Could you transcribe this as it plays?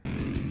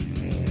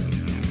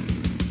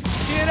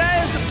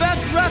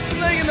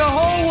thing in the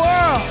whole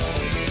world.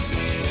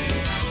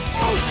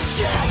 Oh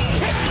shit!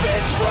 It's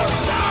Vince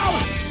Russo!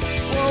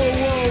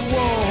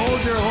 Whoa.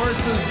 Hold your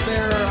horses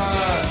there,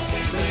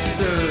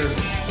 Mr.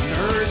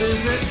 Nerd,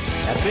 is it?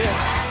 That's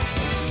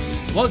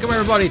it. Welcome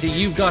everybody to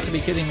You've Got to Be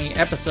Kidding Me,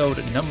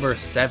 episode number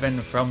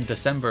 7 from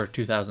December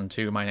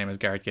 2002. My name is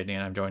Garrett Kidney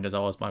and I'm joined as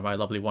always by my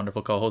lovely,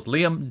 wonderful co-host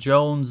Liam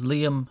Jones.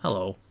 Liam,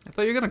 hello. I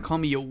thought you were going to call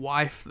me your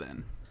wife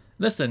then.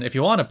 Listen, if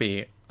you want to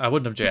be, I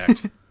wouldn't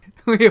object.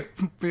 We're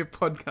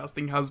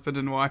podcasting husband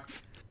and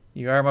wife.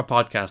 You are my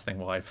podcasting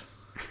wife.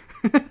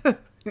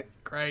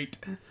 Great.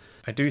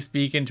 I do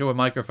speak into a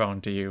microphone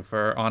to you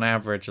for, on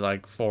average,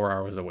 like 4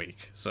 hours a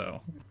week,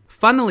 so...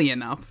 Funnily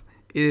enough,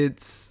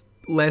 it's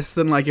less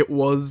than like it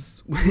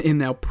was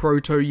in our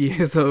proto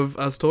years of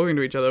us talking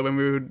to each other when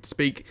we would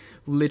speak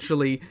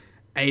literally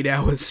 8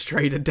 hours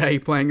straight a day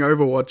playing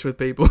Overwatch with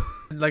people.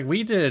 Like,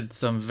 we did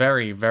some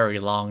very, very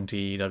long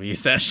TEW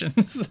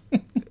sessions.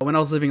 When I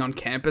was living on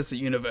campus at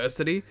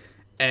university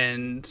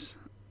and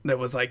there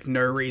was like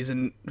no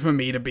reason for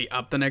me to be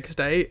up the next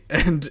day,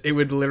 and it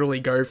would literally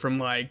go from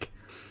like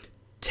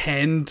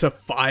 10 to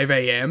 5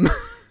 a.m.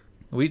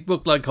 We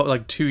booked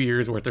like 2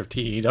 years worth of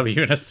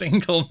TEW in a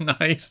single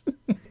night.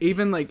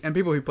 Even like, and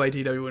people who play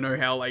TW will know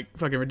how like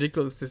fucking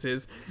ridiculous this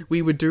is.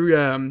 We would do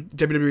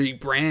WWE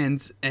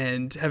brands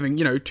and having,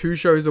 2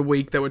 shows a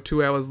week that were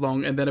 2 hours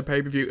long and then a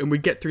pay-per-view, and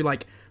we'd get through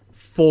like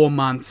 4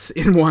 months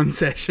in one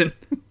session.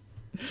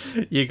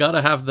 You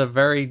gotta have the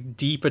very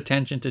deep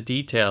attention to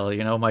detail,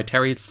 my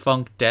Terry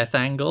Funk death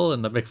angle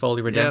and the Mick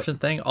Foley redemption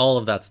thing, all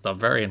of that stuff,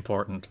 very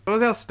important. What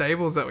was our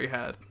stables that we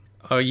had?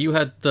 Oh, you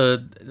had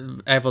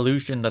the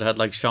Evolution that had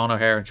like Sean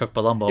O'Hare and Chuck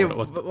Palumbo. Yeah,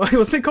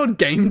 wasn't it called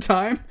Game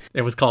Time?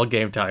 It was called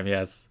Game Time,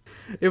 yes.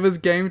 It was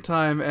Game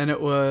Time, and it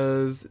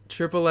was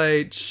Triple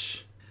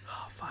H.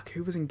 Oh fuck,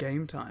 who was in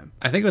Game Time?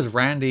 I think it was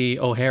Randy,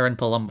 O'Hare, and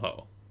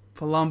Palumbo.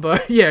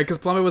 Palumbo, yeah, because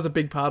Palumbo was a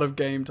big part of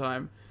Game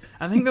Time.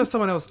 I think there was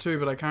someone else too,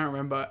 but I can't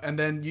remember. And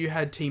then you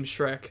had Team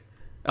Shrek.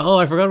 Oh,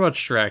 I forgot about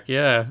Shrek.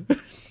 Yeah.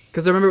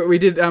 Because I remember we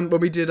did when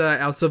we did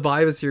our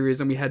Survivor series,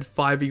 and we had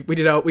 5v.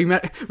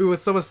 We were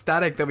so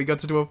ecstatic that we got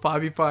to do a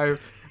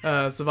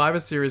 5v5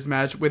 Survivor series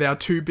match with our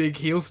 2 big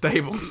heel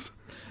stables.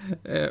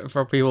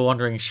 For people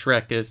wondering,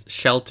 Shrek is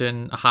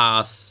Shelton,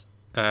 Haas,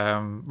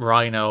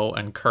 Rhino,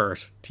 and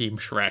Kurt. Team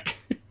Shrek.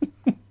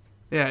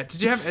 Yeah.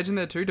 Did you have Edge in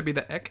there too to be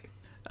the Ek?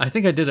 I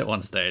think I did at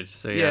one stage.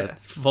 So yeah.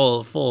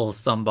 Full.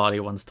 Somebody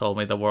once told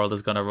me the world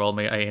is gonna roll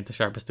me. I ain't the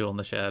sharpest tool in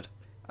the shed.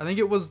 I think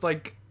it was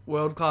like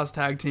World Class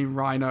Tag Team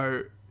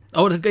Rhino.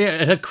 Oh, it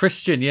had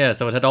Christian, yeah,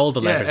 so it had all the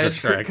letters of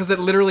Shrek. Because it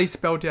literally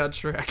spelled out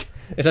Shrek.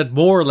 It had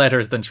more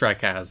letters than Shrek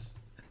has.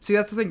 See,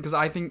 that's the thing, because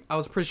I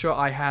was pretty sure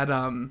I had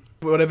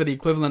whatever the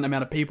equivalent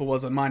amount of people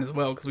was on mine as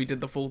well, because we did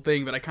the full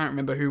thing, but I can't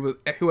remember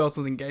who else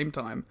was in Game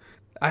Time.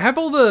 I have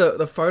all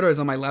the photos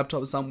on my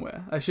laptop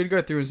somewhere. I should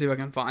go through and see if I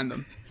can find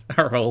them.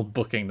 Our old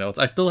booking notes.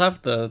 I still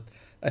have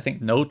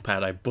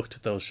notepad I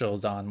booked those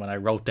shows on when I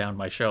wrote down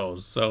my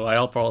shows, so I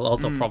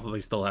also probably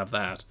still have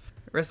that.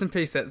 Rest in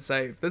peace, that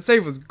save. That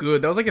save was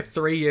good. That was like a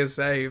 3-year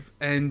save,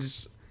 and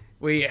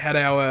we had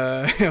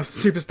our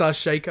superstar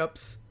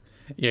shakeups.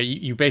 Yeah,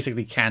 you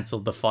basically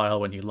cancelled the file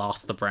when you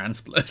lost the brand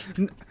split.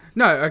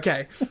 No,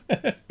 okay.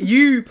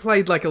 You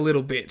played like a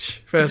little bitch,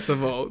 first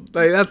of all.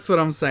 Like, that's what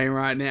I'm saying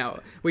right now.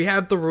 We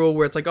have the rule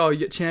where it's like,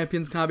 your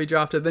champions can't be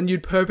drafted. Then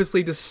you'd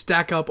purposely just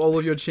stack up all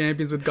of your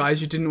champions with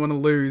guys you didn't want to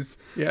lose.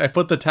 Yeah, I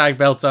put the tag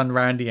belts on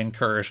Randy and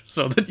Kurt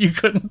so that you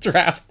couldn't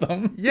draft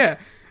them. Yeah,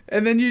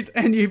 and then you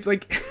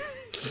like...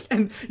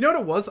 And you know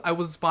what it was? I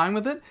was fine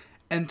with it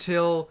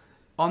until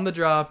on the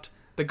draft,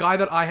 the guy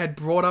that I had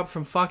brought up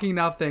from fucking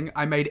nothing,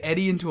 I made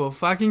Eddie into a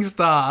fucking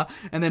star,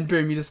 and then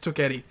boom, you just took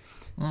Eddie.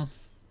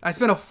 I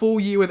spent a full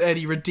year with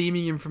Eddie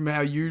redeeming him from how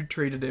you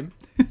treated him.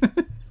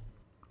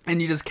 And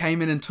you just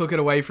came in and took it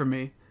away from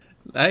me.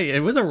 Hey,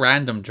 it was a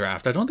random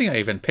draft. I don't think I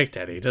even picked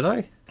Eddie, did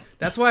I?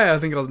 That's why I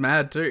think I was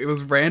mad too. It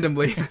was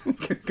randomly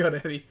got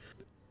Eddie.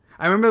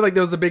 I remember like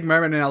there was a big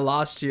moment in our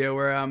last year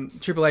where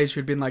Triple H,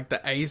 who'd been like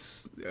the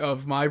ace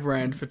of my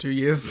brand for 2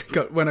 years,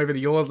 went over to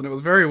yours, and it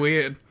was very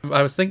weird.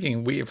 I was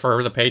thinking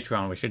for the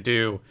Patreon we should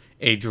do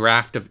a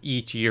draft of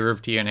each year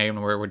of TNA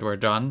when we're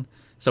done.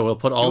 So we'll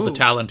put all the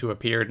talent who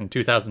appeared in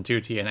 2002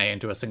 TNA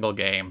into a single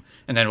game,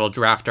 and then we'll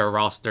draft our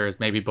rosters,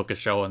 maybe book a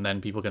show, and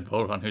then people can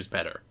vote on who's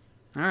better.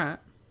 All right.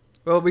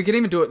 Well, we could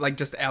even do it like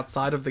just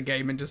outside of the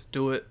game and just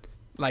do it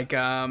like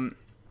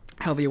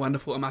how the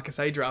wonderful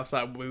Omakase drafts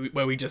are,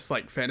 where we just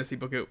like fantasy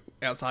book it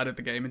outside of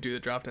the game and do the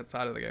draft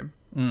outside of the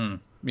game.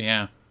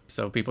 Yeah.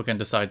 So people can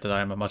decide that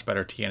I'm a much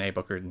better TNA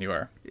booker than you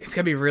are. It's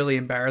going to be really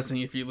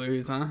embarrassing if you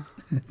lose, huh?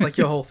 It's like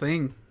your whole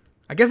thing.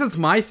 I guess it's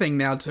my thing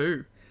now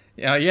too.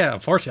 Yeah,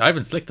 unfortunately, I've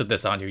inflicted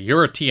this on you.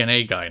 You're a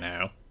TNA guy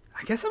now.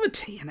 I guess I'm a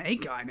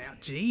TNA guy now.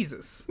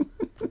 Jesus.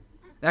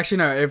 Actually,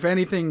 no, if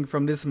anything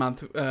from this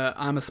month,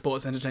 I'm a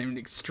sports entertainment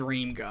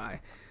extreme guy.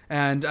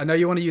 And I know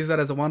you want to use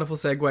that as a wonderful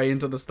segue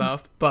into the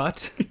stuff,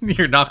 but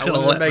you're not going to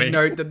let me. I want to make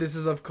note that this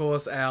is, of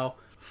course, our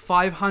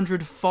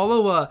 500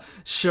 follower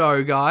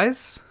show,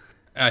 guys.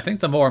 I think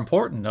the more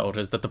important note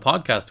is that the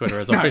podcast Twitter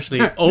has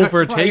officially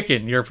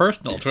overtaken your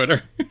personal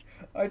Twitter.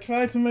 I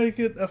tried to make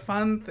it a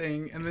fun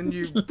thing, and then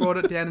you brought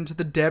it down into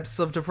the depths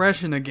of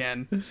depression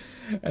again.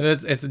 And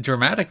it's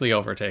dramatically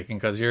overtaken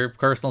because your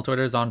personal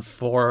Twitter is on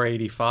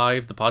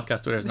 485. The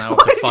podcast Twitter is now up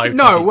to 523.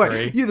 No,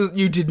 wait.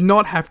 You did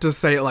not have to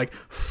say it like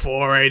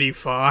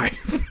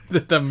 485.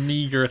 The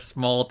meager,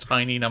 small,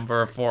 tiny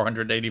number of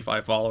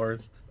 485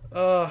 followers.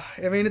 I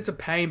mean, it's a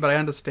pain, but I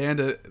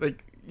understand it.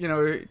 Like,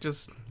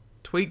 just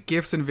tweet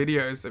GIFs and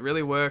videos. It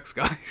really works,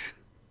 guys.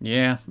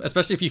 Yeah,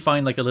 especially if you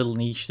find like a little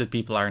niche that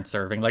people aren't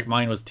serving. Like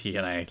mine was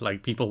TNA.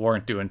 Like people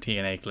weren't doing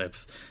TNA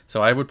clips,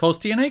 so I would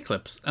post TNA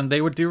clips, and they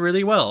would do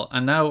really well.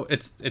 And now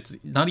it's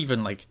not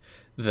even like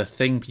the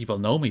thing people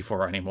know me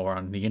for anymore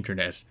on the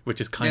internet, which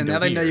is kind of now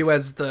weird. They know you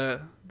as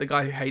the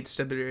guy who hates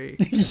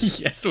WWE.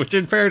 Yes, which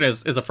in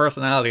fairness is a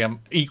personality I'm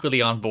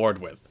equally on board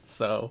with.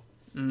 So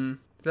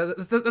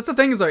That's the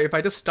thing is though, if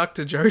I just stuck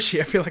to Joshi,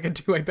 I feel like I'd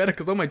do way better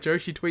because all my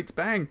Joshi tweets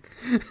bang.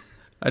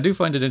 I do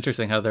find it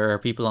interesting how there are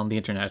people on the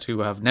internet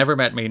who have never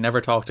met me, never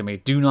talked to me,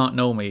 do not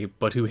know me,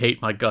 but who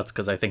hate my guts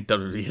because I think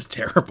WWE is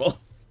terrible.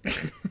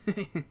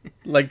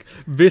 Like,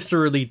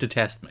 viscerally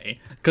detest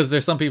me. Because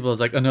there's some people who's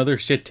like, another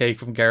shit take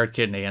from Garrett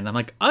Kidney, and I'm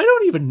like, I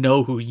don't even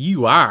know who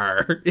you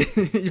are.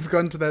 You've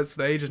gotten to that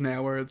stage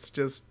now where it's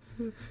just...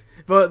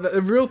 But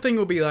the real thing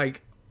will be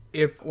like,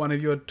 if one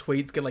of your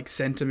tweets get like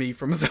sent to me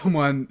from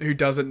someone who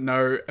doesn't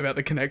know about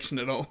the connection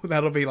at all,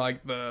 that'll be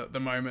like the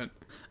moment.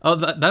 Oh,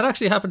 that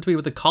actually happened to me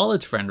with a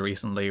college friend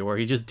recently, where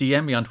he just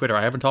DM'd me on Twitter.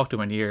 I haven't talked to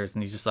him in years,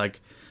 and he's just like,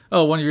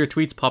 oh, one of your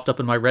tweets popped up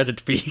in my Reddit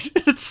feed.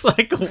 It's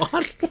like,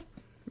 what?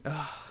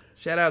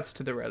 Shout outs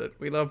to the Reddit.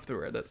 We love the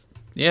Reddit.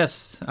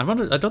 Yes. I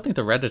don't think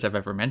the Reddit have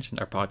ever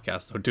mentioned our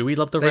podcast, so do we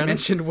love the Reddit? They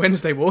mentioned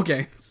Wednesday War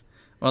Games.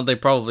 Well, they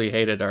probably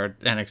hated our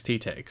NXT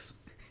takes.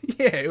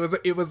 Yeah,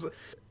 it was.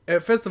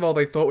 First of all,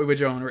 they thought we were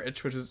Joe and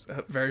Rich, which was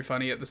very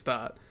funny at the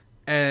start,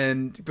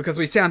 and because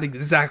we sound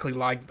exactly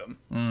like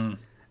them.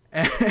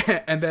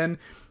 And then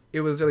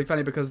it was really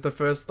funny because the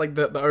first, like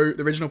the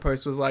original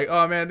post was like,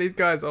 oh man, these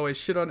guys always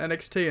shit on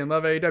NXT and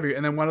love AEW,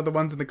 and then one of the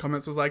ones in the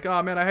comments was like,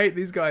 oh man, I hate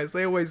these guys.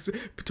 They always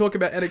talk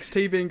about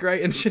NXT being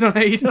great and shit on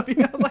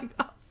AEW. I was like,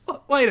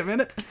 oh, wait a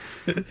minute,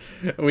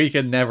 we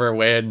can never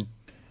win.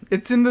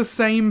 It's in the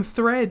same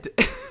thread.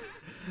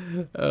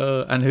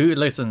 And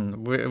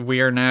listen,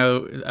 we are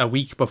now a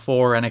week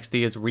before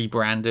NXT is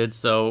rebranded,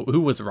 so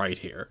who was right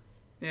here?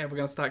 Yeah, we're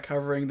going to start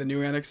covering the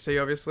new NXT,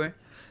 obviously.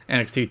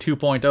 NXT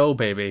 2.0,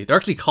 baby. They're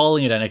actually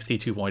calling it NXT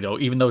 2.0,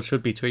 even though it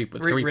should be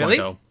 3.0. Really?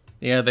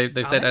 Yeah,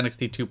 they've said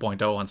NXT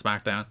 2.0 on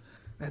SmackDown.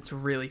 That's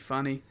really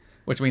funny.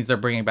 Which means they're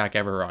bringing back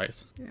Ever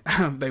Rise.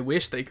 They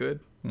wish they could.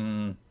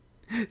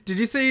 Did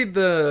you see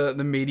the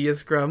media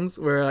scrums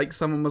where like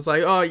someone was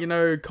like,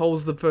 oh,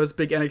 Cole's the first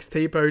big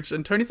NXT poach,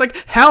 and Tony's like,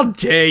 how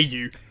dare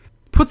you?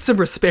 Put some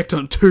respect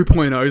on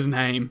 2.0's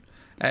name.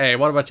 Hey,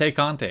 what about Tay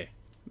Conti?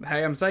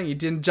 Hey, I'm saying you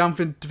didn't jump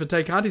in for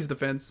Tay Conti's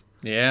defense.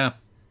 Yeah.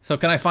 So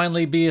can I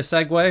finally be a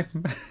segue?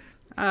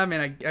 I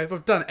mean,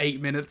 I've done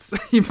 8 minutes.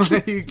 you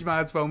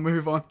might as well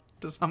move on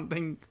to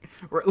something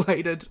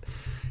related.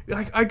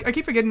 Like I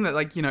keep forgetting that,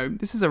 like,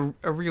 this is a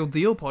real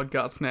deal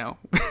podcast now.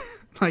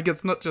 Like,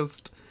 it's not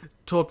just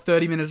talk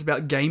 30 minutes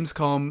about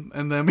Gamescom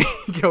and then we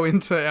go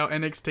into our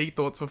NXT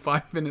thoughts for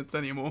 5 minutes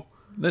anymore.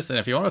 Listen,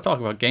 if you want to talk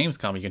about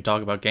Gamescom, you can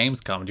talk about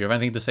Gamescom. Do you have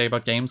anything to say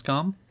about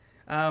Gamescom?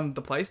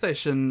 The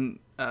PlayStation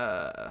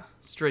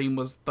stream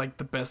was like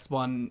the best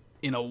one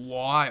in a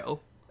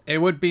while. It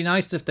would be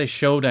nice if they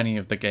showed any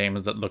of the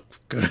games that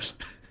looked good.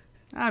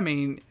 I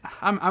mean,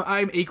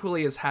 I'm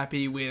equally as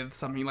happy with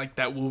something like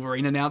that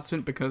Wolverine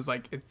announcement because,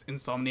 like, it's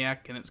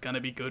Insomniac and it's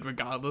gonna be good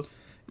regardless.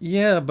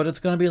 Yeah, but it's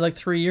gonna be like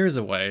 3 years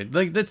away.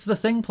 Like, that's the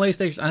thing,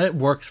 PlayStation, and it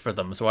works for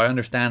them, so I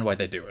understand why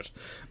they do it.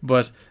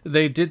 But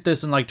they did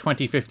this in like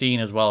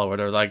 2015 as well, where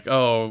they're like,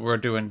 oh, we're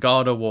doing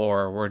God of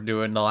War, we're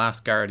doing The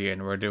Last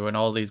Guardian, we're doing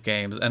all these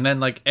games, and then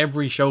like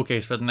every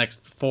showcase for the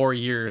next 4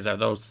 years are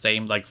those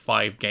same like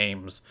 5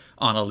 games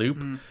on a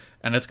loop.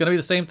 And it's going to be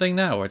the same thing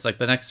now, where it's like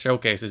the next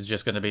showcase is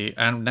just going to be...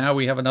 And now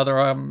we have another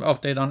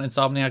update on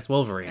Insomniac's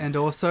Wolverine. And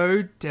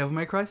also Devil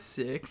May Cry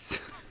 6.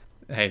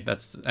 Hey,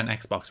 that's an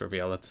Xbox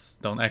reveal.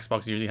 Don't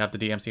Xbox usually have the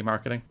DMC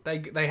marketing?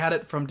 They had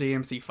it from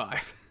DMC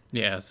 5.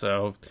 Yeah,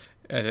 so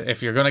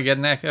if you're going to get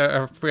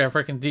a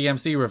freaking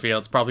DMC reveal,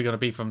 it's probably going to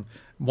be from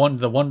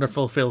the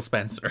wonderful Phil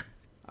Spencer.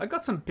 I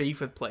got some beef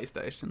with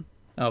PlayStation.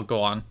 Oh,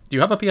 go on. Do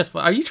you have a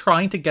PS5? Are you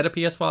trying to get a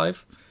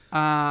PS5?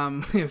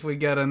 If we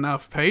get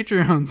enough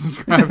Patreon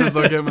subscribers,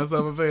 I'll get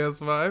myself a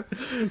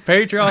PS5.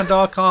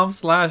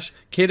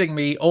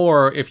 Patreon.com/kiddingme,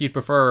 or if you'd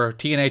prefer,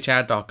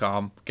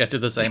 TNAchat.com. Get to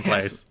the same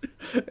place.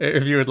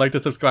 If you would like to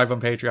subscribe on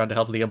Patreon to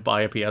help Liam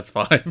buy a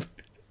PS5.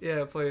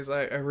 Yeah, please.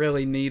 I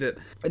really need it.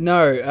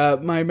 No,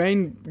 my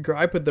main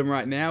gripe with them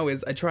right now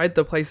is I tried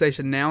the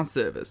PlayStation Now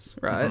service,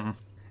 right?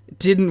 It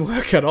didn't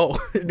work at all.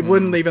 It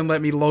wouldn't even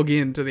let me log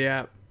in to the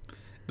app.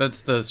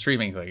 That's the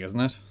streaming thing, isn't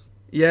it?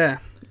 Yeah.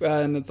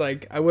 And it's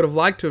like, I would have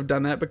liked to have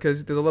done that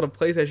because there's a lot of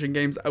PlayStation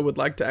games I would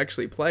like to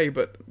actually play,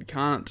 but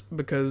can't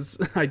because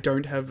I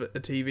don't have a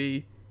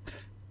TV.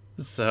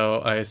 So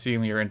I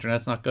assume your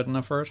internet's not good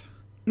enough for it?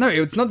 No,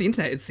 it's not the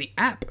internet, it's the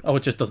app. Oh,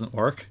 it just doesn't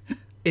work?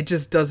 It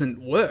just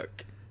doesn't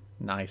work.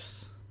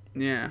 Nice.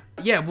 Yeah.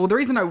 Yeah, well, the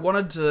reason I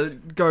wanted to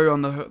go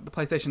on the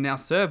PlayStation Now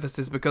service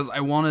is because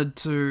I wanted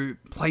to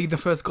play the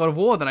first God of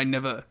War that I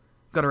never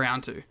got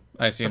around to.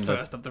 I assume the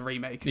first of the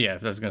remake. Yeah,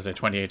 I was going to say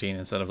 2018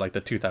 instead of like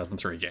the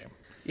 2003 game.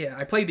 Yeah,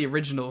 I played the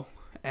original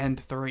and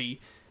 3,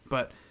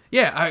 but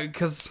yeah,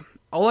 because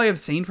all I have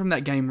seen from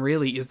that game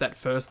really is that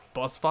first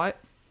boss fight,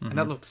 and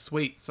that looked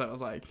sweet, so I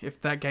was like, if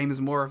that game is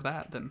more of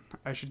that, then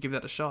I should give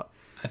that a shot.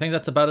 I think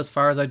that's about as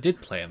far as I did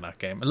play in that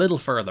game. A little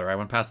further, I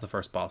went past the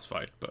first boss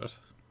fight, but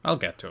I'll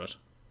get to it.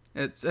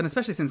 And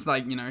especially since,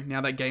 like, you know, now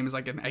that game is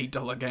like an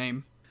 $8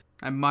 game,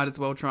 I might as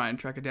well try and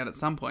track it down at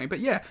some point. But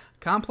yeah,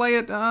 can't play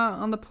it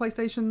on the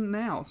PlayStation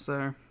Now,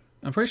 so...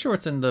 I'm pretty sure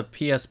it's in the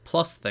PS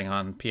Plus thing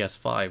on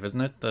PS5,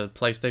 isn't it? The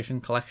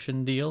PlayStation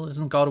Collection deal?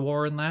 Isn't God of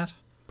War in that?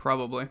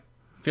 Probably.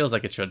 Feels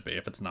like it should be,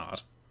 if it's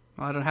not.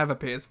 Well, I don't have a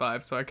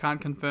PS5, so I can't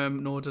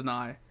confirm nor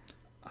deny.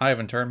 I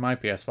haven't turned my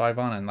PS5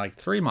 on in like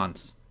 3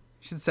 months.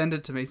 You should send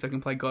it to me so I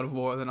can play God of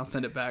War, then I'll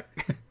send it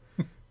back.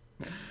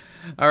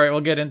 Alright, we'll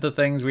get into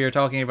things. We are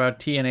talking about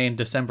TNA in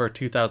December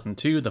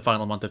 2002, the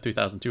final month of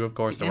 2002, of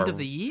course. The end of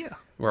the year.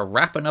 We're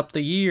wrapping up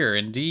the year,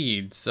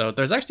 indeed. So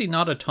there's actually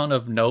not a ton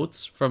of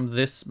notes from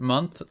this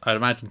month. I'd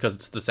imagine because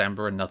it's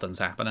December and nothing's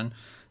happening.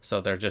 So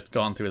they're just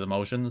going through the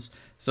motions.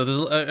 So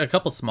there's a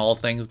couple small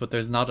things, but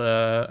there's not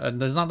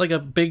like a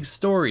big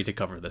story to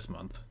cover this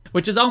month.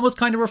 Which is almost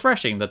kind of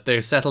refreshing that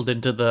they're settled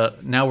into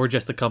now we're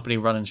just the company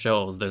running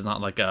shows. There's not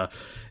like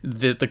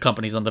the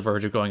company's on the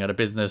verge of going out of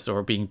business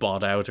or being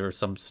bought out or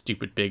some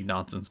stupid big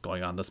nonsense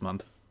going on this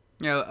month.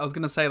 Yeah, I was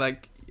going to say,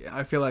 like,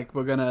 I feel like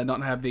we're going to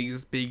not have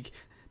these big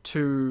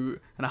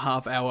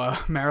 2.5 hour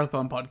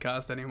marathon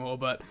podcasts anymore,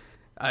 but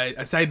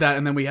I say that,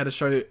 and then we had a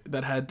show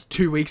that had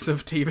 2 weeks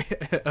of TV,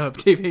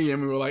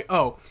 and we were like,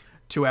 oh,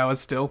 2 hours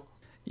still.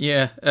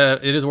 Yeah,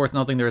 it is worth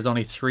noting there is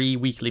only 3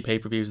 weekly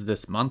pay-per-views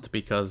this month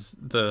because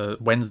the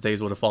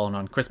Wednesdays would have fallen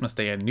on Christmas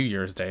Day and New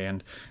Year's Day,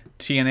 and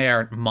TNA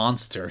aren't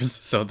monsters,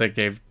 so they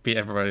gave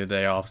everybody a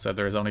day off, so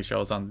there's only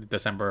shows on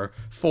December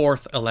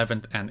 4th,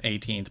 11th, and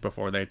 18th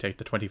before they take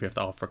the 25th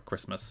off for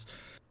Christmas.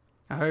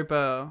 I hope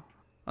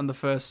on the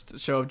first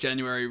show of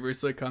January,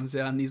 Russo comes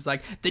out and he's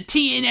like, the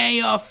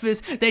TNA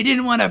office, they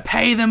didn't want to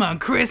pay them on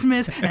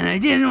Christmas, and they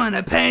didn't want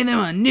to pay them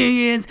on New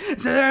Year's,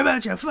 so they're a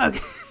bunch of fuck...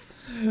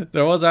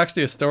 There was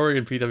actually a story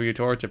in PW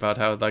Torch about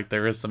how like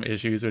there is some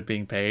issues with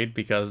being paid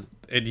because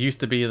it used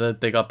to be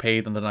that they got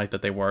paid on the night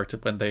that they worked.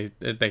 When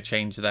they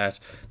changed that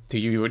to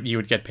you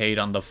would get paid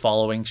on the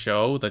following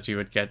show, that you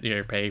would get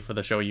your pay for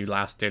the show you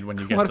last did when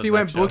you get. What if you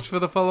weren't booked for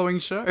the following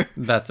show?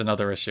 That's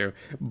another issue.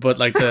 But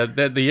like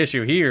the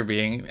issue here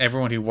being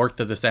everyone who worked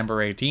the December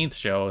 18th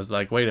show is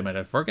like, wait a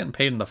minute, if we're getting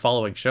paid in the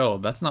following show,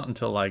 that's not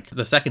until like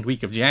the second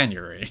week of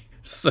January.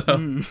 So,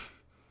 and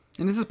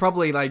this is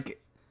probably like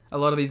a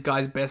lot of these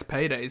guys' best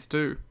paydays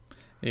too.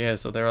 Yeah,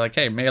 so they were like,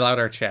 hey, mail out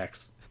our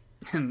checks.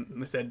 And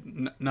they said,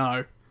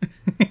 no.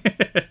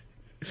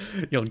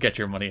 You'll get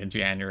your money in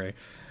January.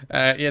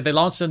 Yeah, they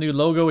launched a new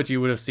logo, which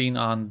you would have seen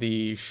on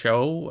the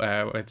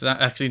show. It's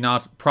actually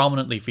not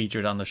prominently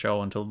featured on the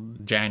show until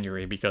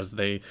January because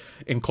they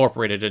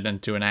incorporated it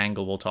into an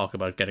angle we'll talk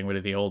about getting rid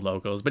of the old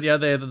logos. But yeah,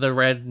 the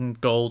red and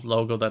gold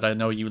logo that I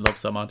know you love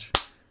so much.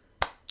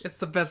 It's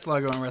the best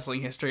logo in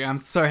wrestling history. I'm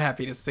so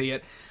happy to see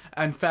it.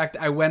 In fact,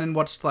 I went and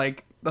watched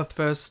like the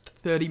first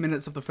 30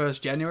 minutes of the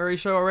first January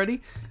show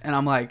already, and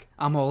I'm like,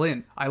 I'm all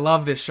in. I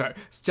love this show.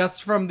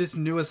 Just from this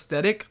new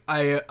aesthetic,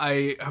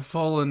 I have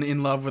fallen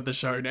in love with the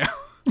show now.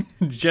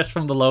 Just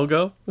from the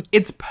logo?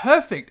 It's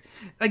perfect.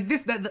 Like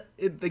this,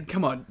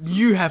 come on,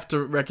 you have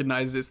to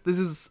recognize this.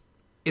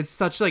 It's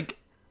such like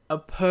a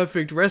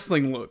perfect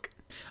wrestling look.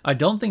 I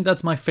don't think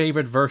that's my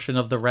favorite version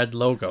of the red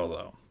logo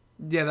though.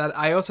 Yeah,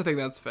 I also think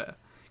that's fair.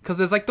 Because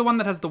there's like the one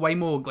that has the way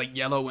more like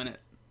yellow in it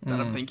that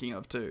I'm thinking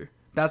of too.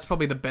 That's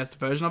probably the best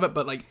version of it,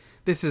 but like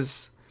this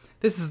is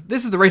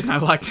the reason I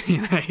like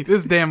TNA.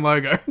 This damn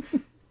logo.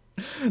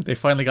 They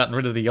finally gotten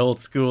rid of the old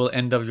school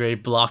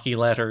NWA blocky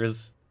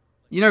letters.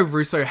 You know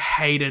Russo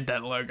hated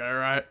that logo,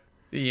 right?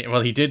 Yeah,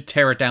 well, he did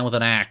tear it down with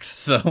an axe,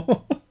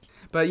 so...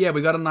 But yeah,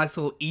 we got a nice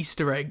little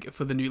Easter egg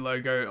for the new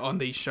logo on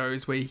these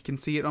shows where you can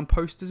see it on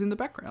posters in the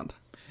background.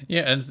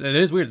 Yeah, and it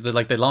is weird that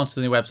like they launched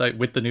the new website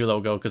with the new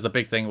logo because the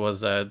big thing was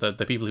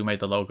the people who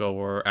made the logo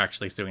were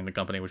actually suing the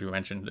company, which we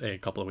mentioned a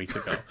couple of weeks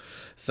ago.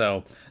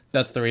 So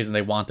that's the reason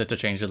they wanted to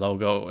change the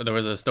logo. There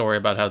was a story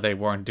about how they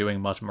weren't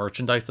doing much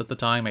merchandise at the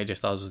time. AJ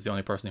Styles was the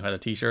only person who had a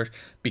t-shirt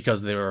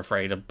because they were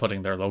afraid of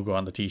putting their logo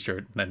on the t-shirt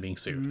and then being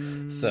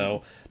sued.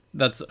 So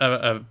that's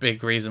a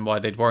big reason why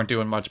they weren't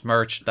doing much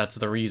merch. That's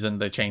the reason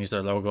they changed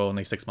their logo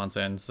only 6 months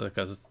in,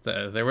 because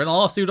they were in a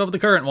lawsuit over the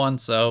current one,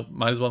 so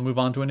might as well move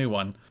on to a new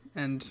one.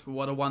 And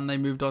what a one they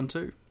moved on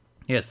to.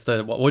 Yes,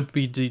 what would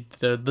be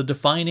the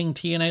defining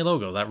TNA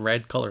logo, that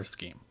red color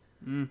scheme.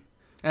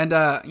 And,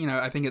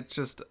 I think it's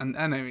just, and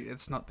I mean,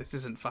 this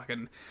isn't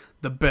fucking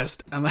the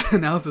best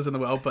analysis in the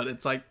world, but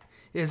it's like,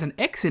 there's an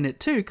X in it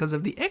too because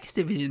of the X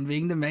division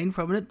being the main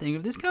prominent thing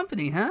of this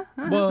company, huh?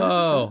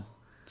 Whoa.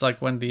 It's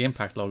like when the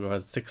Impact logo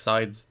has 6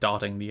 sides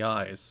dotting the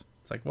eyes.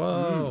 It's like,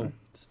 whoa.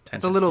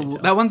 It's a little.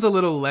 That one's a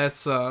little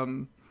less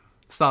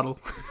subtle.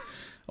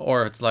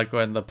 Or it's like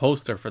when the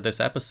poster for this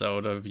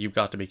episode of You've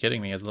Got to Be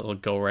Kidding Me has a little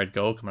Go Red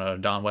Go coming out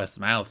of Don West's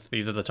mouth.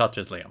 These are the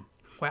touches, Liam.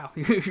 Wow,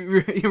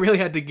 you really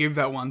had to give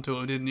that one to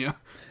him, didn't you?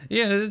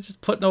 Yeah, it's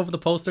just putting over the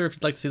poster. If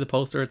you'd like to see the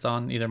poster, it's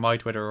on either my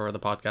Twitter or the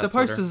podcast The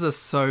posters Twitter. are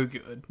so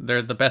good.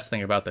 They're the best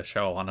thing about the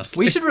show,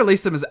 honestly. We should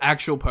release them as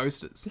actual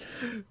posters.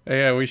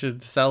 Yeah, we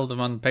should sell them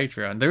on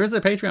Patreon. There is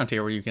a Patreon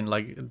tier where you can,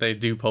 they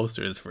do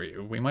posters for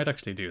you. We might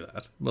actually do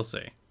that. We'll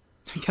see.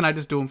 Can I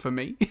just do them for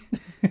me?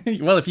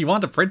 Well, if you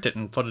want to print it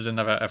and put it in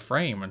a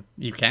frame,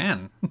 you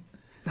can.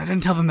 No,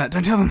 don't tell them that.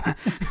 Don't tell them that.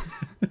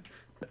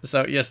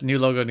 So, yes, new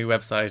logo, new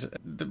website.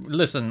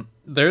 Listen,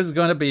 there's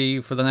going to be,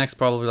 for the next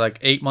probably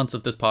 8 months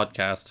of this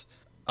podcast,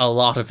 a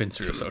lot of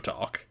Vince Russo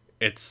talk.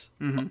 It's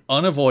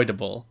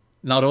unavoidable.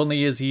 Not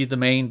only is he the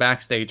main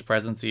backstage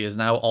presence, he is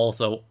now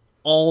also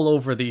all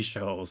over these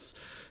shows.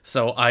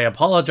 So I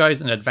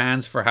apologize in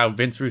advance for how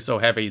Vince Russo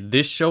heavy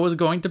this show is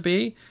going to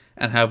be,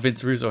 and how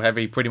Vince Russo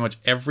heavy pretty much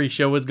every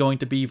show is going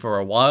to be for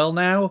a while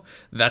now.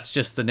 That's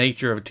just the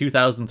nature of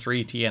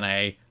 2003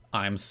 TNA.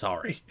 I'm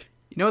sorry.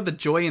 You know what the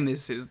joy in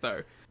this is,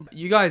 though?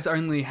 You guys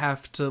only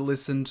have to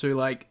listen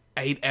to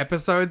 8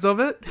 episodes of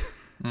it.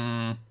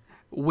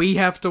 We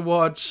have to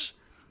watch,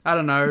 I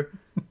don't know,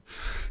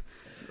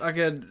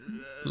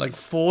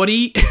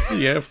 40.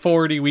 Yeah,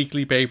 40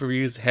 weekly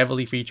pay-per-views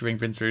heavily featuring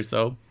Vince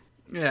Russo.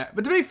 Yeah,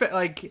 but to be fair,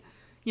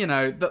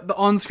 the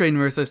on-screen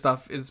Russo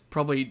stuff is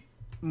probably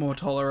more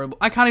tolerable.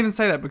 I can't even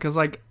say that because,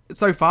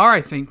 so far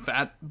I think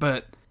that,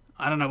 but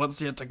I don't know what's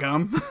yet to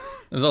come.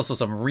 There's also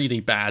some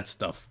really bad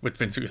stuff with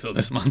Vince Russo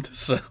this month,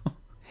 so...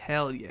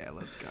 Hell yeah,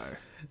 let's go.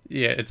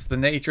 Yeah, it's the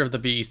nature of the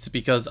beast,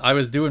 because I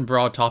was doing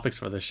broad topics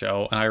for the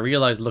show, and I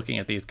realized looking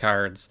at these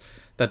cards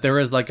that there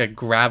is a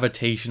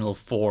gravitational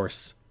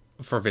force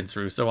for Vince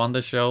Russo on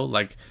this show.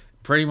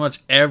 Pretty much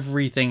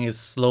everything is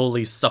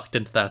slowly sucked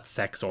into that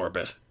sex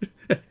orbit,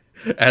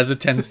 as it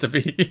tends to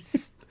be.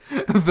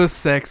 The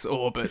sex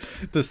orbit.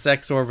 The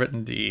sex orbit,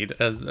 indeed.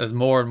 As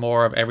more and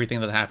more of everything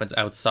that happens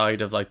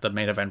outside of the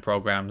main event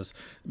programs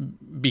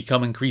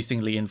become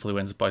increasingly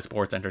influenced by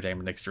Sports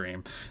Entertainment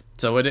Extreme.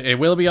 So it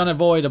will be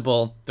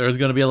unavoidable. There's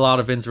going to be a lot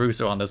of Vince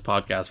Russo on this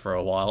podcast for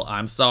a while.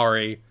 I'm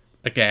sorry.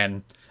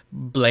 Again,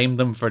 blame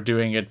them for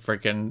doing it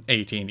freaking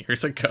 18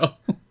 years ago.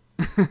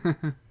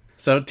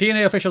 So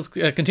TNA officials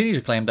continue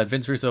to claim that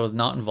Vince Russo is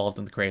not involved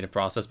in the creative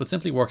process, but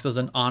simply works as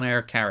an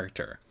on-air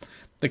character.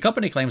 The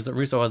company claims that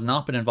Russo has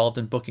not been involved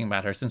in booking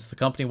matters since the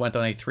company went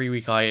on a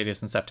 3-week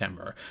hiatus in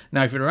September.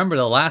 Now, if you remember,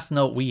 the last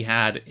note we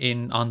had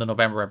on the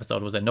November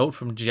episode was a note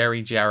from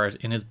Jerry Jarrett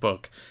in his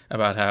book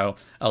about how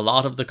a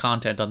lot of the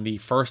content on the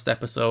first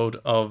episode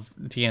of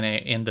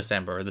TNA in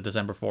December, the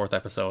December 4th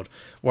episode,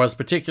 was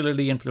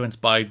particularly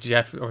influenced by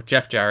Jeff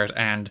Jarrett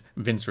and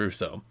Vince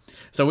Russo.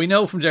 So we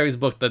know from Jerry's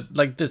book that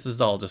this is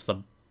all just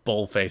a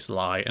bull-faced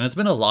lie, and it's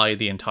been a lie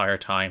the entire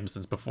time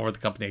since before the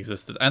company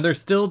existed, and they're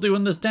still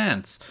doing this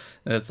dance.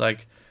 And it's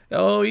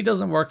oh, he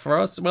doesn't work for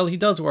us. Well, he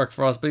does work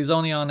for us, but he's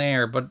only on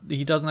air, but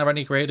he doesn't have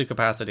any creative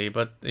capacity.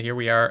 But here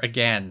we are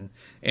again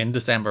in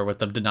December with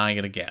them denying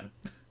it again.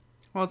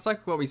 Well, it's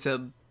like what we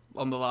said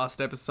on the last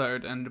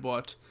episode,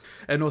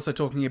 and also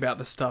talking about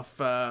the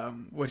stuff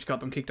which got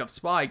them kicked off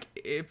Spike.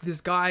 If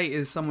this guy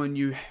is someone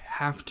you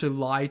have to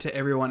lie to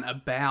everyone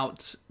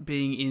about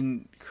being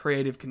in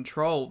creative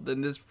control, then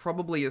there's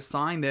probably a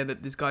sign there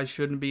that this guy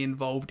shouldn't be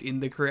involved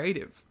in the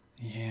creative.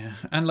 Yeah,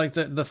 and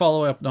the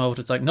follow-up note,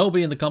 it's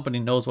nobody in the company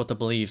knows what to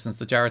believe since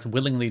the Jarretts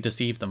willingly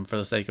deceived them for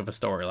the sake of a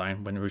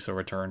storyline when Russo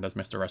returned as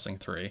Mr. Wrestling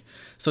 3.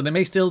 So they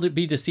may still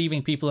be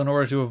deceiving people in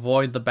order to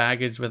avoid the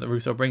baggage that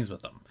Russo brings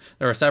with them.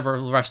 There are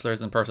several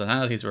wrestlers and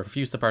personalities who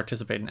refuse to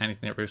participate in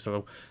anything that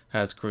Russo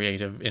has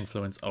creative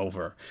influence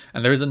over.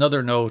 And there is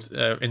another note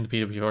in the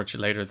PW Torch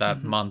later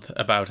that month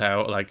about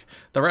how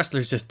the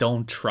wrestlers just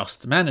don't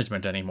trust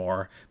management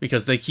anymore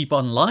because they keep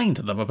on lying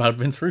to them about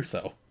Vince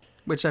Russo.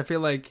 Which I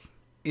feel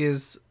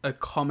is a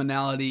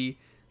commonality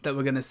that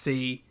we're going to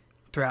see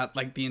throughout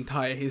the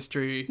entire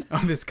history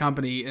of this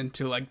company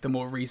until the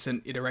more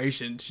recent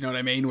iterations, you know what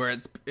I mean, where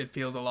it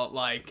feels a lot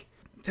like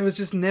there was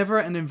just never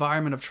an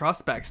environment of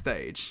trust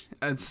backstage.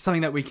 It's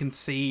something that we can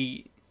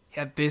see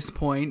at this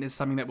point. It's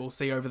something that we'll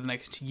see over the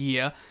next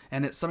year,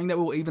 and it's something that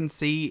we'll even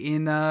see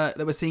in that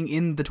we're seeing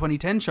in the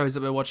 2010 shows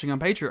that we're watching on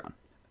Patreon.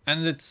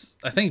 And it's,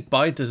 I think,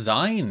 by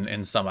design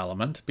in some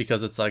element,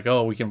 because it's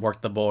oh, we can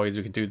work the boys,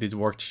 we can do these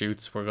worked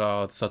shoots,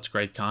 it's such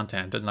great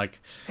content, and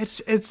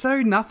It's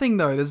so nothing,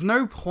 though. There's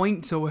no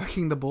point to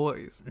working the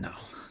boys. No,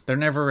 there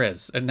never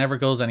is. It never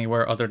goes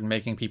anywhere other than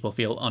making people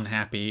feel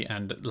unhappy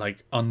and,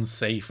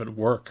 unsafe at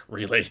work,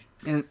 really.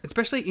 And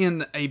especially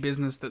in a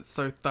business that's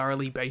so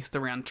thoroughly based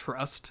around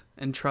trust,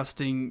 and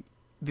trusting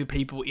the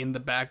people in the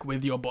back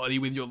with your body,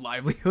 with your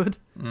livelihood.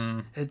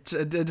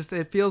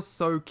 It feels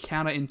so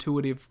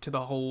counterintuitive to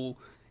the whole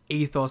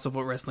ethos of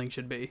what wrestling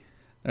should be.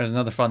 There's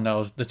another fun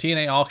note. The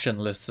TNA auction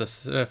lists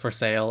this for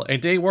sale a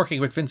day working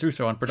with Vince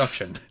Russo on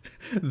production.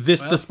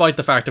 This despite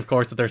the fact, of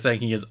course, that they're saying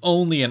he is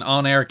only an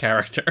on-air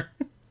character.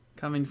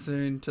 Coming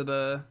soon to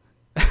the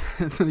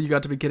You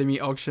Got to Be Kidding Me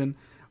auction,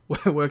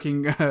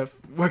 working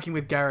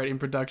with Garrett in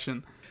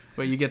production,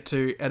 where you get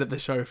to edit the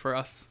show for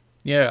us.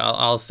 Yeah,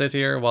 I'll sit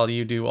here while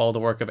you do all the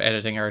work of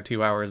editing our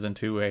 2 hours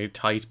into a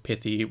tight,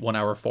 pithy 1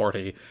 hour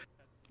 40.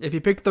 If you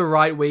pick the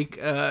right week,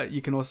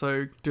 you can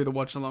also do the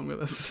watch along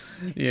with us.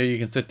 Yeah, you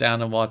can sit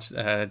down and watch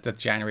the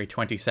January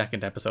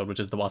 22nd episode, which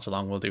is the watch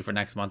along we'll do for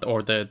next month,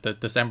 or the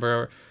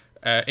December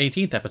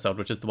 18th episode,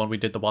 which is the one we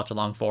did the watch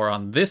along for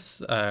on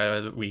this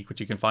week, which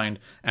you can find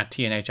at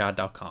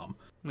tnachad.com.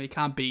 Well, you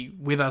can't be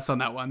with us on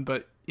that one,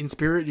 but in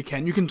spirit you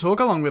can. You can talk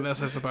along with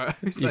us, I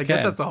suppose. I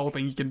guess that's the whole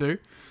thing you can do.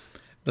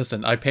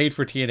 Listen, I paid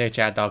for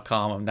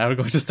tnachad.com. I'm now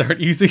going to start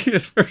using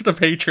it for the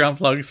Patreon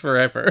plugs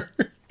forever.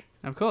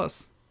 Of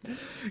course.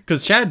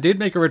 Because Chad did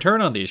make a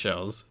return on these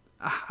shows.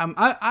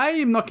 I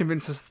am not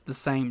convinced it's the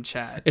same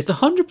Chad. It's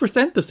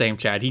 100% the same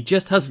Chad. He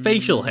just has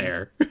facial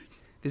hair.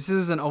 This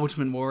is an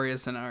Ultimate Warrior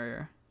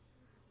scenario.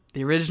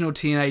 The original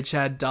TNA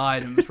Chad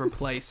died and was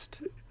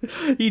replaced.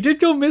 He did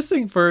go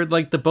missing for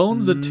like the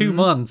bones of 2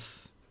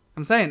 months.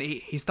 I'm saying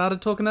he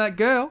started talking to that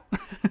girl.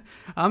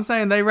 I'm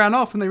saying they ran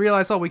off and they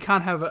realized, we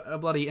can't have a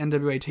bloody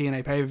NWA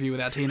TNA pay-per-view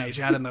without TNA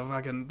Chad in the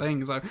fucking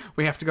thing, so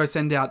we have to go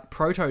send out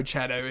Proto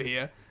Chad over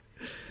here.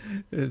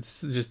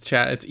 It's just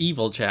Chad. It's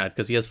evil Chad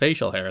because he has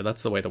facial hair.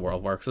 That's the way the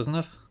world works, isn't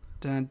it?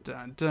 Dun,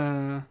 dun,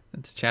 dun.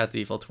 It's Chad's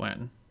evil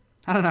twin.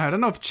 I don't know. I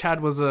don't know if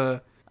Chad was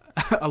a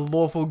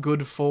lawful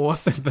good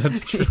force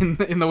That's true.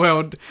 in the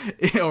world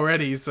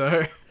already.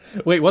 So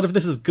wait, what if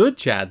this is good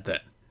Chad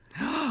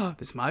then?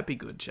 This might be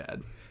good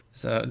Chad.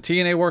 So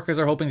TNA workers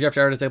are hoping Jeff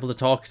Jarrett is able to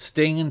talk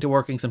Sting into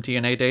working some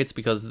TNA dates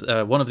because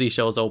one of these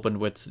shows opened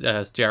with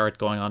Jarrett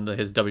going on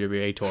his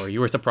WWA tour. You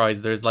were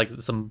surprised there's like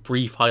some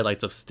brief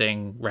highlights of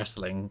Sting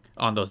wrestling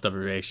on those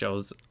WWA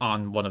shows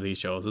on one of these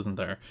shows, isn't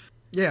there?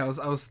 Yeah,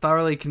 I was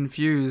thoroughly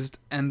confused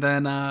and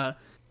then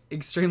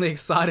extremely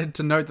excited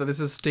to note that this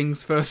is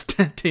Sting's first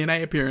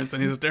TNA appearance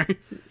in history.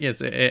 Yes,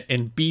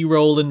 in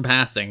B-roll in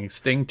passing,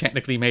 Sting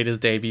technically made his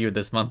debut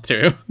this month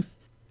too.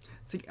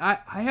 See, I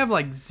have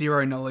like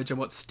zero knowledge of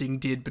what Sting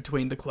did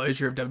between the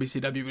closure of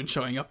WCW and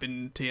showing up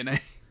in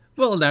TNA.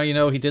 Well, now you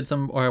know he did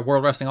some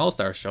World Wrestling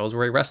All-Star shows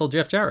where he wrestled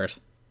Jeff Jarrett.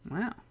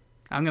 Wow.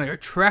 I'm going to go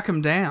track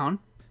him down.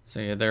 So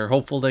yeah, they're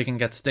hopeful they can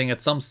get Sting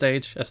at some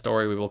stage, a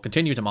story we will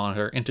continue to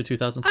monitor into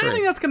 2003. I don't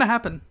think that's going to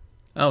happen.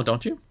 Oh,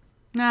 don't you?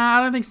 Nah,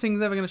 I don't think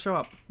Sting's ever going to show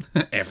up.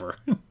 Ever.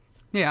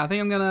 Yeah, I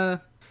think I'm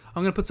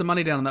gonna put some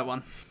money down on that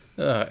one.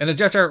 In a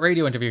Jeff Jarrett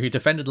radio interview, he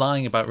defended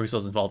lying about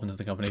Russo's involvement in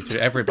the company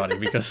to everybody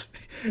because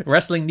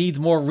wrestling needs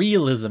more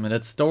realism in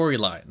its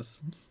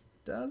storylines.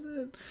 Does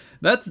it?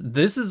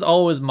 This is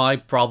always my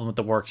problem with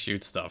the work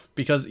shoot stuff,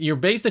 because you're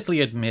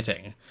basically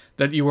admitting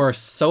that you are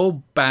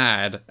so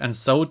bad and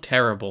so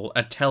terrible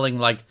at telling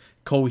like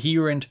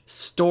coherent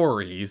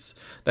stories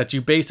that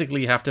you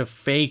basically have to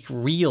fake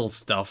real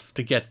stuff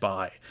to get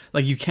by.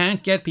 Like, you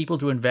can't get people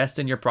to invest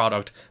in your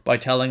product by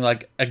telling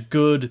like a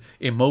good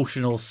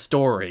emotional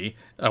story,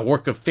 a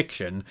work of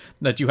fiction,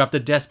 that you have to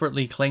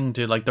desperately cling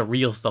to like the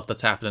real stuff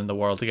that's happening in the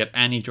world to get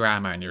any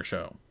drama in your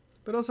show.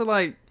 But also,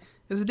 like,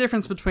 there's a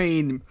difference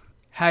between,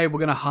 hey, we're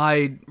gonna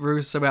hide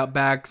Russo out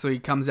back so he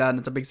comes out and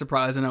it's a big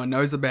surprise and no one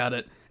knows about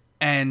it,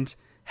 and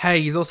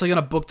hey, he's also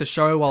gonna book the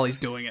show while he's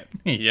doing it.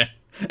 Yeah.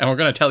 And we're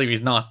going to tell you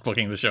he's not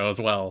booking the show as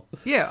well.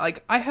 Yeah,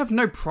 like, I have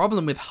no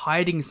problem with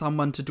hiding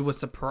someone to do a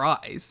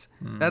surprise.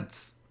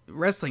 That's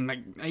wrestling.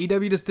 Like,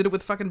 AEW just did it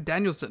with fucking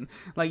Danielson.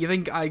 Like, you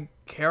think I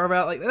care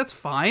about, like, that's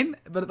fine.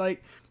 But,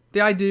 like,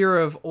 the idea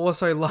of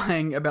also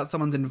lying about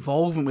someone's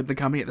involvement with the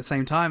company at the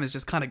same time is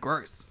just kind of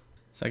gross.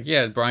 It's like,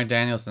 yeah, Bryan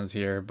Danielson's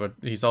here, but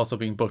he's also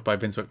being booked by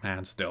Vince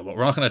McMahon still, but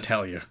we're not going to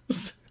tell you.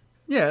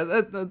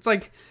 Yeah, it's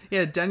like,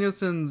 yeah,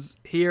 Danielson's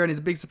here and it's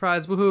a big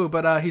surprise, woohoo,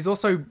 but he's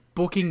also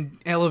booking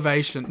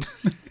Elevation.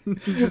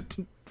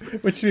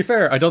 Which, to be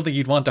fair, I don't think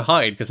you'd want to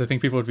hide, because I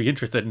think people would be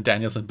interested in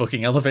Danielson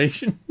booking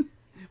Elevation.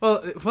 Well,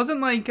 it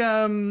wasn't like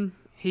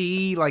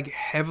he like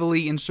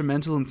heavily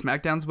instrumental in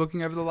SmackDown's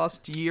booking over the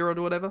last year or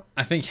whatever?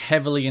 I think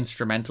heavily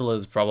instrumental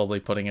is probably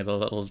putting it a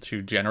little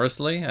too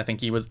generously. I think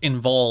he was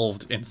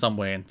involved in some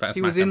way in SmackDown.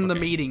 He was in the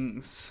booking.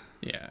 meetings.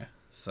 Yeah,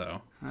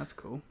 so... That's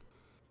cool.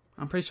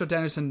 I'm pretty sure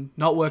Danielson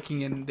not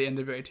working in the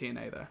NWA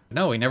TNA though.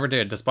 No, he never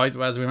did. Despite,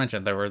 as we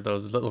mentioned, there were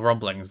those little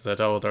rumblings that,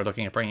 they're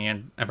looking at bringing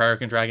in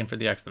American Dragon for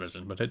the X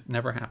Division, but it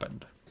never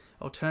happened.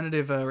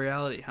 Alternative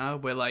reality, huh?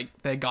 Where like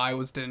their guy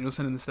was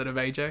Danielson instead of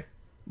AJ.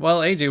 Well,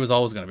 AJ was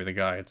always going to be the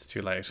guy. It's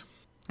too late.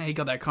 Hey, he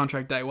got that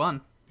contract day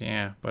one.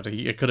 Yeah, but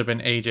it could have been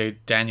AJ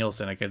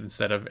Danielson again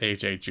instead of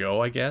AJ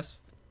Joe, I guess.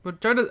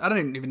 But Joe I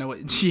don't even know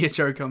what year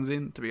Joe comes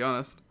in, to be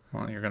honest.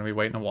 Well, you're going to be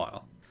waiting a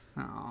while.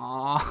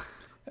 Aww.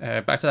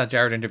 Back to that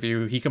Jarrett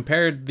interview, he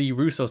compared the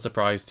Russo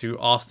surprise to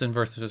Austin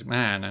versus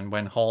McMahon and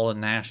when Hall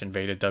and Nash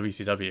invaded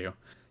WCW.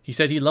 He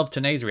said he loved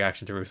Tenay's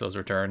reaction to Russo's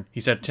return. He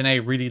said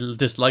Tenay really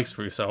dislikes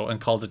Russo and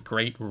called it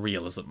great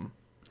realism.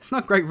 It's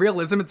not great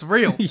realism, it's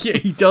real. Yeah,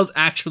 he does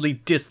actually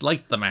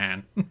dislike the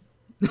man.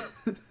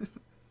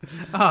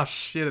 Oh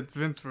shit, it's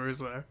Vince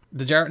Russo.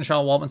 The Jarrett and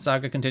Sean Waltman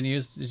saga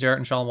continues. Jarrett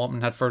and Sean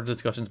Waltman had further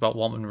discussions about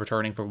Waltman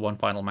returning for one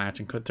final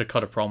match and to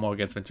cut a promo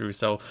against Vince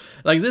Russo.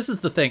 Like, this is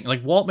the thing.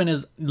 Like, Waltman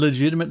is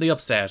legitimately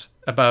upset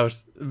about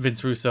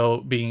Vince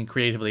Russo being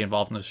creatively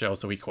involved in the show,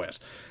 so he quit.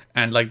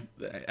 And, like,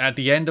 at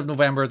the end of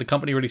November, the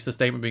company released a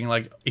statement being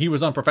like, he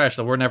was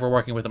unprofessional, we're never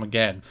working with him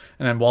again.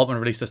 And then Waltman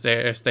released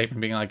a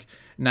statement being like,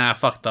 nah,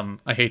 fuck them,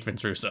 I hate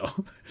Vince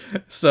Russo.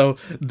 So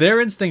their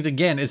instinct,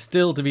 again, is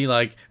still to be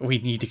like, we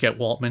need to get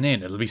Waltman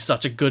in. It'll be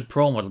such a good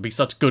promo, it'll be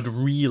such good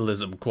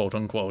realism, quote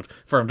unquote,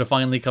 for him to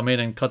finally come in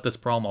and cut this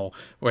promo.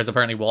 Whereas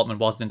apparently Waltman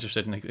wasn't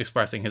interested in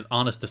expressing his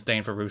honest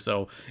disdain for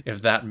Russo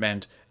if that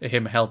meant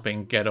him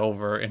helping get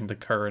over in the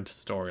current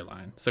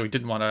storyline. So he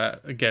didn't want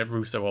to get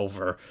Russo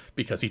over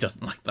because he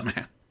doesn't like the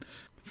man.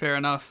 Fair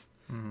enough.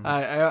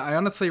 I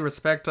honestly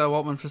respect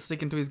Waltman for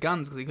sticking to his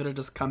guns, because he could have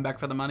just come back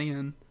for the money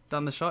and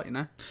done the shot, you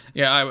know?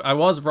 Yeah, I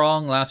was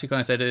wrong last week when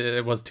I said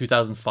it was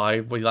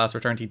 2005 when he last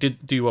returned. He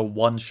did do a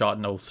one-shot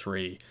in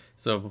 03.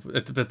 So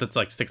it's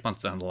like 6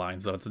 months down the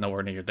line, so it's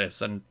nowhere near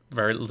this, and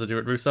very little to do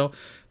with Russo.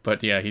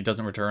 But yeah, he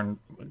doesn't return,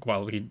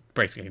 well, he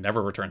basically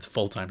never returns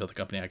full-time to the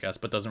company, I guess,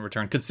 but doesn't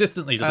return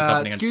consistently to the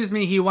company. Excuse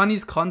me, he won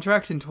his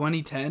contract in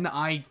 2010.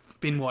 I've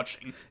been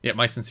watching. Yeah,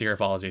 my sincere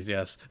apologies,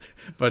 yes.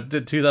 But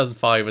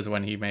 2005 is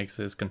when he makes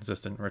his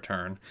consistent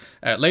return.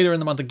 Later in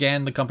the month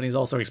again, the company's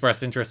also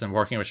expressed interest in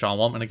working with Sean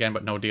Waltman again,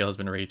 but no deal has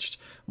been reached.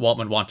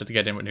 Waltman wanted to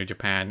get in with New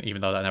Japan,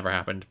 even though that never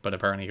happened, but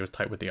apparently he was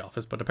tight with the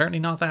office, but apparently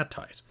not that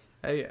tight.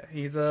 Yeah,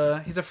 he's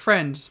a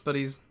friend, but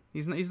he's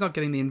not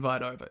getting the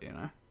invite over, you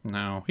know.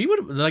 No, he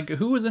would, like,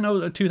 who was in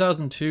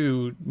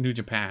 2002 New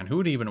Japan? Who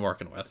would he been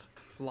working with?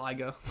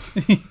 Liger.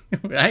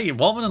 Hey,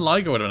 Waltman and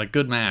Liger would have been a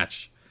good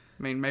match.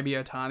 I mean, maybe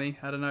Otani.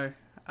 I don't know.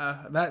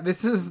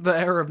 This is the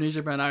era of New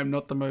Japan I'm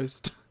not the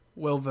most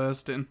well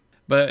versed in.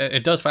 But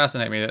it does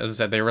fascinate me. As I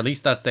said, they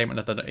released that statement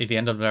at the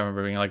end of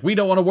November, being like, "We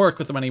don't want to work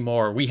with him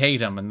anymore. We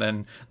hate him." And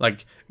then,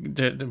 like,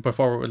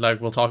 before,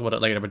 like, we'll talk about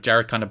it later, but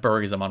Jarrett kind of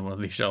buries him on one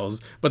of these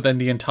shows. But then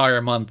the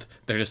entire month,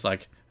 they're just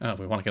like, "Oh,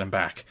 we want to get him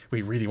back.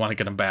 We really want to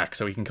get him back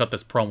so we can cut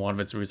this promo on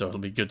Vince Russo. It'll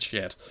be good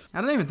shit."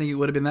 I don't even think it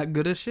would have been that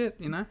good as shit,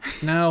 you know?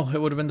 No,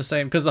 it would have been the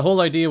same. Because the whole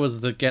idea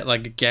was to get,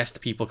 like,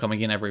 guest people coming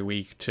in every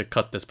week to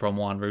cut this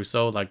promo on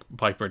Russo. Like,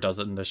 Piper does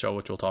it in the show,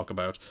 which we'll talk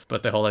about.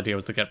 But the whole idea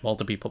was to get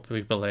multiple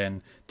people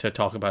in to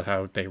talk about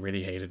how they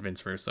really hated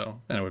Vince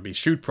Russo. And it would be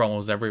shoot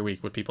promos every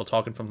week with people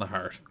talking from the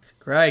heart.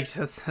 Great.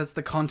 That's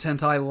the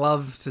content I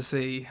love to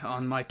see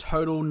on my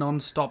total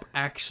non-stop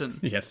action.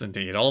 Yes,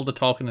 indeed. All the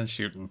talking and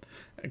shooting.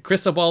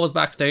 Chris Ball was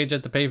backstage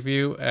at the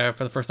pay-per-view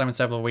for the first time in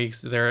several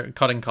weeks. They're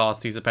cutting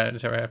costs. He's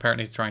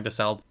apparently trying to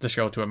sell the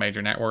show to a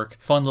major network.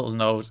 Fun little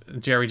note,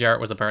 Jerry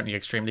Jarrett was apparently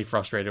extremely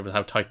frustrated with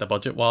how tight the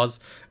budget was,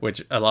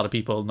 which a lot of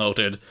people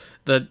noted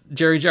that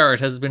Jerry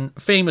Jarrett has been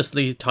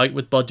famously tight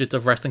with budgets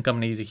of wrestling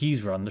companies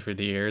he's run through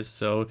the years,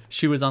 so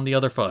she was on the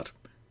other foot.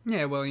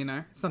 Yeah, well, you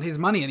know, it's not his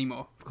money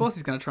anymore. Of course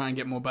he's going to try and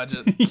get more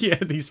budget. Yeah,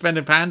 he's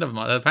spending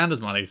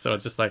Panda's money, so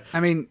it's just like... I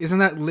mean, isn't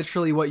that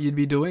literally what you'd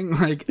be doing?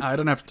 Like, I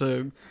don't have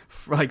to,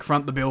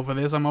 front the bill for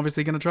this. I'm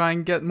obviously going to try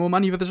and get more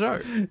money for the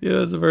show. Yeah,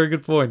 that's a very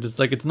good point. It's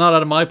like, it's not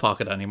out of my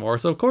pocket anymore,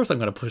 so of course I'm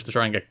going to push to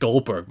try and get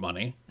Goldberg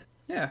money.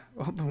 Yeah,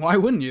 well, why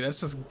wouldn't you? That's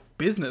just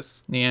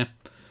business. Yeah.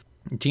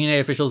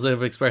 TNA officials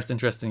have expressed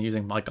interest in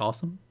using Mike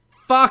Awesome.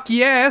 Fuck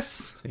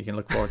yes! So you can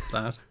look forward to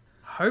that.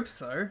 Hope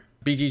so.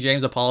 BG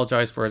James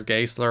apologized for his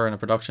gay slur in a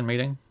production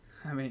meeting.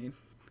 I mean,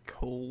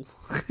 cool.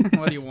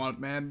 What do you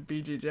want, man?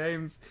 BG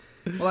James.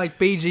 Well, like,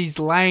 BG's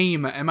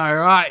lame, am I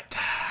right?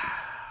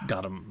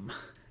 Got him.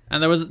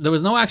 And there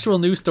was no actual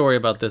news story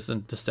about this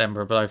in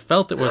December, but I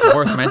felt it was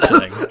worth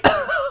mentioning.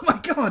 Oh my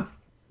god!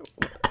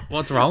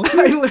 What's wrong?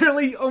 I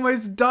literally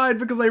almost died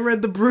because I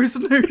read the Bruce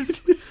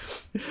news.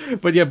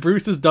 But yeah,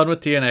 Bruce is done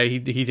with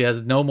TNA. He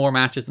has no more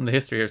matches in the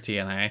history of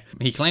TNA.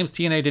 He claims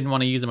TNA didn't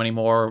want to use him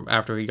anymore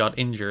after he got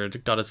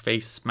injured, got his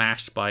face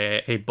smashed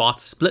by a bot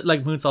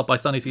split-leg moonsault by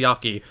Sonny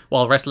Siaki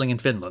while wrestling in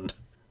Finland.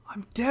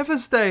 I'm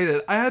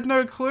devastated. I had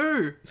no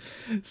clue.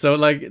 So,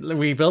 like,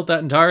 we built that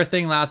entire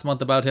thing last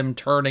month about him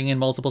turning in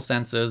multiple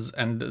senses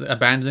and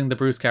abandoning the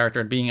Bruce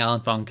character and being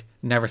Alan Funk.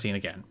 Never seen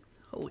again.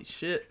 Holy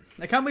shit.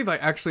 I can't believe I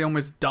actually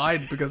almost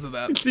died because of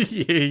that.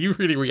 Yeah, you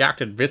really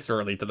reacted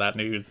viscerally to that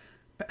news.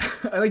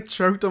 I, like,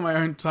 choked on my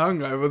own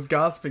tongue. I was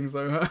gasping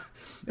so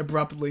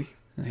abruptly.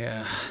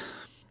 Yeah.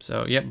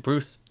 So, yeah,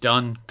 Bruce,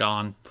 done,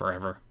 gone,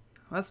 forever.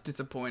 That's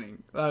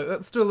disappointing.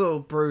 Let's do a little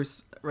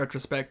Bruce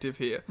retrospective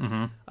here.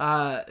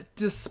 Mm-hmm.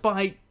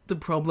 Despite the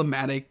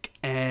problematic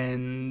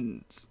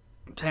and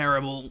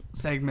terrible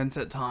segments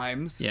at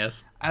times,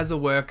 yes, as a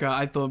worker,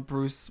 I thought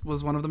Bruce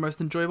was one of the most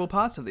enjoyable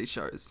parts of these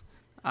shows.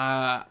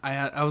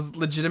 I was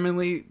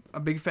legitimately a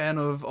big fan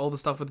of all the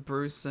stuff with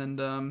Bruce and,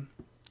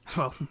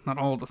 well, not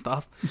all the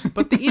stuff,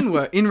 but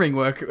the in-ring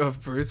work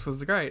of Bruce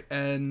was great.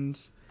 And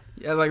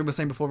yeah, like I was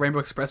saying before, Rainbow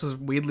Express was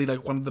weirdly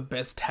like one of the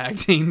best tag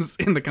teams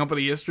in the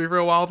company history for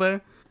a while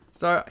there.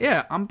 So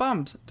yeah, I'm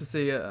bummed to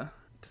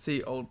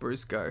see old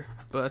Bruce go.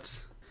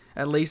 But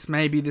At least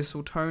maybe this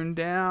will tone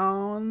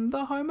down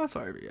the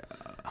homophobia.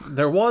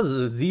 There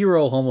was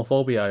zero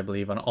homophobia, I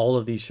believe, on all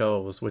of these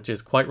shows, which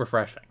is quite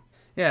refreshing.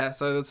 Yeah,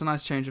 so it's a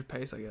nice change of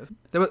pace, I guess.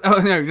 There was, oh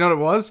no, you know what it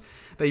was?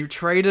 They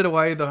traded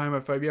away the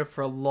homophobia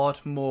for a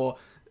lot more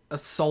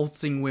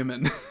assaulting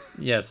women.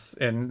 Yes,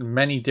 in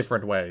many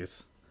different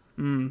ways.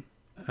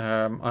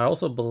 I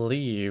also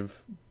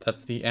believe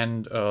that's the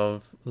end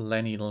of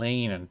Lenny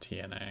Lane in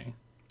TNA.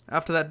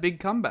 After that big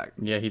comeback.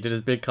 Yeah, he did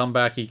his big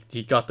comeback.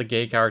 He got the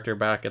gay character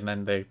back, and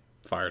then they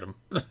fired him.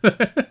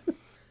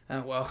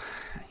 Well,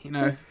 you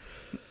know,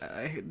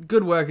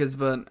 good workers,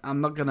 but I'm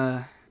not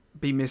gonna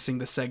be missing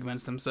the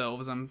segments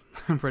themselves. I'm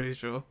pretty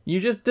sure. You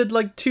just did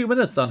like 2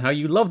 minutes on how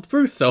you loved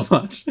Bruce so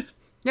much.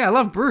 Yeah, I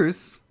love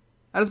Bruce.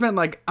 I just meant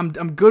like I'm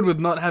good with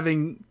not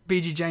having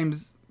BG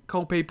James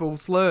call people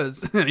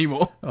slurs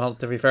anymore. Well,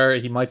 to be fair,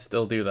 he might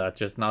still do that,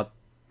 just not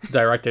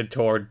directed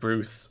toward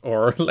Bruce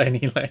or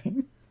Lenny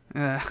Lane.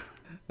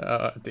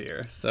 Oh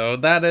dear. So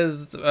that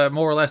is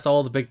more or less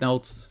all the big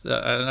notes.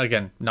 And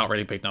again, not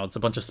really big notes. A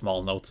bunch of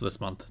small notes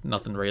this month.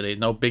 Nothing really.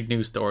 No big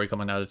news story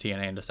coming out of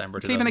TNA in December.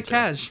 Keeping it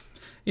cash.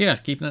 Yeah,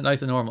 keeping it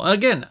nice and normal.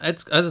 Again,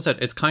 it's, as I said,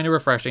 it's kind of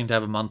refreshing to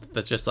have a month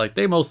that's just like,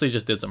 they mostly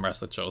just did some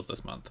wrestling shows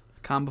this month.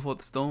 Calm before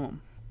the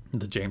storm.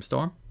 The James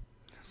Storm.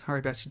 Sorry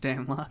about your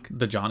damn luck.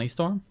 The Johnny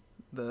Storm.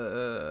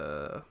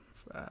 The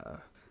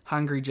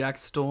Hungry Jack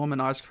Storm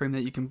and ice cream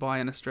that you can buy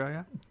in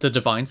Australia. The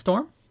Divine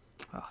Storm.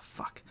 Oh,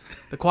 fuck.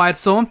 The Quiet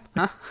Storm?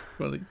 Huh?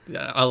 Well,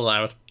 yeah, I'll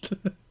allow it.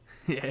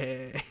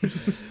 Yeah.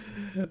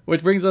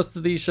 Which brings us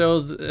to these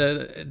shows,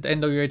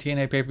 NWA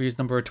TNA pay-per-views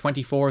number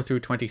 24 through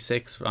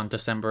 26 on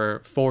December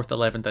 4th,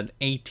 11th, and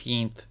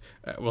 18th.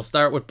 We'll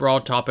start with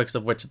broad topics,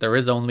 of which there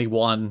is only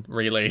one,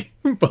 really.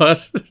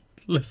 But,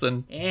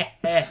 listen.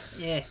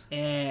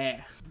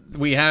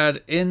 We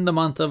had, in the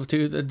month of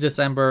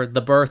December,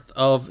 the birth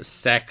of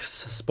S.E.X,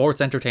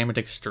 Sports Entertainment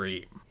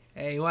Extreme.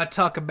 Hey, you want to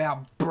talk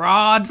about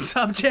broad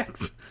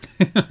subjects?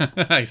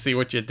 I see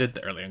what you did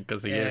there, Liam,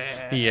 because he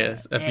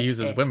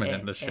abuses women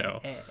in this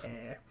show.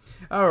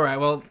 Alright,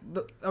 well,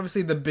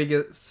 obviously the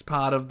biggest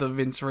part of the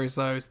Vince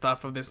Russo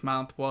stuff of this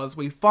month was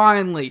we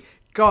finally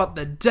got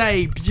the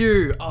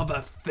debut of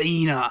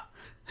Athena.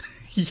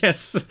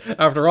 Yes,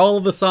 after all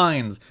of the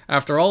signs,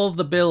 after all of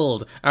the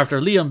build, after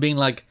Liam being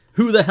like,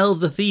 who the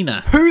hell's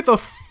Athena? Who the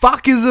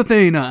fuck is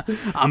Athena?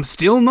 I'm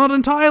still not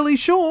entirely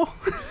sure.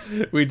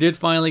 We did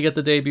finally get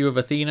the debut of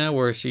Athena,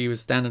 where she was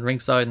standing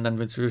ringside and then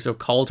Vince Russo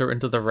called her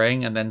into the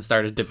ring and then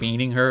started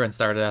demeaning her and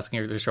started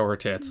asking her to show her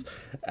tits.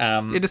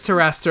 It just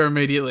harassed her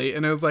immediately,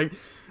 and it was like,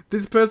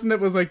 this person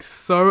that was like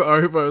so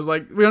over, it was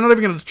like, we're not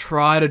even going to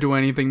try to do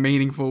anything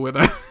meaningful with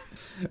her.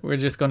 We're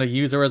just going to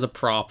use her as a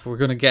prop. We're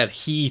going to get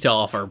heat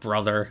off her,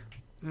 brother.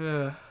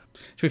 Ugh.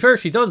 To be fair,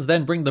 she does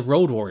then bring the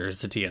Road Warriors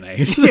to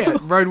TNA. So Yeah,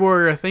 Road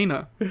Warrior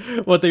Athena.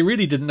 what they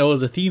really didn't know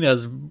is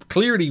Athena's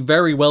clearly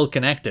very well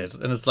connected.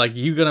 And it's like,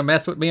 you gonna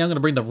mess with me? I'm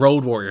gonna bring the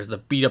Road Warriors to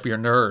beat up your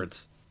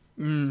nerds.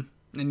 And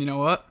you know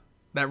what?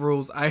 That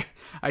rules. I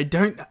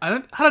don't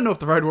know if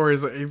the Road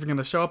Warriors are even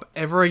gonna show up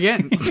ever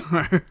again.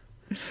 So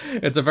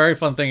It's a very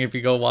fun thing if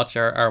you go watch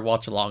our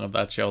watch along of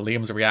that show.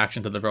 Liam's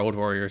reaction to the Road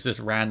Warriors just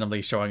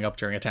randomly showing up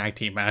during a tag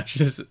team match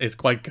is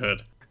quite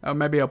good.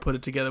 maybe I'll put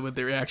it together with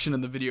the reaction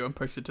in the video and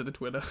post it to the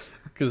Twitter.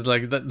 Because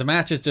like the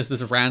match is just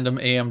this random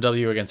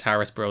AMW against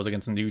Harris Bros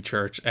against New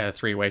Church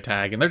three-way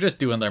tag, and they're just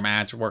doing their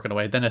match, working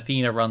away. Then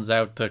Athena runs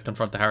out to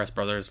confront the Harris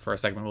Brothers for a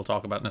segment we'll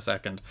talk about in a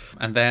second,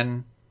 and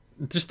then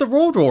just the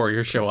Road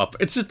Warriors show up.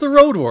 It's just the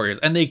Road Warriors,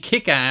 and they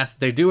kick ass.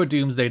 They do a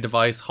doomsday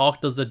device.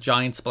 Hawk does a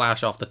giant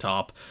splash off the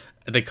top.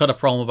 They cut a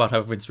promo about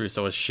how Vince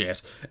Russo is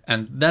shit,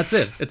 and that's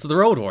it. It's the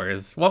Road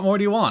Warriors. What more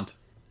do you want?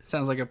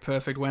 Sounds like a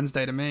perfect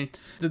Wednesday to me.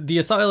 The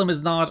Asylum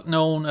is not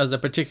known as a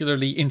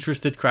particularly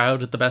interested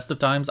crowd at the best of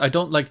times.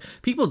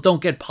 People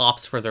don't get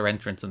pops for their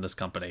entrance in this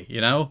company,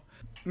 you know?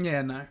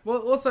 Yeah, no.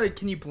 Well, also,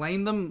 can you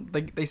blame them?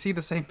 They see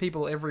the same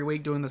people every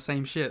week doing the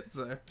same shit,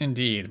 so.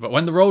 Indeed, but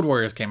when the Road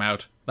Warriors came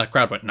out, that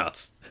crowd went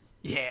nuts.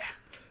 Yeah.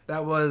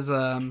 That was,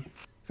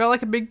 felt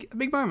like a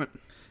big moment.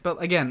 But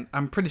again,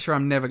 I'm pretty sure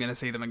I'm never going to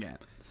see them again,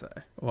 so.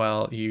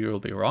 Well, you'll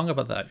be wrong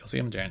about that. You'll see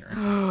them in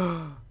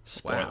January.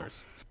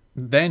 Spoilers. Wow.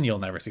 Then you'll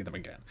never see them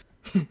again.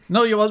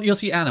 No, you'll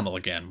see Animal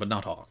again, but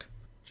not Hawk.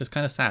 Just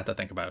kind of sad to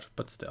think about,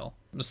 but still.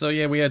 So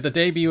yeah, we had the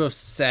debut of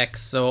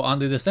S.E.X. So on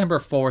the December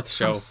 4th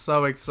show... I'm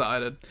so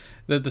excited.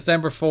 The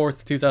December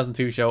 4th,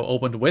 2002 show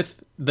opened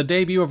with the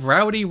debut of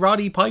Rowdy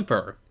Roddy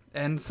Piper.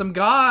 And some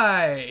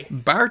guy.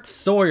 Bart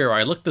Sawyer.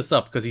 I looked this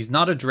up because he's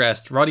not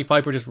addressed. Roddy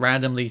Piper just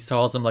randomly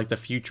calls him like the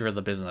future of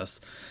the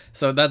business.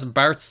 So that's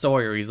Bart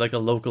Sawyer. He's like a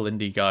local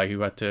indie guy who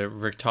had to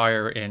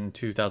retire in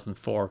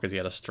 2004 because he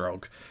had a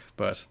stroke.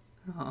 But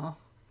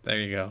there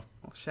you go.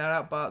 Well, shout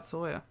out Bart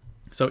Sawyer.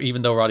 So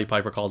even though Roddy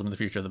Piper called him the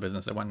future of the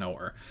business, it went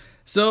nowhere.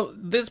 So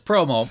this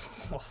promo...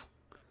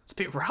 It's a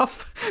bit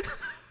rough.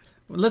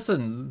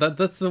 Listen,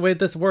 that's the way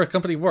this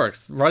company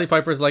works. Roddy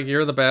Piper's like,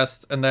 you're the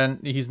best, and then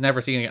he's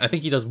never seen it. I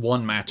think he does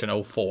one match in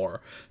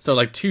 2004. So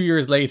like 2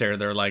 years later,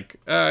 they're like,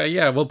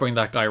 yeah, we'll bring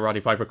that guy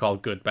Roddy Piper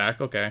called Good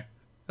back, okay.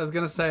 I was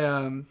going to say,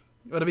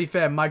 Well, to be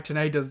fair, Mike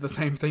Tenay does the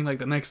same thing like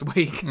the next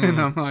week, and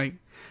I'm like,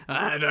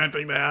 I don't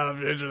think they have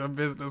the future of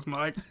business,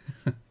 Mike.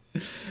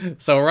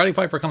 So Roddy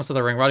Piper comes to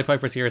the ring. Roddy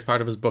Piper's here as part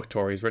of his book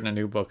tour. He's written a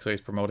new book, so he's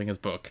promoting his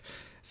book.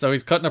 So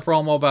he's cutting a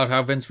promo about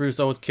how Vince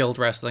Russo has killed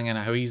wrestling and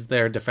how he's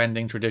there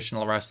defending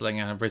traditional wrestling,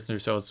 and Vince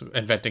Russo's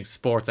inventing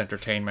sports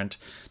entertainment,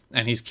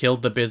 and he's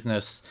killed the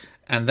business.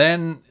 And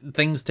then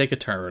things take a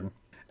turn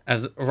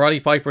as Roddy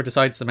Piper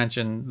decides to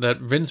mention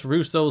that Vince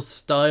Russo's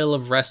style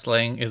of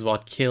wrestling is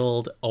what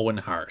killed Owen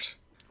Hart.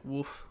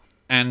 Woof.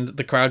 And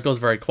the crowd goes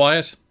very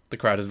quiet. The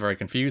crowd is very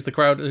confused. The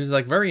crowd is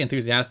like very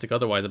enthusiastic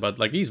otherwise about,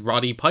 like, he's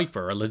Roddy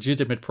Piper, a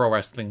legitimate pro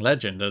wrestling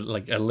legend, a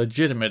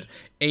legitimate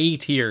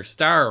A-tier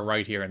star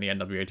right here in the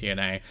NWA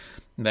TNA.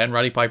 And then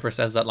Roddy Piper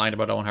says that line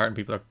about Owen Hart, and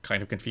people are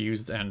kind of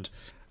confused and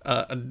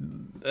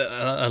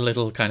a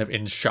little kind of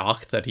in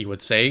shock that he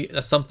would say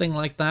something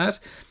like that.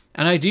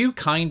 And I do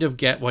kind of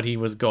get what he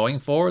was going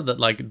for, that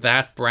like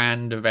that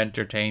brand of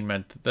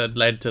entertainment that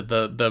led to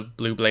the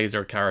Blue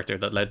Blazer character,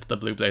 that led to the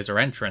Blue Blazer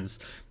entrance,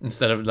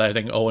 instead of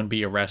letting Owen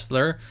be a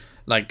wrestler.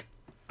 Like,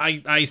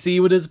 I see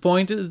what his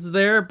point is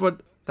there, but...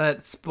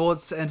 That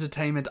sports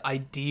entertainment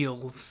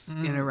ideals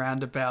in a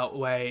roundabout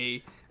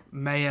way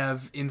may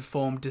have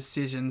informed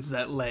decisions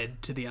that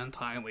led to the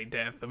untimely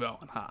death of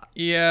Owen Hart.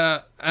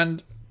 Yeah,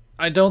 and...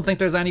 I don't think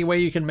there's any way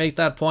you can make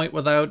that point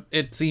without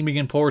it seeming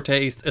in poor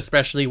taste,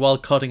 especially while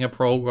cutting a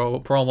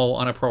promo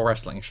on a pro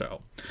wrestling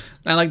show.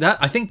 And like that,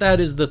 I think that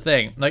is the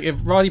thing. Like if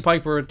Roddy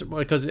Piper,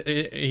 because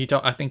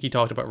I think he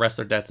talked about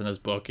wrestler deaths in his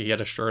book. He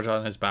had a shirt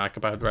on his back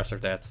about wrestler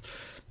deaths.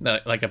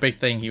 Like a big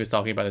thing he was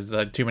talking about is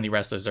that too many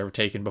wrestlers are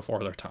taken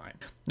before their time,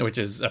 which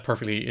is a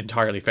perfectly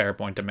entirely fair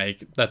point to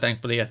make. That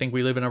thankfully, I think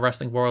we live in a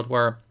wrestling world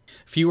where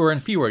fewer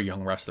and fewer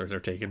young wrestlers are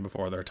taken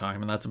before their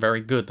time, and that's very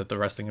good that the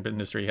wrestling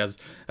industry has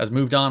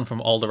moved on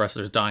from all the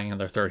wrestlers dying in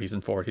their 30s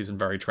and 40s in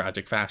very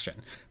tragic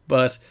fashion.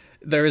 But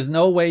there is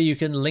no way you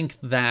can link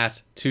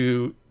that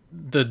to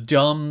the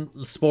dumb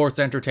sports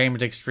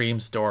entertainment extreme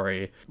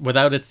story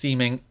without it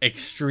seeming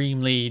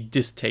extremely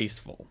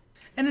distasteful.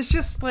 And it's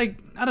just like,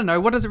 I don't know,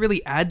 what does it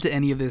really add to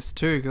any of this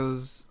too?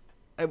 Because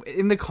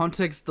in the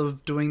context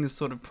of doing this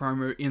sort of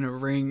promo in a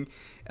ring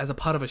as a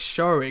part of a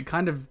show, it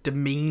kind of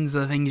demeans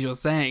the things you're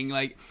saying.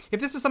 Like, if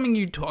this is something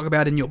you talk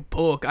about in your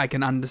book, I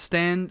can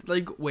understand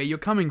like where you're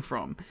coming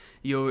from.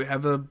 You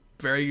have a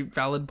very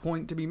valid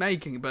point to be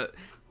making, but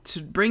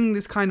to bring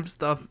this kind of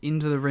stuff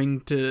into the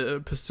ring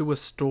to pursue a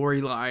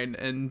storyline,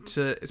 and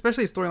to,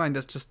 especially a storyline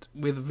that's just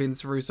with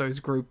Vince Russo's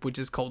group, which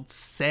is called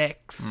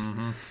S.E.X,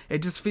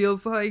 it just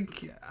feels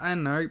like, I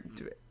don't know,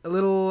 a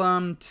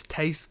little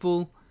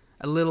distasteful,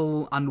 a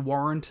little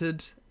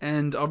unwarranted,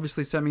 and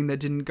obviously something that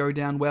didn't go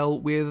down well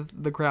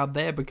with the crowd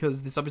there,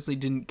 because this obviously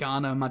didn't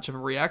garner much of a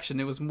reaction.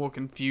 It was more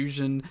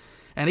confusion,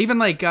 and even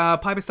like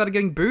Piper started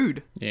getting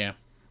booed. Yeah.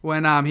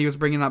 When he was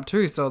bringing it up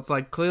too. So it's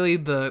like, clearly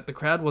the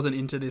crowd wasn't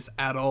into this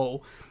at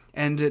all.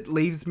 And it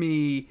leaves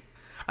me...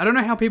 I don't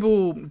know how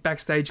people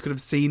backstage could have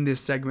seen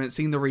this segment,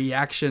 seen the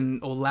reaction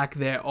or lack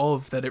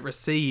thereof that it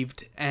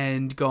received,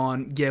 and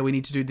gone, yeah, we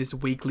need to do this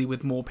weekly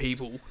with more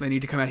people. They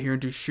need to come out here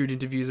and do shoot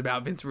interviews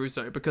about Vince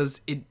Russo,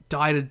 because it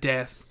died a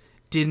death,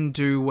 didn't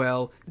do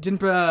well, didn't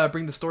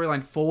bring the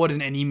storyline forward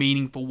in any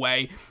meaningful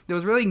way. There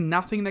was really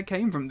nothing that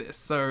came from this.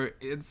 So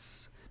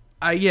it's...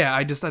 I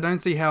don't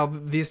see how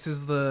this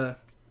is the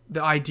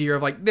idea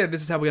of like, yeah,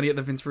 this is how we're gonna get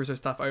the Vince Russo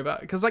stuff over.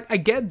 Because like, I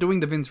get doing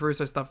the Vince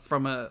Russo stuff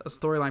from a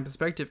storyline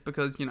perspective,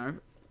 because, you know,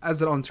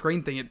 as an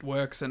on-screen thing, it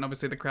works, and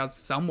obviously the crowd's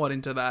somewhat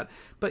into that.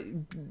 But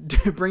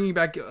bringing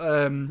back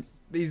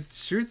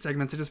these shoot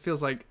segments, it just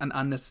feels like an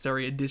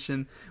unnecessary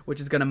addition, which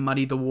is going to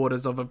muddy the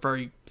waters of a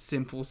very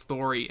simple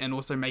story, and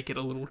also make it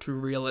a little too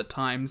real at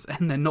times,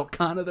 and then not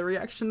garner the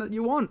reaction that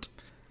you want.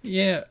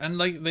 Yeah, and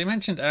like they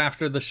mentioned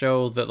after the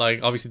show that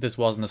like obviously this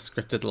wasn't a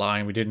scripted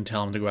line. We didn't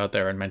tell him to go out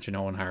there and mention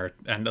Owen Hart,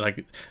 and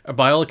like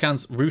by all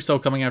accounts, Russo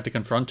coming out to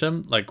confront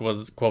him like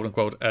was quote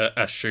unquote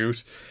a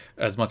shoot,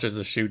 as much as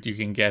a shoot you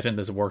can get in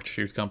this worked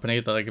shoot company.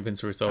 That like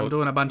Vince Russo. I'm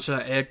doing a bunch of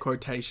air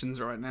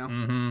quotations right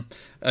now.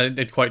 I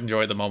did quite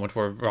enjoy the moment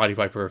where Roddy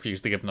Piper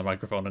refused to give him the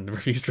microphone and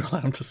refused to allow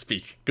him to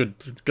speak.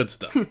 Good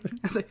stuff.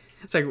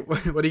 It's like,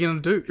 what are you gonna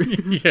do?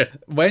 Yeah,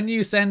 when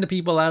you send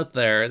people out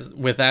there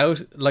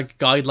without like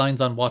guidelines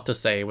on what to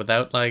say,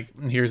 without like,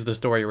 here's the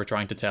story we're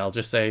trying to tell,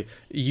 just say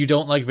you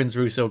don't like Vince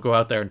Russo, go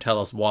out there and tell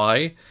us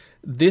why.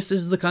 This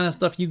is the kind of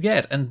stuff you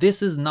get, and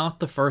this is not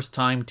the first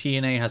time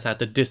TNA has had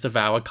to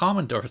disavow a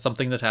comment or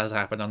something that has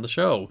happened on the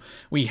show.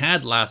 We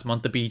had last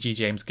month the BG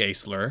James Gay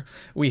slur.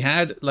 We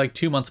had like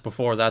 2 months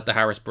before that the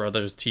Harris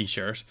Brothers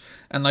t-shirt,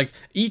 and like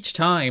each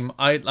time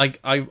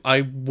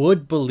I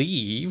would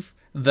believe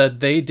that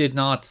they did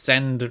not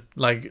send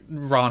like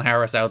Ron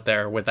Harris out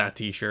there with that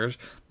t-shirt.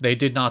 They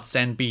did not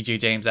send BG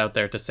James out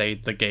there to say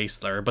the gay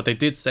slur, but they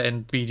did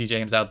send BG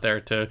James out there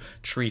to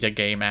treat a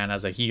gay man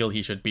as a heel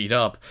he should beat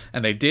up.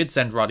 And they did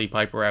send Roddy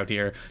Piper out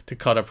here to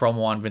cut a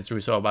promo on Vince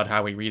Russo about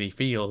how he really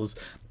feels.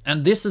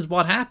 And this is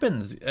what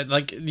happens.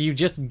 Like, you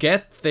just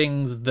get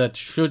things that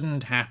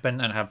shouldn't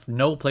happen and have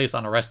no place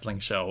on a wrestling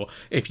show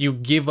if you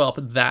give up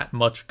that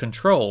much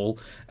control.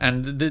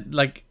 And,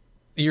 like,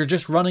 you're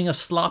just running a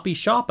sloppy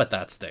shop at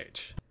that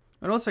stage.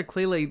 And also,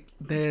 clearly,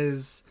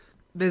 there's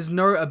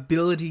no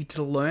ability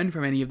to learn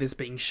from any of this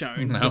being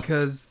shown. No.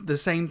 Because the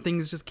same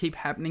things just keep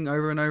happening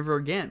over and over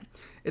again.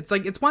 It's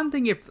like, it's one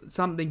thing if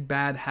something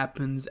bad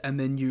happens and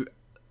then you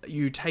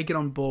take it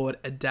on board,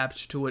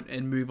 adapt to it,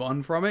 and move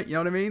on from it. You know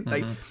what I mean?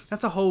 Like,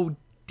 that's a whole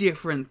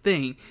different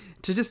thing.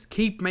 To just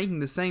keep making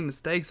the same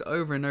mistakes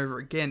over and over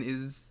again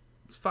it's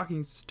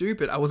fucking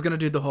stupid. I was going to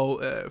do the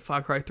whole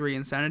Far Cry 3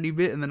 insanity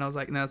bit, and then I was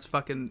like, no, it's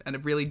fucking a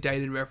really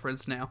dated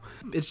reference now.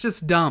 It's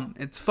just dumb.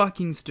 It's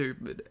fucking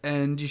stupid.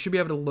 And you should be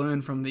able to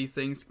learn from these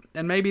things.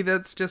 And maybe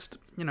that's just,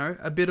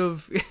 a bit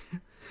of...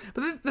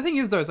 But the thing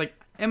is, though, it's like,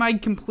 am I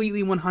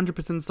completely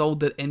 100% sold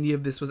that any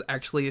of this was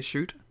actually a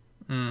shoot?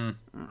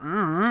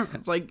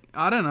 It's like,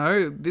 I don't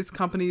know, this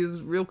company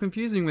is real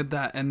confusing with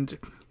that. And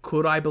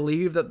could I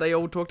believe that they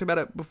all talked about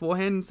it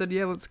beforehand and said,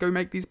 yeah, let's go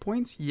make these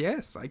points?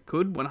 Yes, I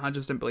could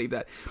 100% believe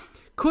that.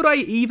 Could I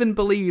even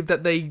believe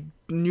that they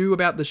knew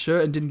about the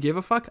shirt and didn't give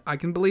a fuck? I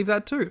can believe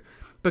that too,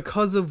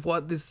 because of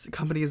what this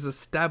company has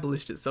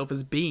established itself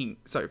as being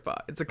so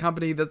far. It's a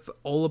company that's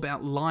all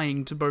about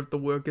lying to both the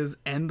workers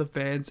and the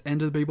fans and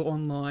to the people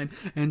online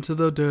and to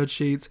the dirt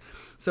sheets.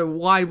 So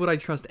why would I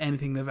trust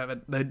anything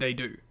they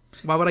do?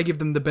 Why would I give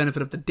them the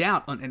benefit of the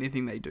doubt on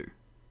anything they do?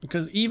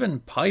 Because even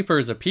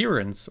Piper's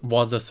appearance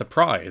was a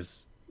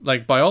surprise.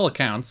 Like, by all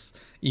accounts,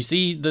 you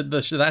see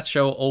that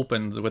show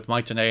opens with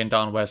Mike Tenay and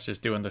Don West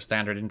just doing their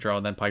standard intro,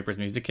 and then Piper's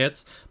music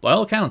hits. By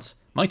all accounts,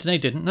 Mike Tenay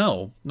didn't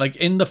know. Like,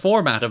 in the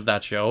format of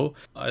that show,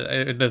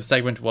 the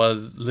segment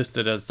was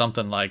listed as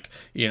something like,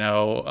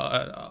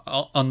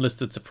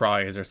 unlisted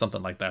surprise or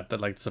something like that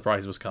like the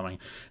surprise was coming.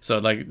 So,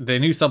 like, they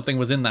knew something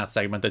was in that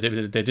segment, they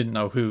didn't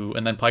know who,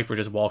 and then Piper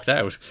just walked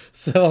out.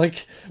 So,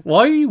 like,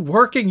 why are you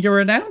working your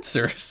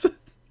announcers?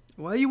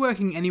 Why are you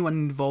working anyone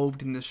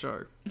involved in the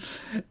show?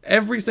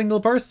 Every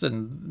single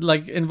person,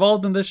 like,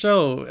 involved in the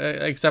show,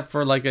 except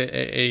for, like,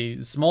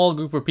 a small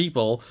group of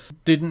people,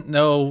 didn't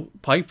know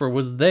Piper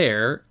was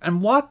there.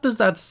 And what does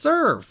that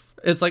serve?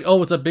 It's like,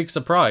 oh, it's a big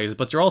surprise,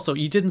 but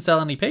you didn't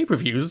sell any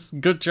pay-per-views.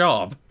 Good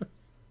job.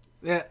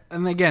 Yeah,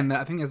 and again,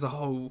 I think there's a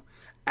whole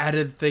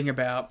added thing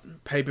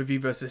about pay-per-view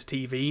versus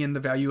TV and the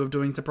value of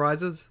doing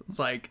surprises. It's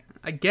like,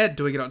 I get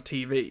doing it on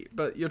TV,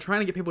 but you're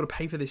trying to get people to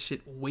pay for this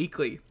shit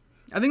weekly.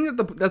 I think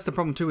that's the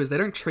problem too, is they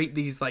don't treat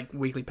these like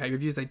weekly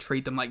pay-per-views, they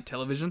treat them like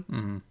television.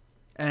 Mm-hmm.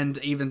 And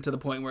even to the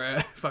point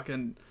where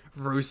fucking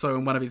Russo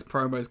in one of his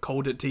promos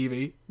called it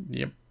TV.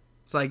 Yep.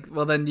 It's like,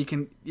 well, then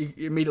you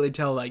immediately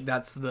tell, like,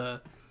 that's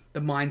the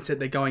mindset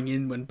they're going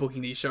in when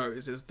booking these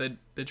shows, is that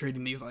they're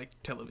treating these like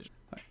television.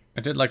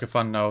 I did like a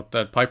fun note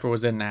that Piper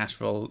was in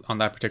Nashville on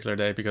that particular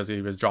day because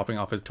he was dropping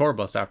off his tour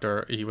bus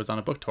after he was on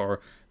a book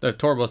tour. The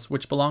tour bus,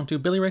 which belonged to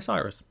Billy Ray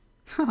Cyrus.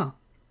 Huh.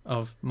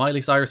 Of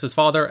Miley Cyrus's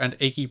father and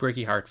Achy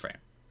Breaky Heart fame.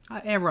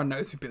 Everyone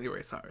knows who Billy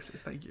Ray Cyrus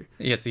is, thank you.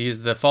 Yes, he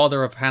is the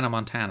father of Hannah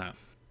Montana.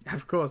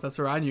 Of course, that's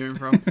where I knew him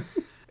from.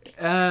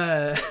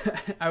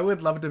 I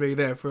would love to be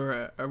there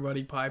for a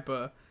Roddy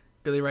Piper,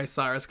 Billy Ray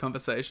Cyrus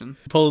conversation.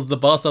 Pulls the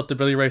bus up to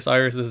Billy Ray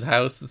Cyrus's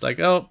house. It's like,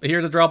 oh,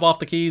 here to drop off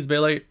the keys,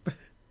 Billy.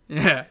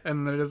 Yeah,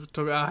 and they just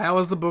talk, how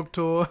was the book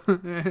tour?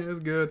 Yeah, it was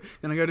good.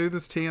 Gonna go do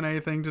this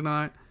TNA thing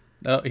tonight.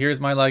 Oh, here's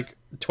my,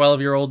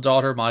 12-year-old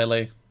daughter,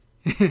 Miley.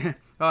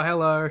 Oh,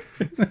 hello.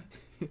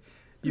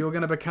 You're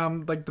going to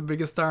become, the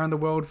biggest star in the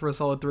world for a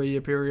solid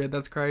 3-year period.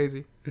 That's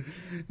crazy.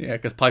 Yeah,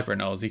 because Piper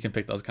knows he can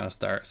pick those kind of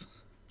stars.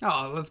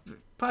 Oh,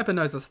 Piper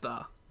knows a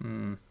star.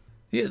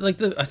 Yeah,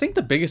 I think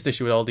the biggest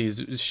issue with all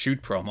these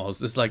shoot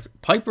promos is,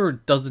 Piper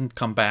doesn't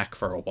come back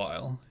for a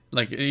while.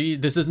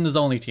 This isn't his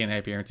only TNA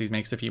appearance, he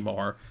makes a few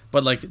more.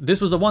 But,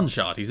 this was a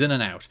one-shot, he's in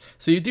and out.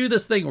 So you do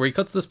this thing where he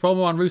cuts this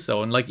promo on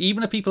Russo, and,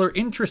 even if people are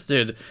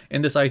interested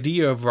in this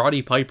idea of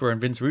Roddy Piper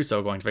and Vince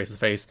Russo going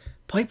face-to-face,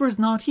 Piper's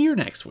not here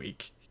next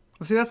week.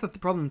 Well, see, that's the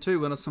problem,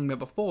 too, what I was talking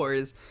about before,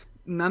 is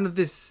none of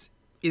this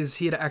is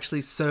here to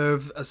actually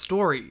serve a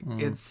story.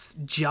 It's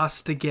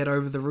just to get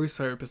over the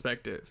Russo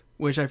perspective,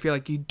 which I feel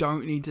like you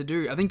don't need to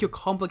do. I think you're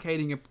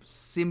complicating a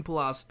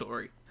simple-ass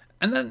story.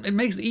 And then it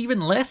makes even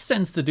less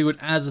sense to do it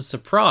as a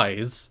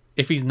surprise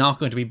if he's not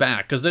going to be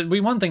back. Because it'd be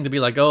one thing to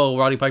be like, oh,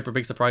 Roddy Piper,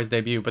 big surprise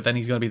debut, but then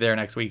he's going to be there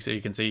next week so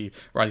you can see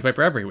Roddy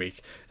Piper every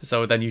week.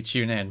 So then you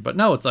tune in. But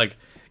no, it's like,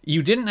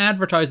 you didn't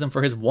advertise him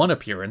for his one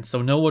appearance,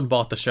 so no one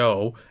bought the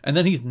show. And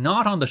then he's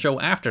not on the show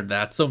after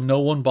that, so no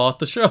one bought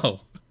the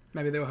show.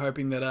 Maybe they were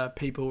hoping that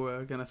people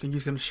were going to think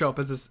he's going to show up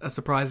as a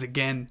surprise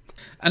again.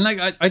 And,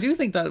 I do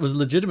think that was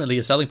legitimately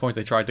a selling point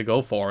they tried to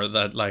go for,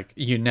 that,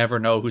 you never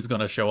know who's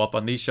going to show up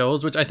on these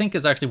shows, which I think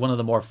is actually one of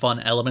the more fun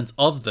elements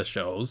of the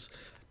shows.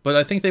 But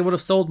I think they would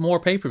have sold more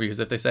pay-per-views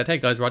if they said, hey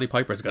guys, Roddy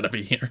Piper's going to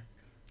be here.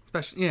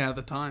 Especially, yeah, at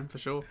the time, for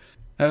sure.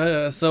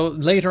 So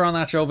later on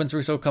that show, Vince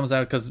Russo comes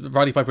out because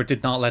Roddy Piper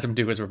did not let him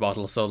do his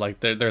rebuttal. So like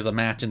there's a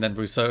match and then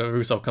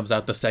Russo comes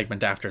out the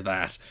segment after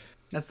that.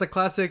 That's the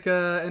classic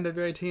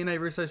NWA TNA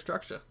Russo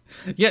structure.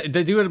 Yeah,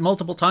 they do it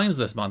multiple times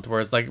this month where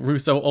it's like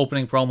Russo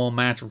opening promo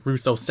match,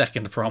 Russo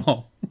second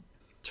promo.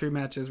 2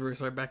 matches,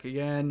 Russo back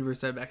again,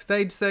 Russo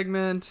backstage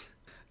segment.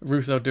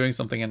 Russo doing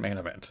something in main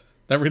event.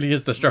 That really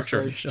is the structure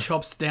Russo of the show.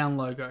 chops down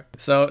logo.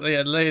 So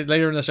yeah,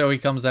 later in the show, he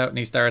comes out and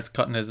he starts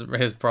cutting his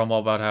promo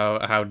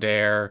about how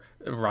dare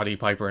Roddy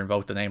Piper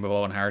invoke the name of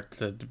Owen Hart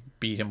to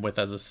beat him with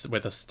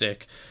a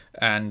stick,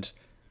 and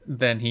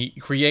then he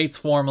creates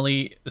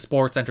formally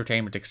Sports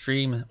Entertainment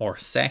Extreme, or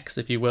S.E.X,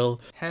 if you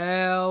will.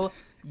 Hell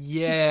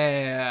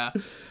yeah,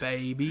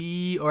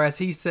 baby. Or as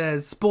he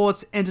says,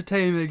 Sports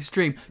Entertainment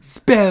Extreme.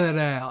 Spell it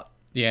out.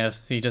 Yeah,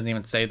 he doesn't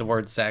even say the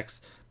word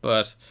sex,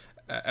 but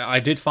I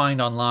did find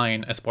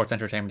online a Sports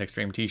Entertainment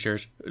Extreme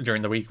t-shirt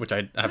during the week, which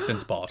I have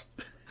since bought.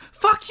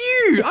 Fuck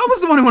you! I was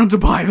the one who wanted to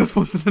buy the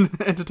Sports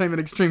Entertainment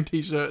Extreme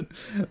t-shirt.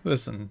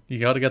 Listen, you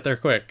gotta get there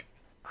quick.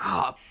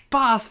 Ah,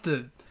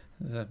 bastard.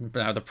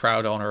 Now the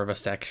proud owner of a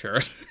S.E.X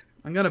shirt.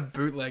 I'm gonna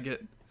bootleg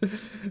it.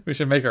 We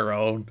should make our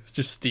own.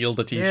 Just steal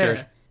the t-shirt.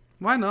 Yeah.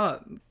 Why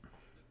not?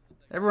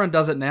 Everyone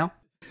does it now.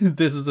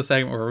 This is the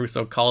segment where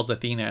Russo calls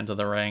Athena into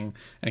the ring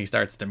and he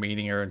starts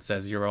demeaning her and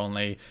says you're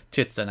only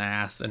tits and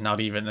ass, and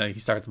not even he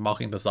starts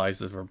mocking the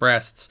size of her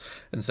breasts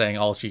and saying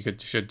all she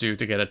should do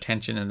to get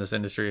attention in this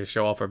industry is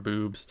show off her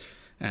boobs.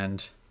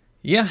 And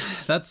yeah,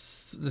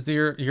 that's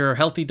your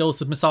healthy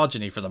dose of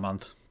misogyny for the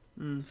month.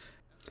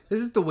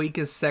 This is the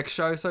weakest S.E.X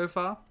show so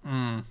far.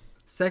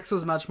 S.E.X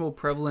was much more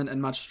prevalent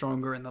and much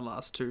stronger in the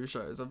last 2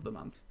 shows of the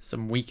month.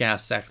 Some weak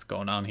ass sex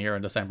going on here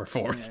on December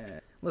 4th. Yeah.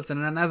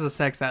 Listen, and as a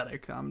S.E.X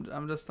addict, I'm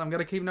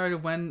gonna keep note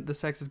of when the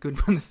S.E.X is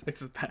good, when the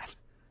S.E.X is bad.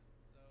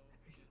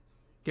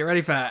 Get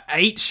ready for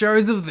 8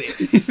 shows of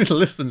this.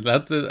 Listen,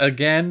 that's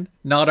again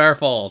not our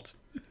fault.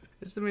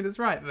 I mean, it's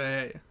right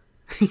there.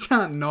 You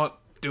can't not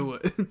do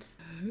it.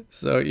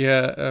 So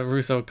yeah,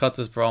 Russo cuts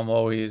his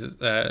promo. He's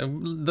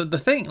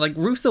the thing. Like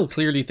Russo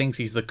clearly thinks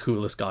he's the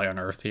coolest guy on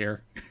earth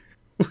here.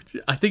 Which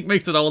I think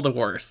makes it all the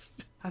worse.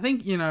 I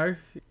think,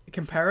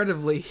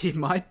 comparatively, he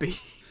might be.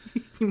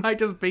 He might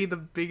just be the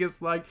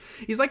biggest,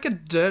 he's like a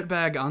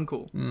dirtbag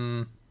uncle.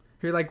 Who,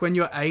 when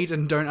you're 8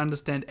 and don't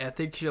understand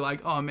ethics, you're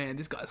like, oh man,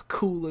 this guy's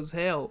cool as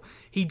hell.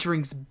 He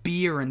drinks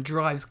beer and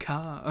drives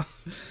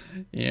cars.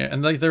 Yeah,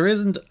 and there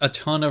isn't a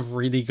ton of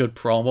really good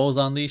promos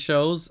on these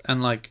shows,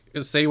 and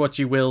say what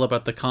you will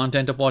about the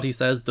content of what he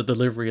says, the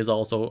delivery is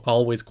also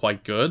always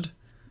quite good.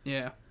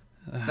 Yeah.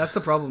 That's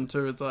the problem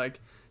too. It's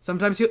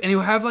sometimes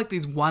he'll have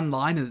these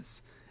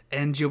one-liners,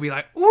 and you'll be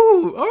like,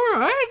 ooh,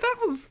 alright,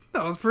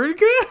 that was pretty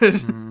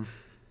good. And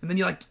then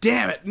you're like,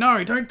 damn it,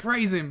 no, don't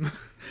praise him.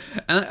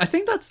 And I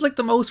think that's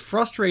the most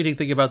frustrating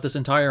thing about this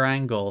entire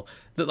angle,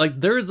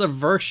 that there is a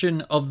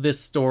version of this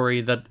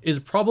story that is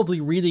probably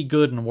really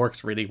good and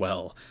works really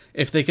well.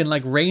 If they can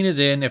rein it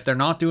in, if they're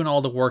not doing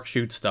all the work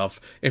shoot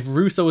stuff, if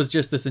Russo is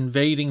just this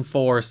invading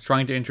force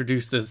trying to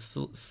introduce this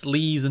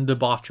sleaze and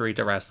debauchery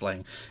to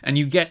wrestling, and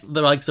you get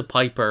the likes of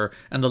Piper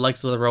and the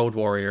likes of the Road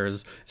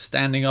Warriors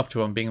standing up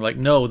to him being like,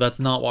 no, that's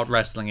not what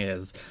wrestling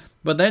is.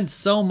 But then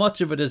so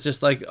much of it is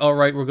just all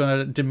right, we're going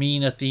to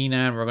demean Athena,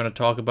 and we're going to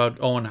talk about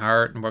Owen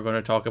Hart, and we're going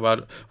to talk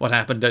about what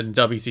happened in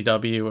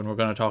WCW, and we're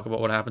going to talk about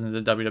what happened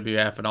in the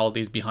WWF, and all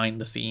these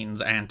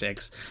behind-the-scenes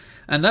antics.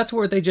 And that's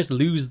where they just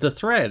lose the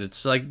thread.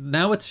 It's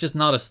now it's just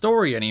not a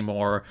story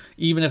anymore,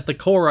 even if the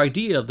core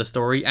idea of the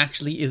story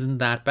actually isn't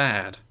that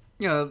bad.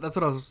 Yeah, that's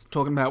what I was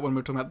talking about when we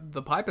were talking about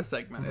the Piper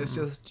segment. It's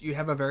just, you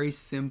have a very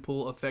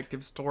simple,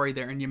 effective story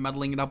there, and you're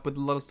muddling it up with a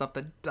lot of stuff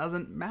that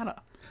doesn't matter.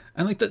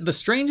 And the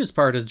strangest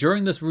part is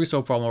during this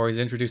Russo promo where he's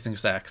introducing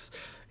S.E.X,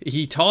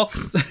 he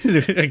talks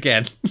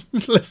again.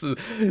 Listen,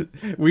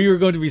 we were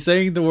going to be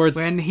saying the words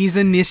when he's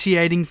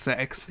initiating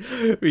sex.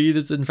 He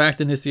is in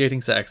fact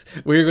initiating sex.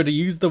 We're going to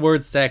use the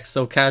word sex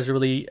so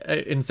casually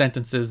in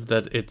sentences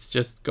that it's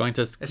just going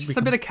to. It's just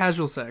a bit of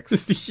casual sex.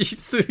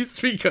 It's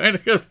kind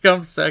of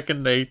become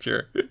second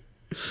nature.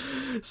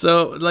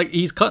 So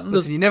he's cutting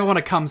this. You never want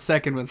to come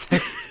second with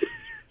sex.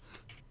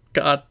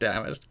 God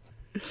damn it.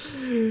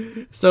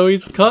 So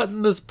he's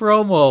cutting this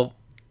promo,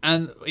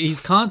 and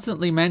he's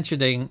constantly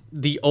mentioning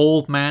the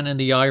old man in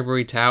the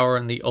ivory tower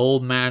and the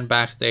old man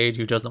backstage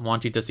who doesn't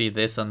want you to see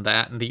this and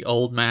that, and the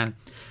old man.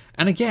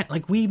 And again,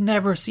 we've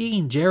never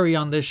seen Jerry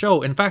on this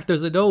show. In fact,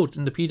 there's a note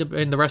in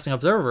the Wrestling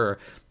Observer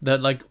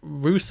that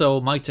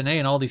Russo, Mike Tenay,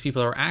 and all these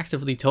people are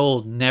actively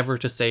told never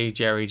to say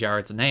Jerry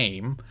Jarrett's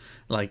name.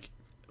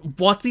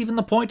 What's even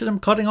the point of them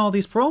cutting all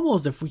these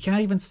promos if we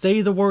can't even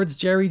say the words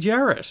Jerry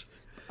Jarrett?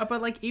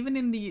 But even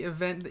in the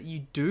event that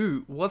you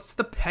do, what's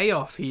the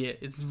payoff here?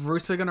 Is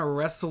Russo gonna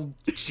wrestle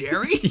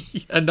Jerry?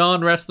 A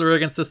non-wrestler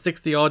against a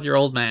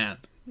 60-odd-year-old man.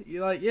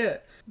 Yeah.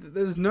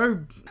 There's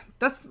no...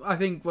 That's, I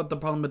think, what the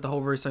problem with the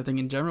whole Russo thing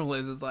in general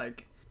is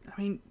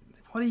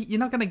you're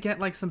not gonna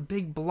get some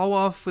big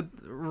blow-off with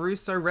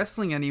Russo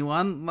wrestling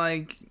anyone.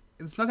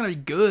 it's not going to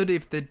be good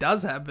if it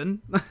does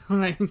happen.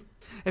 Like,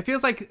 it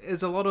feels like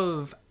there's a lot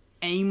of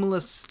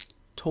aimless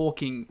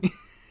talking,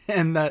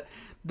 and that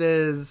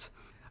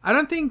I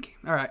don't think.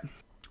 All right,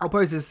 I'll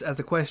pose this as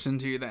a question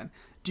to you then.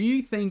 Do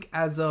you think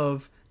as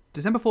of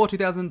December 4,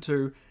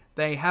 2002,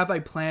 they have a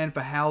plan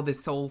for how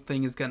this whole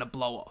thing is going to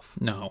blow off?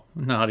 No,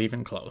 not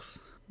even close.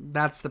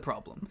 That's the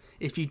problem.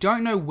 If you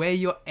don't know where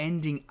you're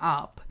ending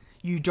up,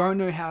 you don't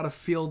know how to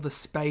fill the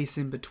space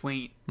in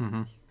between.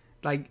 Mm-hmm.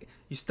 Like,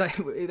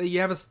 you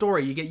have a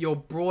story, you get your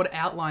broad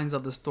outlines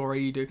of the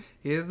story, you do,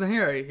 here's the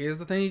hero, here's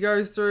the thing he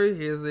goes through,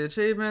 here's the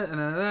achievement,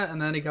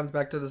 and then he comes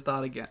back to the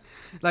start again.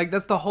 Like,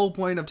 that's the whole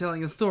point of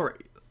telling a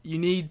story. You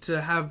need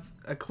to have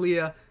a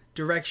clear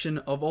direction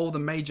of all the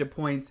major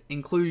points,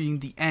 including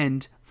the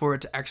end, for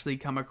it to actually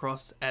come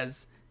across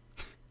as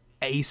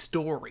a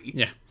story.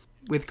 Yeah.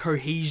 With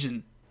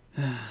cohesion.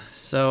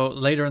 So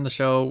later in the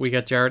show, we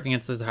get Jarrett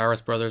against the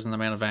Harris brothers in the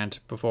main event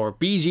before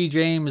BG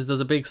James does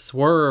a big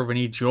swerve and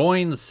he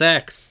joins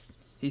S.E.X.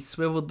 He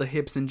swiveled the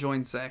hips and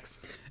joined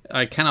S.E.X.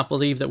 I cannot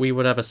believe that we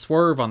would have a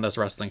swerve on this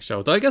wrestling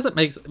show. Though I guess it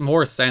makes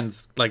more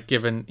sense, like,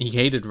 given he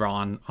hated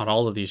Ron on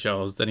all of these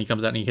shows, then he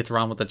comes out and he hits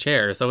Ron with a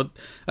chair. So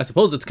I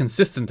suppose it's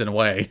consistent in a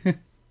way.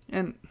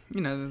 And, you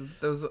know,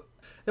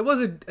 there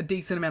was a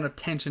decent amount of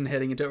tension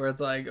heading into it where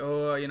it's like,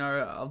 oh, you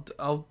know,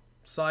 I'll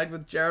side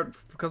with Jarrett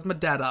because my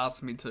dad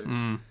asked me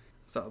to.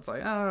 So it's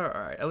like, oh,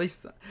 alright, at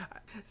least...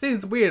 See,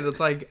 it's weird. It's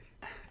like,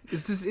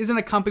 this isn't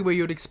a company where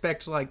you would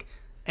expect, like,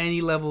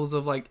 any levels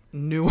of, like,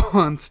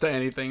 nuance to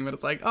anything, but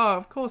it's like, oh,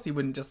 of course he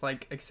wouldn't just,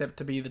 like, accept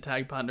to be the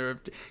tag partner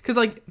of... Because,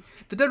 like,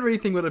 the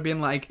WWE thing would have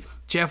been like,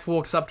 Jeff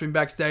walks up to him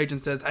backstage and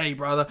says, hey,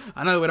 brother,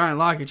 I know we don't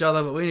like each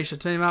other, but we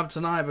should team up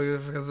tonight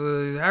because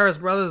the Harris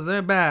brothers,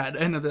 they're bad.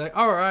 And they'd be like,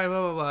 alright,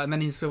 blah, blah, blah. And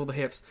then he'd swivel the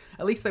hips.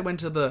 At least they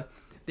went to the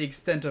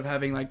extent of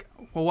having, like,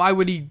 well, why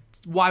would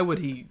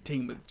he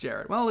team with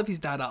Jarrett? Well, if he's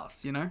dad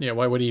ass, you know? Yeah,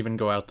 why would he even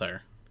go out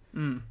there?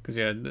 Because,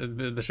 yeah,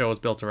 the show was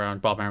built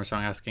around Bob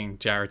Armstrong asking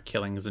Jarrett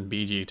Killings and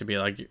BG to be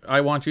like, I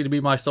want you to be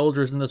my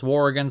soldiers in this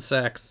war against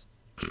sex.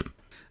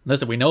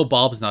 Listen, we know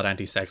Bob's not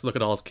anti-sex. Look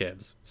at all his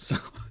kids. So,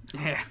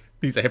 yeah.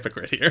 He's a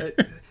hypocrite here.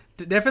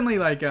 Definitely,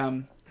 like,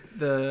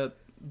 the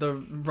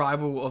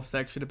rival of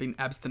sex should have been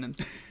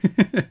abstinence.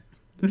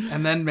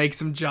 And then make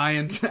some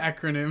giant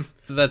acronym.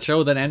 That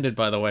show then ended,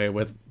 by the way,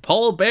 with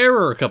Paul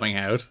Bearer coming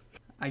out.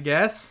 I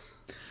guess.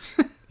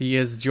 He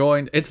has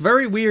joined... It's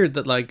very weird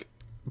that, like,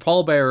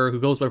 Paul Bearer, who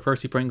goes by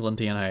Percy Pringle in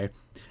TNA,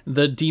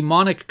 the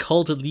demonic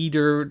cult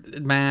leader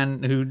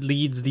man who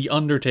leads The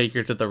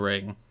Undertaker to the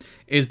ring,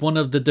 is one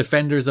of the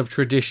defenders of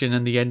tradition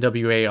in the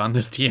NWA on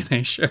this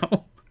TNA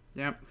show.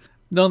 Yep.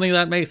 Don't think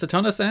that makes a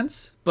ton of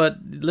sense, but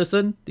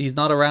listen, he's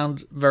not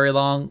around very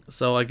long,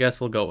 so I guess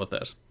we'll go with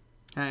it.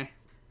 Hey,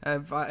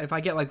 if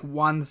I get like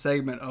one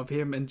segment of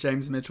him and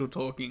James Mitchell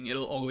talking,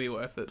 it'll all be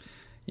worth it.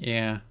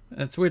 Yeah,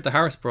 it's weird. The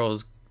Harris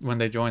Bros, when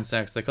they joined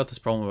S.E.X, they cut this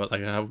promo about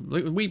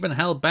like, we've been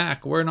held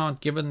back. We're not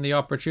given the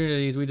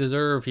opportunities we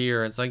deserve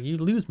here. It's like, you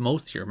lose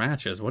most of your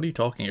matches. What are you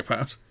talking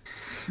about?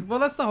 Well,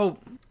 that's the whole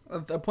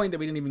a point that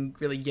we didn't even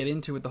really get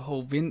into with the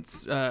whole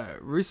Vince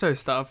Russo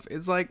stuff.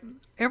 It's like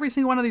every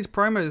single one of these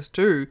promos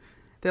too.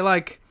 They're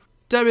like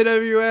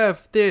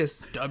WWF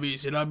this,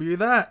 WCW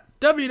that,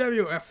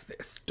 WWF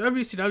this,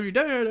 WCW,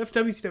 WWF,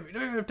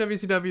 WCW,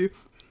 WCW,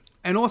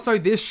 and also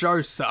this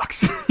show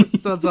sucks.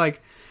 So it's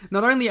like,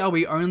 not only are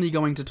we only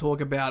going to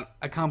talk about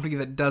a company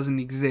that doesn't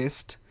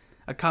exist,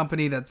 a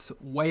company that's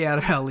way out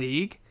of our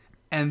league,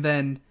 and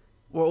then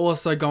we're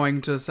also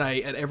going to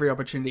say at every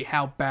opportunity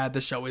how bad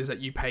the show is that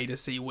you pay to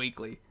see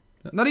weekly.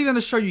 Not even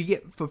a show you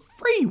get for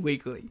free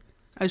weekly.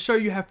 A show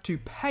you have to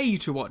pay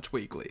to watch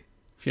weekly.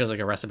 Feels like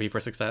a recipe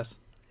for success.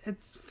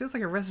 It feels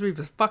like a recipe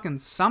for fucking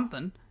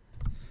something.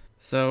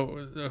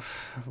 So,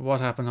 what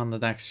happened on the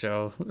next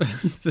show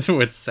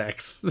with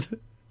S.E.X?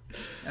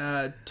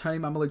 Tony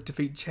Mamaluke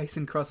defeat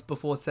Jason Cross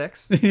before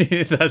sex.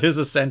 That is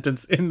a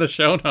sentence in the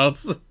show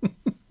notes.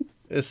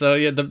 So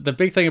yeah, the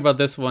big thing about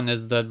this one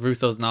is that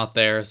Russo's not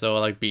there, so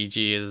like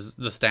BG is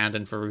the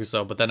stand-in for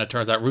Russo, but then it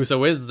turns out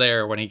Russo is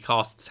there when he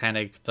costs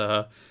Hennig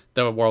the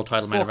world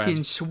title main event.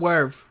 Fucking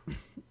swerve.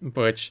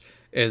 Which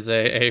is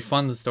a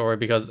fun story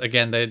because,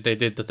 again, they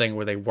did the thing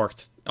where they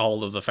worked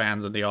all of the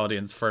fans and the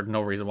audience for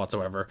no reason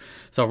whatsoever.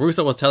 So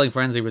Russo was telling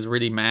friends he was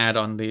really mad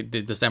on the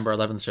December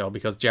 11th show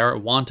because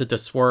Jarrett wanted to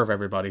swerve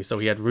everybody, so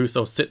he had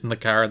Russo sit in the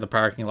car in the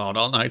parking lot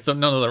all night so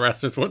none of the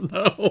wrestlers would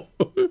know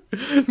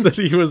that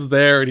he was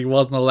there and he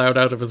wasn't allowed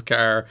out of his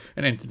car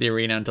and into the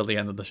arena until the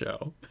end of the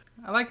show.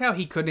 I like how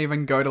he couldn't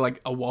even go to like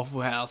a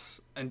Waffle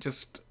House and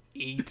just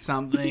eat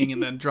something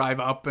and then drive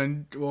up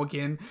and walk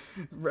in.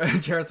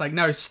 Jarrett's like,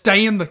 no,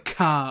 stay in the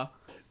car.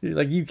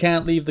 Like, you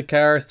can't leave the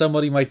car.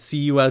 Somebody might see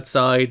you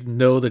outside,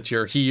 know that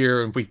you're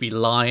here, and we'd be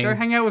lying. Go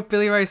hang out with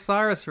Billy Ray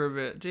Cyrus for a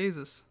bit.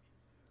 Jesus.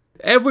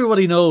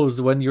 Everybody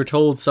knows when you're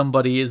told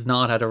somebody is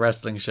not at a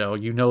wrestling show,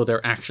 you know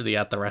they're actually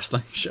at the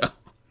wrestling show.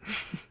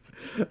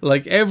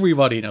 Like,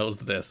 everybody knows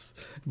this.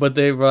 But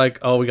they were like,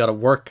 oh, we gotta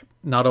work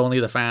not only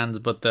the fans,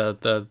 but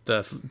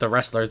the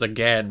wrestlers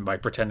again by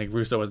pretending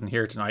Russo isn't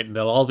here tonight, and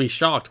they'll all be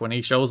shocked when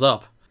he shows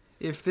up.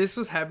 If this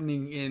was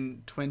happening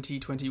in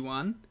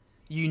 2021,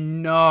 you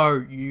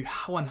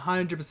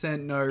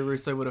 100% know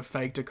Russo would have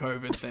faked a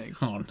COVID thing.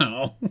 Oh,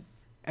 no.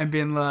 And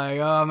been like,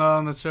 oh, I'm not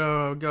on the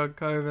show, I've got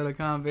COVID, I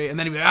can't be. And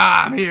then he'd be like,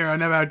 I'm here, I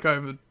never had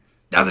COVID.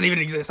 Doesn't even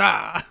exist,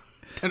 Don't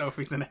know if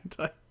he's an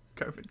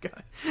anti-COVID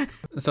guy.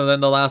 So then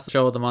the last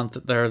show of the month,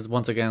 there's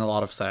once again a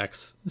lot of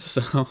sex.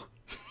 So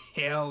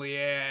Hell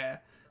yeah.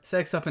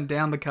 Sex up and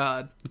down the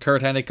card.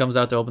 Kurt Hennig comes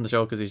out to open the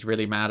show because he's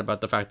really mad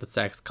about the fact that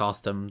Sex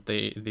cost him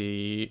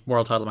the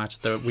world title match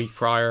the week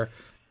prior.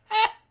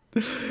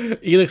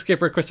 Elix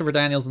Skipper, Christopher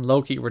Daniels, and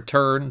Loki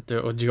return to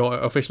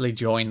officially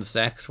join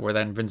Sex, where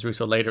then Vince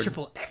Russo later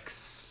Triple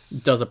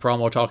X does a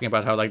promo talking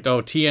about how, like,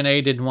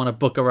 TNA didn't want to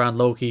book around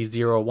Loki's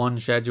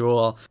 0-1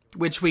 schedule.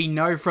 Which we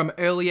know from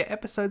earlier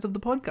episodes of the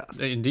podcast.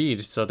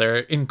 Indeed. So they're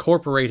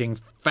incorporating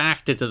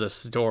fact into the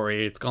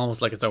story. It's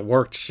almost like it's a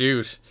worked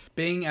shoot.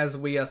 Being as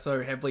we are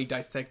so heavily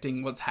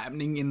dissecting what's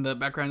happening in the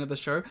background of the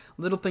show,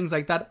 little things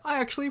like that I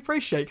actually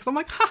appreciate. Because I'm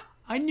like,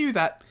 I knew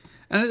that.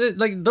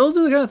 And those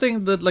are the kind of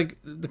things that, like,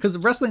 because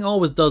wrestling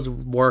always does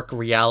work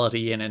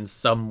reality in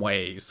some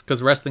ways.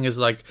 Because wrestling is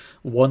like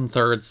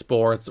 1/3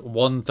 sports,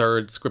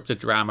 1/3 scripted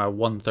drama,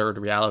 1/3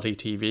 reality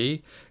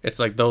TV. It's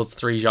like those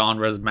three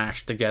genres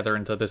mashed together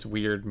into this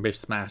weird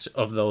mismatch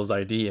of those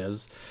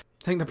ideas.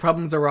 I think the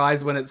problems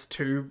arise when it's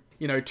two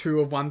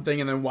of one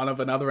thing and then one of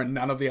another and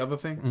none of the other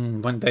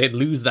thing. When they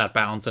lose that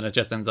balance and it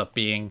just ends up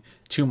being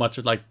too much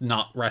like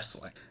not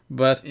wrestling.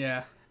 But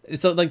yeah.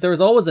 So, like,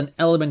 there's always an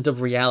element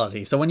of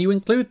reality. So when you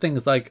include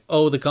things like,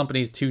 the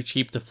company's too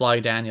cheap to fly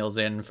Daniels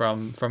in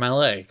from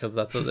LA because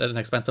that's an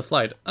expensive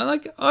flight,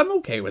 I'm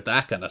okay with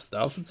that kind of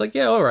stuff. It's like,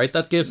 yeah, all right,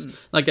 that gives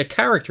like a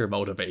character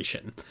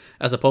motivation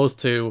as opposed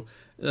to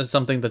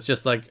something that's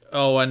just like,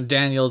 and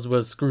Daniels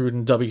was screwed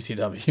in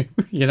WCW,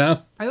 you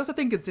know? I also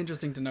think it's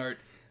interesting to note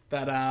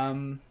that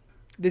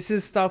this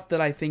is stuff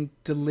that I think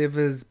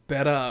delivers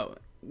better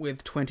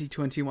with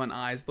 2021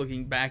 eyes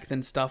looking back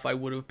than stuff I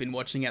would have been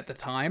watching at the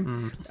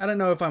time. I don't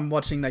know if I'm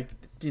watching NWA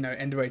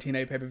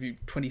TNA pay-per-view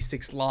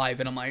 26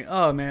 live and I'm like,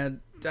 oh man,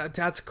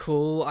 that's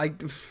cool.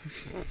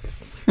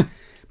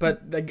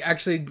 But like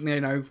actually,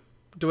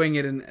 doing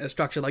it in a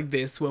structure like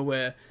this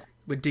where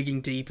we're digging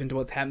deep into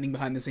what's happening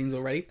behind the scenes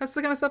already, that's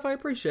the kind of stuff I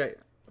appreciate.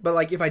 But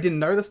like if I didn't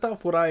know the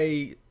stuff, would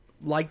I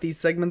like these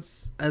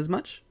segments as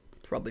much?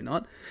 Probably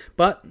not.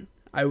 But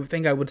I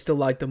think I would still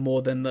like them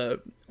more than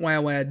the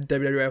wow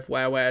WWF,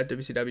 wow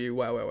WCW,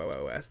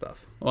 wow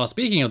stuff. Well,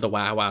 speaking of the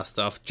wow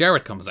stuff,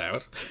 Jarrett comes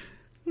out.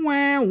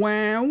 Wow.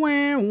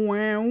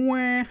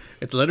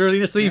 It's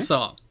literally a Steve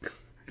song.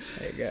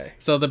 There you go.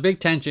 So the big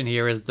tension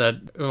here is that,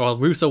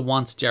 Russo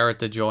wants Jarrett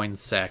to join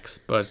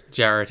Sex, but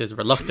Jarrett is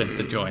reluctant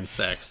to join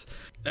Sex.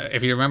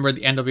 If you remember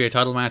the NWA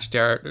title match,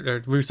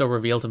 Russo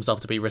revealed himself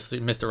to be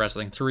Mr.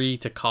 Wrestling 3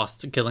 to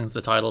cost Killings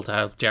the title to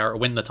have Jarrett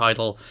win the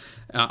title.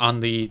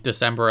 On the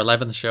December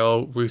 11th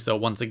show, Russo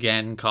once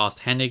again cost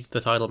Hennig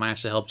the title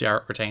match to help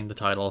Jarrett retain the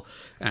title,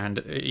 and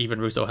even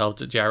Russo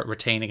helped Jarrett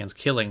retain against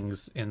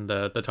Killings in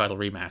the title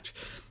rematch.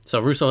 So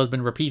Russo has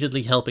been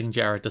repeatedly helping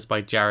Jarrett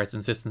despite Jarrett's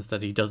insistence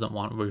that he doesn't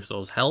want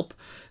Russo's help.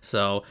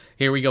 So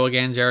here we go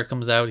again. Jarrett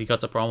comes out, he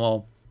cuts a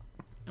promo.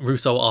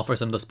 Russo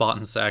offers him the spot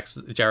in Sex.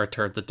 Jarrett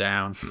turns it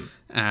down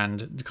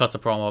and cuts a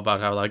promo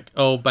about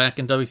how, back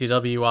in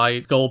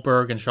WCW,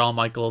 Goldberg and Shawn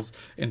Michaels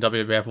in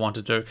WWF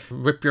wanted to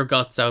rip your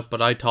guts out,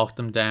 but I talked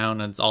them down,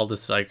 and it's all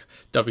this,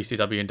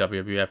 WCW and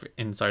WWF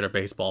insider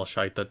baseball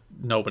shite that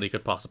nobody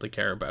could possibly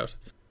care about.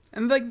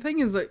 And the thing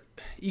is,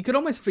 you could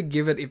almost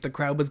forgive it if the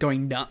crowd was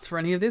going nuts for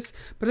any of this,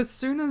 but as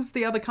soon as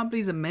the other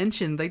companies are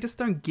mentioned, they just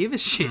don't give a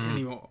shit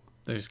anymore.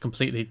 They just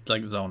completely,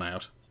 zone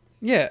out.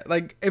 Yeah,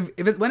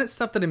 when it's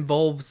stuff that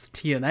involves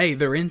TNA,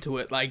 they're into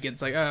it.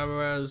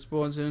 It's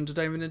sports and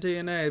entertainment and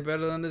TNA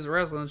better than this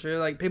wrestling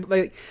shit.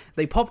 People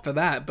they pop for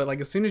that, but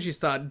as soon as you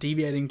start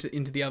deviating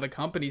into the other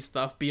company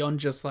stuff beyond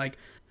just I'm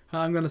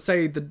gonna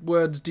say the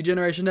words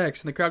Degeneration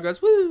X and the crowd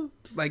goes woo.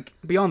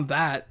 Beyond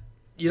that,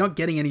 you're not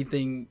getting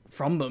anything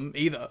from them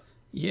either.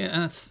 Yeah,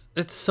 and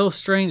it's so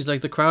strange.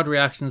 The crowd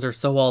reactions are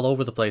so all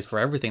over the place for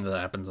everything that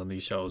happens on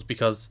these shows.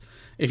 Because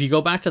if you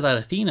go back to that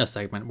Athena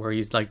segment where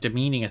he's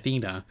demeaning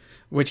Athena,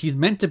 which he's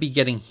meant to be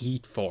getting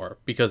heat for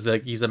because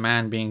he's a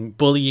man being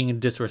bullying and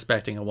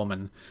disrespecting a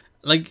woman.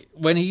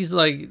 When he's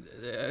do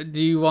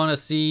you want to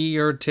see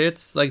your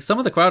tits? Some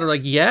of the crowd are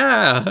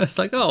yeah. It's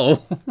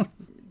oh.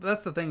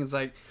 That's the thing. Is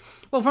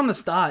from the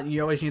start,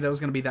 you always knew there was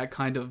going to be that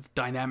kind of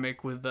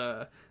dynamic with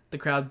the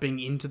crowd being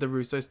into the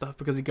Russo stuff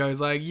because he goes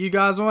you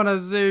guys want to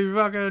see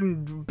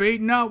fucking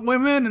beating up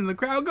women, and the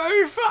crowd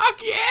goes fuck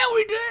yeah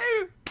we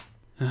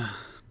do.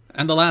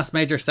 And the last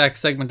major Sex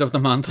segment of the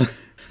month,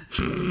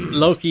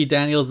 Loki,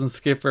 Daniels, and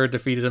Skipper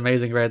defeated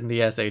Amazing Red in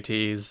the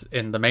SATs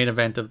in the main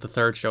event of the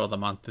third show of the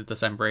month, the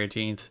December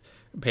 18th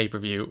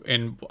pay-per-view,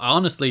 in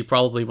honestly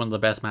probably one of the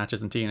best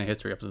matches in TNA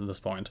history up to this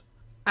point.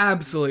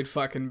 Absolute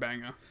fucking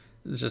banger.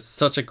 It's just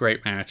such a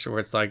great match where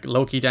it's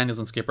Loki, Daniels,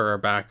 and Skipper are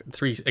back.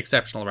 3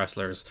 exceptional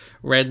wrestlers.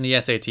 Red and the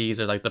SATs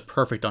are the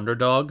perfect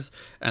underdogs,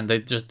 and they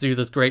just do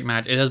this great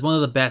match. It has one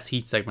of the best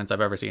heat segments I've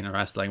ever seen in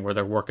wrestling where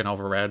they're working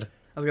over Red.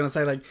 I was gonna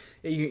say, like,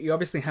 you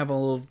obviously have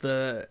all of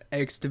the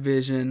X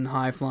Division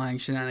high flying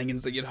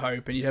shenanigans that you'd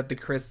hope, and you'd have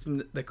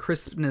the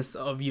crispness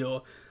of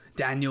your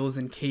Daniels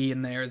and Key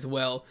in there as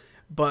well.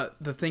 But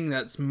the thing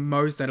that's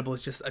most notable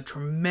is just a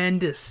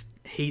tremendous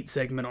heat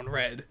segment on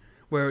Red,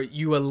 where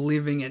you are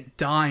living and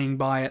dying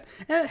by it.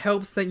 And it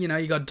helps that, you know,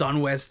 you got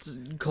Don West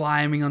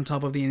climbing on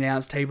top of the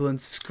announce table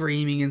and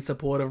screaming in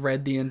support of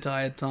Red the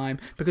entire time,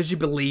 because you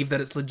believe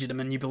that it's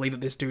legitimate, and you believe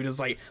that this dude is,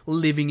 like,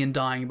 living and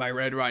dying by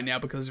Red right now,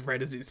 because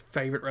Red is his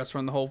favorite wrestler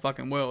in the whole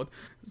fucking world.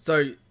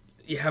 So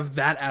you have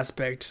that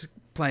aspect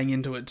playing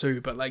into it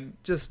too, but,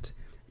 like, just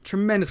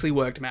tremendously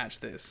worked match,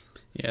 this.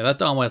 Yeah, that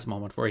Don West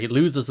moment where he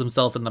loses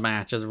himself in the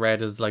match as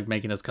Red is like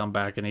making his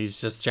comeback and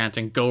he's just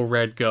chanting, "Go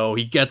Red, go."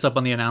 He gets up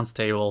on the announce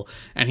table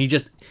and he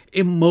just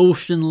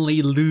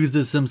emotionally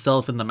loses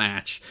himself in the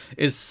match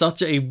is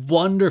such a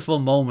wonderful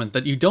moment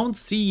that you don't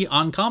see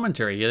on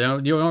commentary. You know,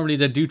 normally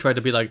they do try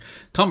to be like,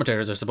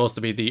 commentators are supposed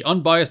to be the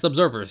unbiased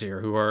observers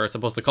here who are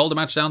supposed to call the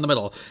match down the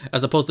middle,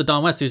 as opposed to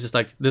Don West who's just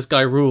like, this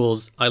guy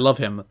rules, I love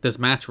him, this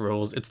match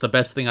rules, it's the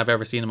best thing I've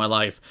ever seen in my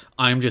life,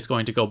 I'm just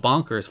going to go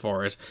bonkers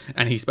for it.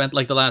 And he spent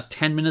like the last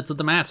 10 minutes of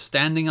the match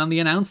standing on the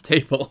announce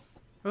table.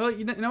 Well,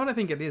 you know what I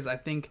think it is? I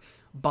think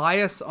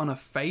bias on a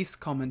face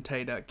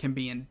commentator can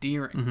be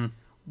endearing,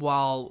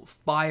 while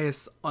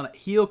bias on a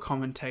heel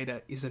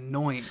commentator is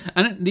annoying.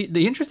 And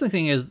the interesting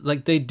thing is,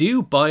 like, they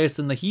do bias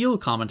in the heel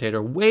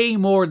commentator way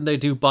more than they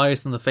do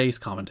bias in the face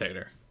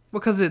commentator.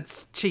 Because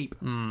it's cheap.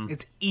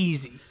 It's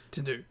easy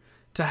to do.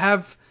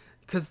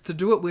 Because to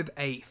do it with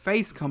a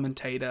face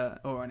commentator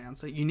or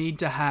announcer, you need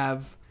to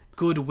have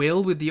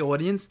goodwill with the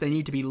audience. They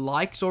need to be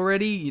liked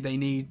already. They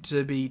need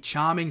to be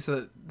charming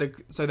so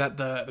that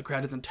the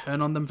crowd doesn't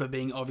turn on them for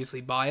being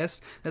obviously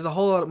biased. There's a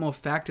whole lot more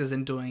factors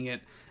in doing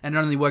it, and it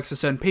only works for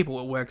certain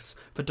people. It works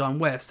for Don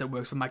West, it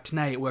works for Mike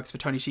Tenay, it works for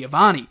Tony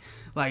Schiavone.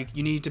 Like,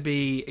 you need to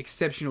be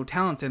exceptional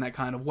talents in that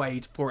kind of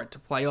way for it to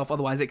play off.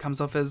 Otherwise it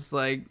comes off as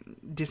like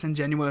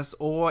disingenuous,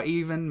 or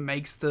even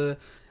makes the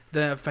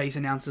face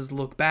announcers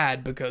look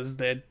bad because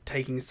they're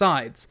taking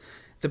sides.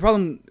 The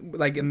problem,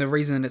 like, and the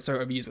reason it's so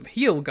abused with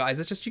heel guys,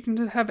 is just you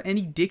can have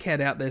any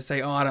dickhead out there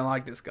say, "Oh, I don't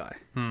like this guy."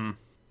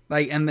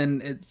 Like, and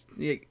then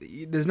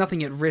there's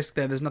nothing at risk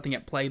there. There's nothing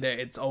at play there.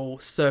 It's all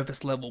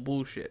surface level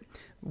bullshit.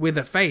 With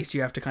a face,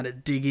 you have to kind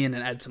of dig in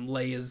and add some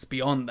layers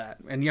beyond that,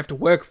 and you have to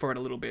work for it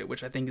a little bit,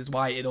 which I think is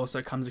why it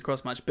also comes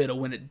across much better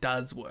when it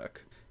does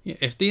work. Yeah,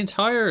 if the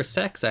entire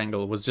S.E.X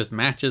angle was just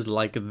matches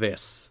like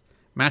this.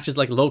 Matches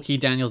like Low-Key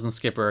Daniels and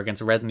Skipper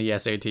against Red and the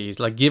SATs,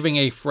 like giving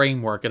a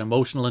framework and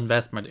emotional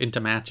investment into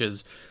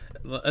matches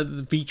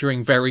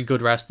featuring very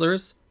good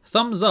wrestlers,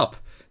 thumbs up.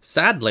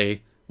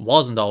 Sadly,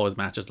 wasn't always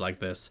matches like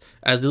this,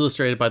 as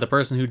illustrated by the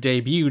person who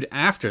debuted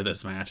after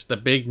this match, the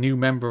big new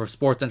member of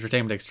Sports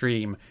Entertainment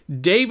Extreme,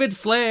 David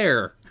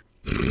Flair.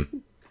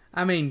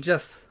 I mean,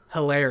 just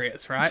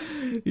hilarious, right?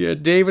 Yeah,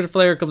 David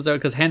Flair comes out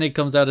because Hennig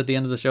comes out at the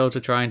end of the show to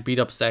try and beat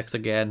up S.E.X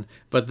again,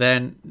 but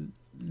then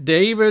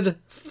David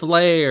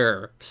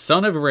Flair,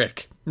 son of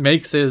Rick,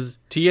 makes his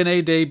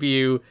TNA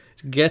debut,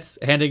 gets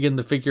Hennig in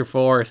the figure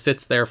four,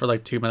 sits there for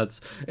like 2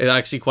 minutes. It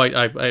actually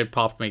it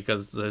popped me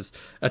because there's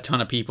a ton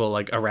of people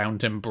like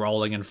around him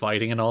brawling and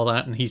fighting and all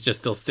that, and he's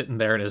just still sitting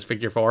there in his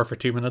figure four for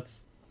 2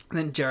 minutes. And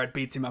then Jarrett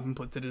beats him up and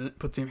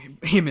puts him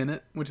in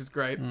it, which is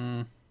great.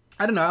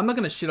 I don't know, I'm not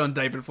going to shit on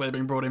David Flair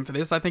being brought in for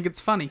this. I think it's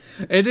funny.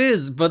 It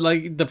is, but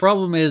like the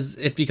problem is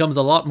it becomes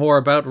a lot more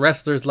about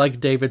wrestlers like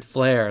David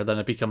Flair than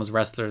it becomes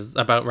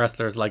about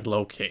wrestlers like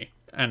Low-Key.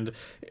 And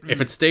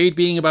if it stayed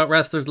being about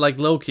wrestlers like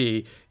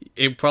Low-Key,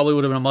 it probably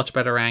would have been a much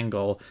better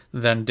angle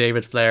than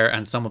David Flair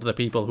and some of the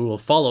people who will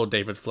follow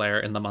David Flair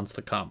in the months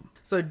to come.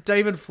 So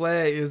David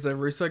Flair is a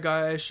Russo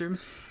guy, I assume?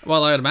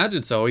 Well, I'd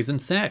imagine so. He's in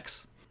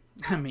S.E.X.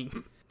 I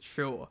mean,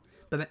 sure.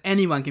 But then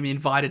anyone can be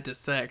invited to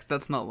S.E.X.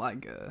 That's not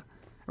like a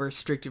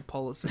restrictive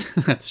policy.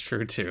 That's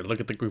true too. Look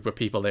at the group of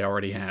people they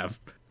already have.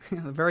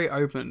 They're very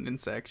open in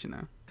S.E.X, you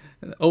know.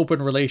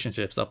 Open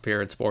relationships up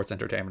here at Sports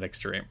Entertainment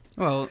Extreme.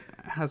 Well,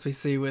 as we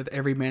see with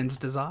Every Man's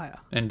Desire.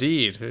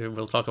 Indeed.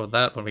 We'll talk about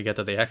that when we get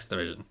to the X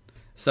Division.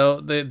 So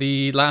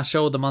the last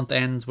show of the month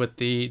ends with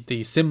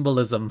the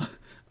symbolism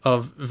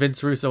of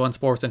Vince Russo on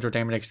Sports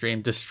Entertainment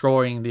Extreme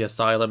destroying the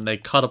asylum. They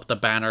cut up the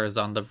banners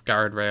on the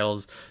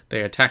guardrails,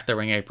 they attack the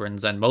ring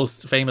aprons, and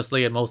most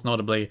famously and most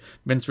notably,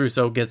 Vince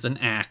Russo gets an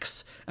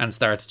axe and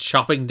starts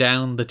chopping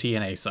down the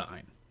TNA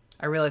sign.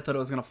 I really thought it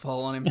was going to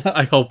fall on him.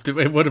 I hoped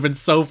it would have been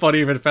so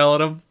funny if it fell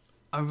on him.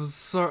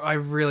 I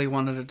really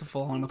wanted it to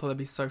fall on him. I thought that'd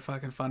be so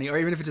fucking funny. Or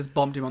even if it just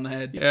bumped him on the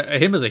head. Yeah,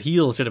 him as a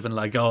heel should have been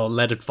like, "Oh,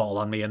 let it fall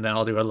on me, and then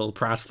I'll do a little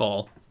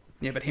pratfall."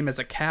 Yeah, but him as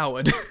a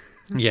coward.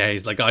 Yeah,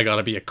 he's like, "I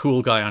gotta be a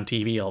cool guy on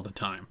TV all the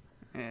time."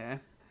 Yeah.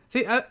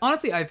 See,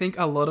 honestly, I think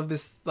a lot of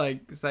this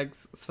like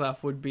sex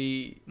stuff would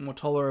be more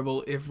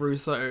tolerable if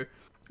Russo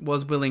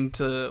was willing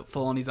to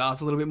fall on his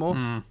ass a little bit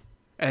more.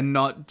 And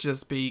not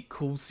just be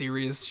cool,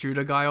 serious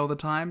shooter guy all the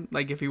time.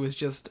 Like, if he was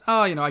just,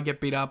 oh, you know, I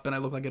get beat up and I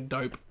look like a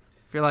dope.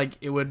 I feel like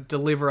it would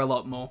deliver a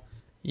lot more.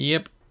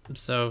 Yep.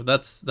 So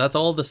that's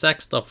all the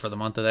sex stuff for the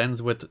month. It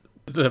ends with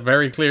The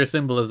very clear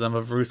symbolism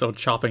of Russo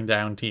chopping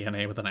down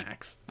TNA with an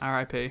axe.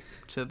 R.I.P.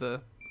 to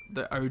the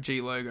OG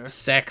logo.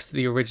 S.E.X,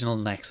 the original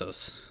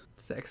Nexus.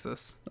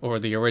 Sexist. Or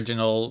the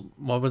original,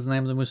 what was the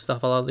name of the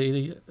Mustafa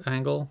Ali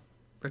angle?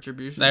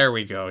 Retribution. There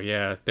we go,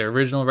 yeah. The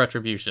original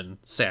Retribution.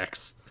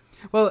 S.E.X.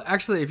 Well,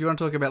 actually, if you want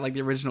to talk about like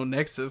the original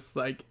Nexus,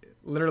 like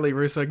literally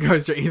Russo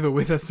goes, you're either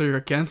with us or you're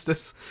against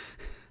us.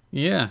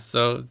 Yeah,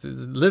 so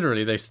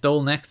literally they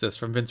stole Nexus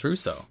from Vince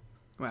Russo.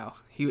 Wow,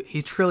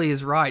 he truly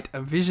is right,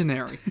 a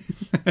visionary.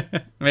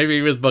 Maybe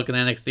he was booking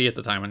NXT at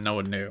the time and no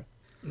one knew.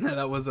 No,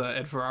 that was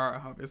Ed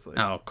Ferrara, obviously.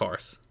 Oh, of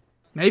course.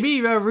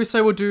 Maybe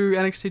Russo will do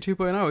NXT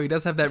 2.0. He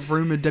does have that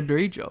rumored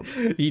WWE job.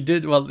 He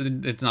did, well,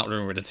 it's not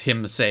rumored, it's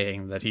him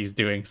saying that he's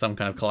doing some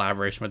kind of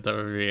collaboration with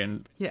WWE.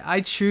 And Yeah, I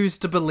choose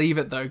to believe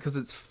it, though, because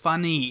it's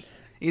funny.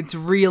 It's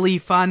really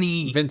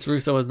funny. Vince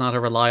Russo is not a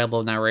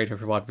reliable narrator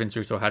for what Vince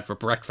Russo had for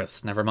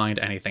breakfast, never mind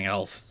anything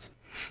else.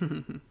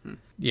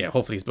 Yeah,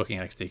 hopefully he's booking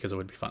NXT because it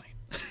would be funny.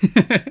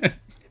 It'd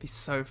be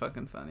so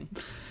fucking funny.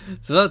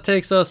 So that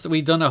takes us,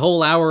 we've done a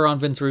whole hour on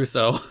Vince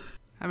Russo.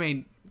 I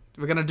mean,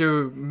 we're going to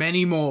do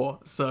many more,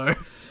 so...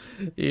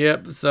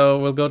 Yep, so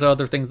we'll go to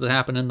other things that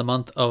happened in the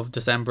month of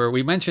December.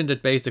 We mentioned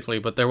it basically,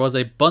 but there was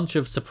a bunch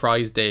of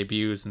surprise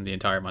debuts in the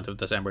entire month of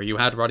December. You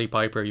had Roddy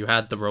Piper, you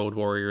had the Road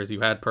Warriors,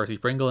 you had Percy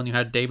Pringle, and you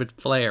had David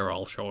Flair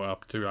all show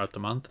up throughout the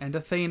month. And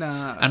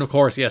Athena. And of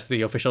course, yes,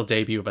 the official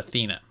debut of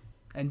Athena.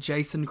 And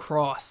Jason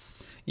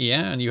Cross.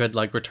 Yeah, and you had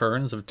like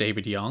returns of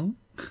David Young.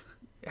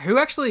 Who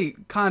actually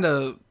kind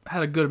of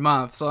had a good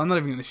month, so I'm not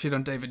even going to shit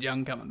on David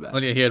Young coming back.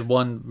 Well, yeah, he had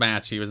one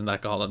match, he was in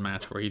that Gauntlet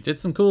match, where he did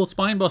some cool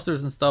spine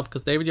busters and stuff,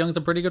 because David Young's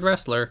a pretty good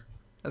wrestler.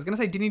 I was going to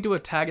say, didn't he do a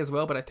tag as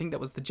well, but I think that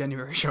was the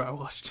January show I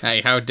watched. Hey,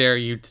 how dare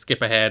you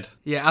skip ahead.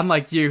 Yeah,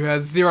 unlike you, who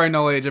has zero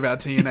knowledge about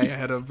TNA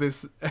ahead of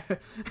this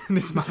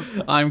this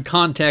month. I'm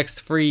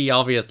context-free,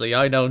 obviously.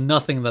 I know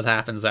nothing that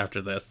happens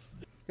after this.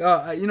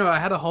 You know, I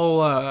had a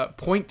whole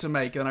point to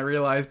make, and I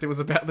realized it was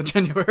about the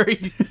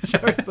January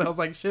show, so I was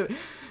like, shit.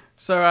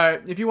 So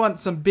if you want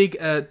some big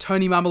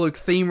Tony Mamaluke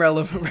theme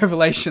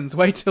revelations,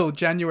 wait till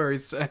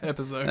January's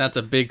episode. That's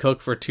a big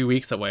hook for 2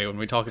 weeks away when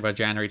we talk about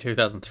January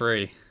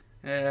 2003.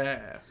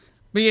 Yeah.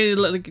 But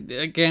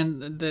yeah,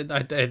 again,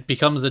 it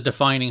becomes a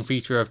defining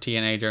feature of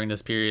TNA during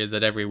this period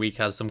that every week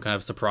has some kind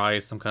of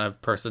surprise, some kind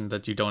of person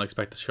that you don't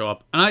expect to show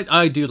up. And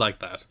I do like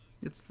that.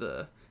 It's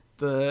the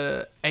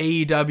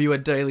AEW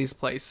at Daly's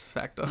Place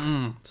factor.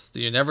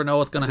 You never know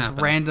what's going to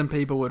happen. Random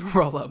people would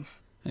roll up.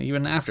 And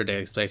even after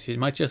Daly's Place, you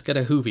might just get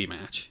a Hoovy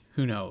match.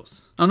 Who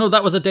knows? Oh no,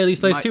 that was at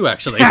Daly's Place too,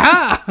 actually.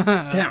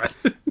 Damn it.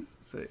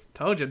 So,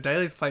 told you,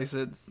 Daly's Place,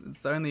 it's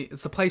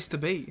the place to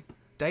be.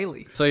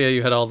 Daily. So yeah,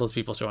 you had all those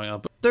people showing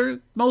up. They're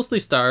mostly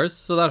stars,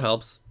 so that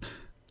helps.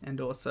 And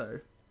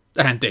also...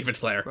 And David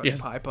Flair. Roddy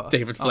yes, Piper.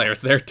 David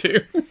Flair's there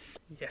too.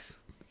 Yes.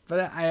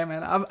 But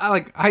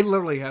I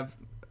literally have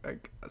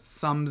like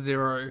some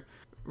zero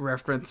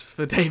reference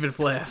for David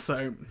Flair,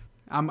 so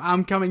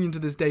I'm coming into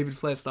this David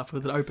Flair stuff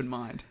with an open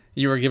mind.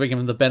 You were giving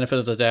him the benefit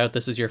of the doubt.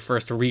 This is your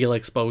first real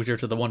exposure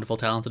to the wonderful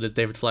talent that is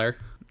David Flair.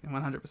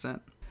 100%.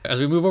 As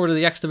we move over to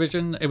the X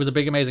Division, it was a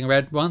big Amazing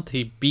Red month.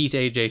 He beat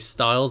AJ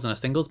Styles in a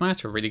singles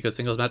match, a really good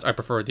singles match. I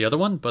prefer the other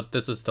one, but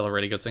this is still a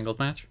really good singles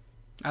match.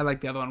 I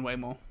like the other one way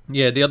more.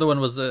 Yeah, the other one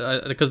was,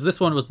 because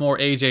this one was more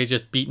AJ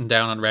just beating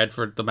down on Red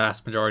for the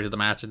vast majority of the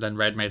match, and then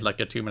Red made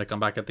like a 2-minute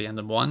comeback at the end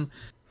and won.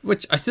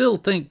 Which I still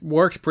think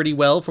worked pretty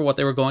well for what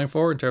they were going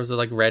for in terms of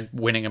like Red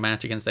winning a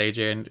match against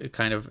AJ and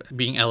kind of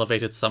being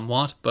elevated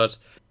somewhat. But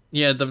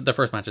yeah, the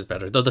first match is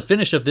better. Though the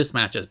finish of this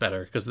match is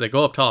better because they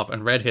go up top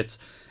and Red hits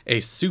a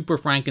super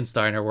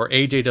Frankensteiner where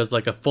AJ does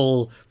like a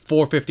full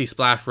 450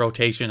 splash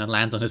rotation and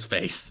lands on his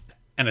face.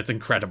 And it's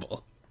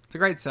incredible. It's a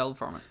great sell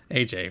from it.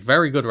 AJ,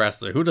 very good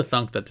wrestler. Who'd have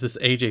thunk that this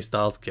AJ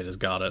Styles kid has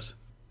got it?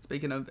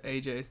 Speaking of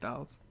AJ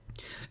Styles.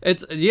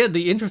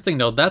 The interesting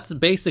though, that's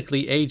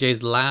basically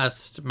AJ's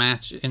last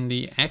match in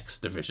the X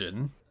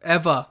Division.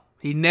 Ever.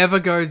 He never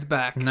goes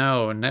back.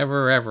 No,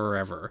 never, ever,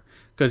 ever.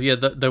 Because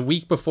the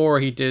week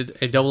before he did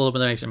a double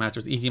elimination match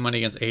with Easy Money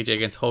against AJ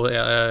against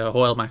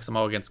Joel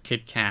Maximo against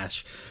Kid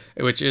Cash,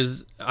 which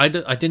is, I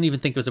didn't even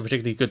think it was a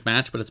particularly good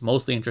match, but it's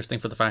mostly interesting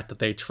for the fact that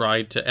they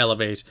tried to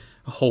elevate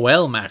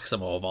Joel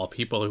Maximo of all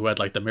people, who had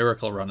like the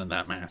miracle run in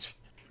that match.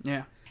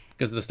 Yeah.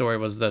 Because the story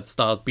was that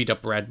Styles beat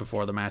up Red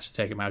before the match to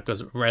take him out,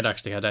 because Red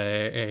actually had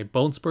a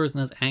bone spurs in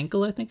his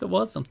ankle, I think it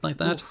was, something like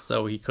that,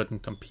 so he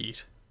couldn't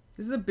compete.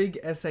 This is a big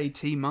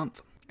SAT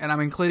month, and I'm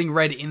including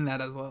Red in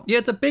that as well. Yeah,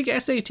 it's a big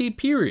SAT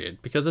period,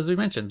 because as we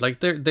mentioned, like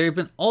they've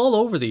been all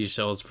over these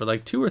shows for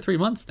like 2 or 3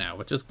 months now,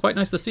 which is quite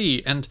nice to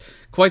see, and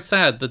quite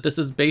sad that this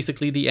is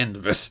basically the end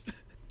of it.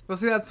 Well,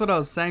 see, that's what I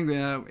was saying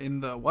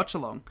in the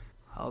watch-along.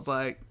 I was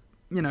like,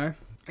 you know...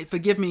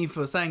 Forgive me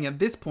for saying at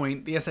this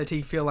point, the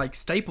SAT feel like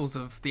staples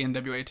of the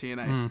NWA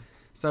TNA.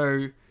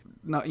 So,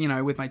 not, you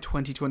know, with my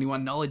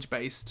 2021 knowledge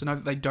base, to know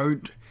that they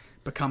don't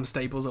become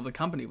staples of the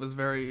company was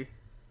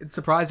it's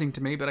surprising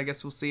to me, but I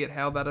guess we'll see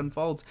how that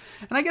unfolds.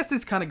 And I guess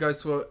this kind of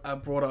goes to a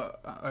broader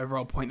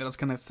overall point that I was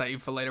going to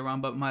save for later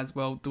on, but might as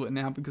well do it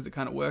now because it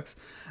kind of works.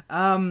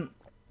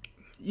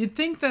 You'd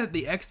think that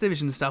the X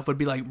Division stuff would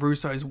be like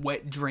Russo's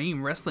wet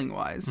dream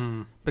wrestling-wise,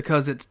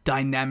 because it's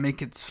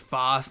dynamic, it's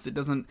fast, it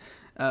doesn't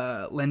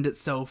lend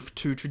itself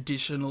to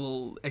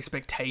traditional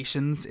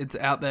expectations. It's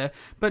out there,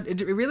 but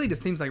it really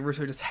just seems like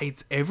Russo just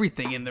hates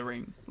everything in the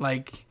ring.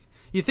 Like,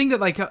 you think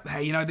that, like,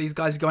 hey, you know, these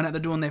guys going out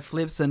there doing their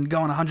flips and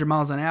going 100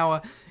 miles an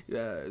hour,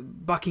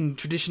 bucking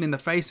tradition in the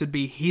face would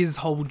be his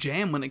whole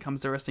jam when it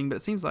comes to wrestling, but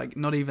it seems like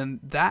not even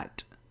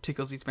that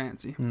tickles his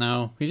fancy.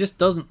 No, he just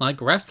doesn't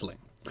like wrestling.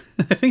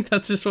 I think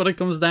that's just what it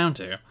comes down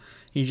to.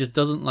 He just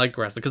doesn't like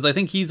wrestling. Because I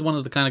think he's one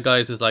of the kind of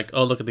guys who's like,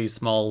 oh, look at these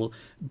small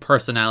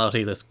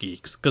personality-less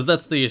geeks. Because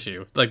that's the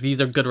issue. Like, these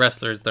are good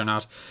wrestlers. They're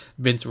not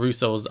Vince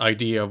Russo's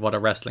idea of what a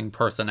wrestling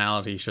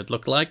personality should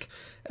look like.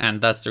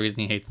 And that's the reason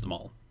he hates them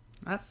all.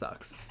 That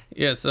sucks.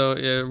 Yeah, so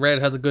Red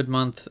has a good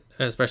month,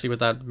 especially with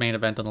that main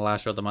event on the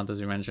last show of the month, as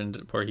you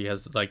mentioned, where he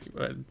has like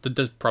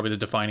probably the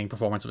defining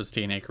performance of his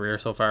TNA career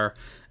so far.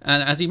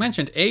 And as you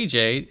mentioned,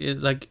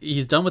 AJ, like,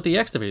 he's done with the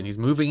X division. He's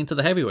moving into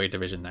the heavyweight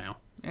division now.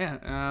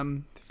 Yeah,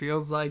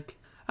 feels like,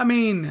 I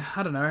mean,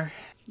 I don't know.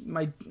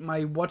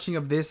 My watching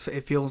of this,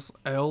 it feels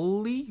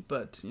early,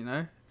 but, you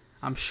know,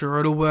 I'm sure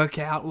it'll work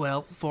out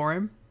well for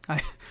him. I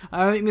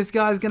don't think this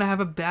guy's going to have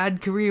a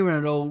bad career when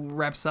it all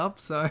wraps up,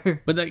 so...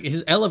 But like,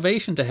 his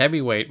elevation to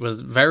heavyweight was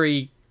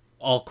very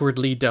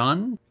awkwardly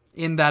done.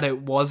 In that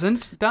it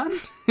wasn't done?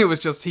 It was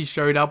just he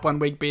showed up one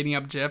week beating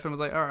up Jeff and was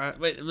like, alright.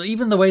 But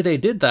even the way they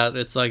did that,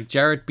 it's like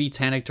Jarrett beats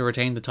Hennig to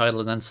retain the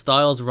title, and then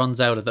Styles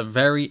runs out at the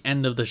very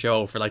end of the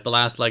show for like the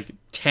last like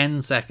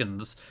 10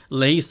 seconds,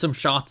 lays some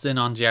shots in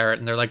on Jarrett,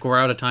 and they're like, we're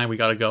out of time, we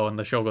gotta go, and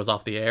the show goes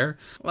off the air.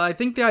 Well, I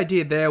think the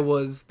idea there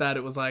was that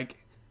it was like,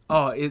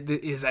 oh,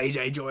 is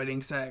AJ joining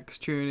S.E.X?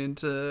 Tune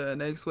into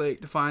next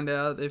week to find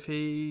out if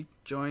he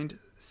joined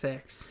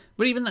S.E.X.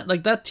 But even that,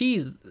 like, that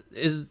tease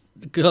is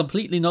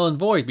completely null and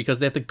void because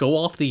they have to go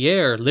off the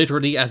air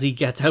literally as he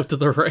gets out to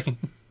the ring.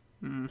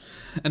 And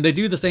they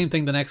do the same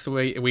thing the next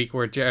week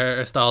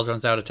where Styles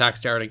runs out, attacks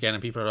Jarrett again,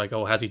 and people are like,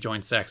 oh, has he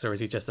joined S.E.X or is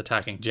he just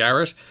attacking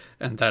Jarrett?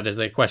 And that is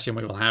a question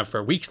we will have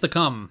for weeks to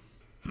come.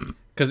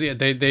 Because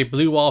they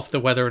blew off the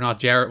whether or not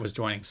Jarrett was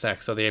joining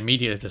S.E.X, so they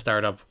immediately had to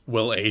start up,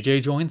 will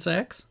AJ join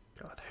S.E.X?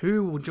 God,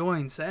 who will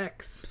join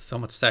S.E.X? So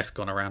much sex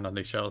going around on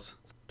these shows.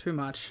 Too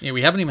much. Yeah,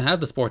 we haven't even had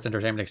the Sports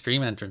Entertainment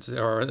Extreme entrance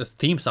or this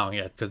theme song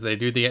yet, because they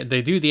do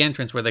the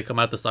entrance where they come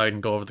out the side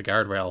and go over the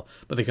guardrail,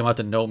 but they come out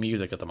to no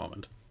music at the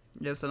moment.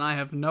 Yes, and I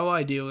have no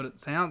idea what it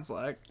sounds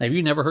like. Have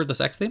you never heard the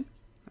S.E.X theme?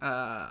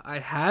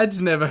 I had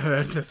never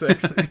heard the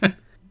S.E.X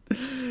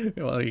theme.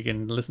 Well, you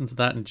can listen to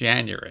that in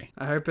January.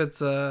 I hope it's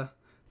the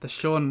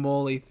Sean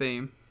Morley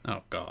theme.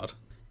 Oh, God.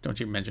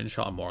 Don't you mention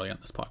Sean Morley on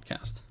this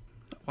podcast.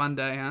 One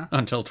day, huh?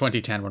 Until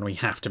 2010, when we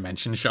have to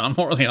mention Sean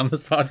Morley on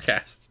this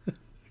podcast.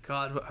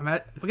 God, we're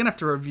going to have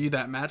to review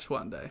that match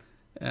one day.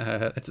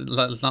 It's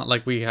not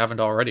like we haven't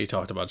already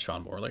talked about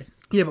Sean Morley.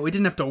 Yeah, but we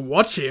didn't have to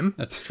watch him.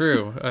 That's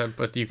true.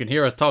 But you can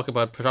hear us talk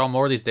about Sean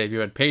Morley's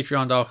debut at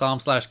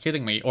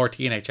patreon.com/kiddingme or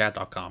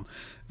tnachat.com,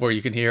 where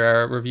you can hear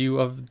our review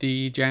of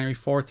the January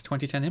 4th,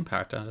 2010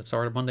 Impact and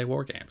Sort of Monday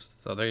War Games.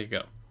 So there you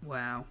go.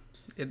 Wow.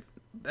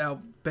 Our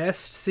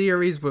best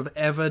series we've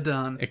ever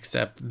done.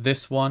 Except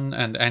this one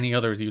and any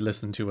others you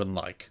listen to and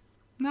like.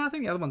 No, I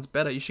think the other one's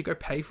better. You should go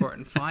pay for it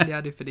and find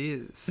out if it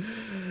is.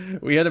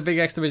 We had a big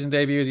X Division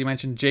debut, as you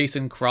mentioned,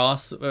 Jason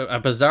Cross, a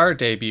bizarre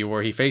debut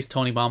where he faced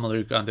Tony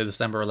Mamaluke on the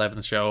December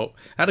 11th show.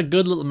 Had a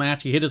good little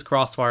match. He hit his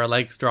crossfire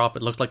legs drop.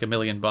 It looked like $1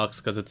 million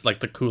because it's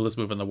like the coolest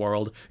move in the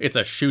world. It's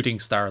a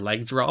shooting star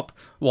leg drop.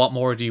 What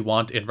more do you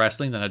want in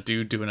wrestling than a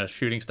dude doing a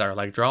shooting star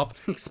leg drop?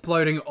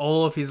 Exploding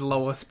all of his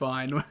lower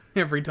spine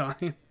every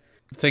time.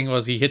 The thing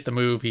was, he hit the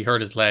move, he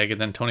hurt his leg,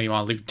 and then Tony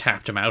Mamaluke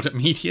tapped him out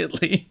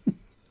immediately.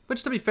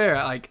 Which, to be fair,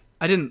 like,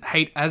 I didn't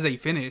hate as a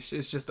finish.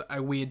 It's just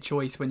a weird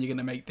choice when you're going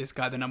to make this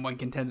guy the #1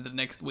 contender the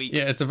next week.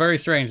 Yeah, it's a very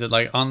strange that,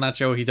 like, on that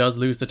show he does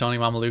lose to Tony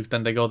Mamaluke,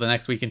 then they go the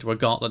next week into a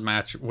gauntlet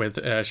match with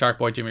Shark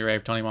Boy, Jimmy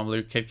Rave, Tony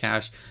Mamaluke, Kid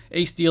Cash,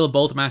 Ace Steel,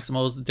 both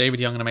Maximos,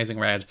 David Young and Amazing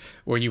Red,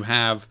 where you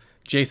have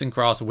Jason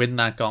Cross win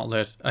that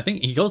gauntlet. I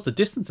think he goes the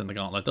distance in the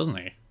gauntlet, doesn't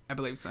he? I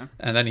believe so.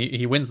 And then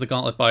he wins the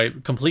gauntlet by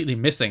completely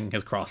missing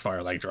his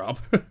crossfire leg drop.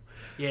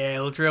 Yeah,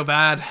 it looked real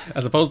bad.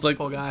 As opposed to, like,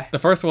 poor guy. The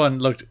first one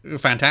looked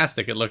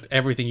fantastic. It looked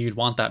everything you'd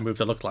want that move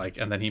to look like,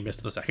 and then he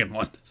missed the second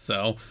one.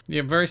 So,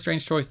 yeah, very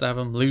strange choice to have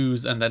him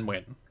lose and then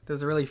win.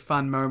 There's a really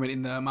fun moment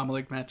in the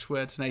Mamaluke match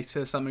where Tanay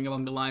says something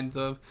along the lines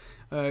of,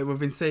 we've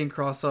been seeing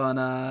Cross on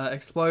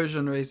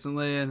Explosion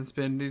recently, and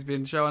he's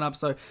been showing up,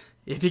 so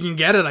if you can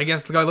get it, I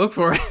guess go look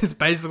for it. It's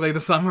basically the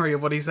summary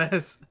of what he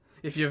says.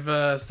 If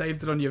you've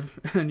saved it on your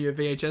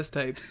VHS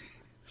tapes.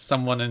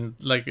 Someone in,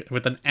 like,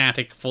 with an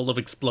attic full of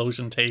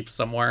explosion tapes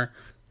somewhere.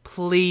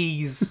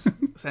 Please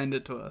send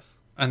it to us.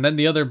 And then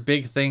the other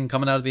big thing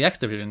coming out of the X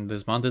Division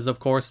this month is, of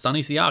course,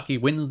 Sonny Siaki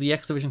wins the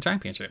X Division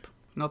Championship.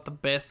 Not the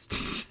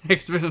best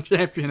X Division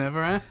champion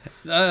ever, eh?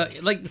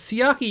 Like,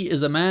 Siaki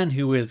is a man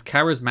who is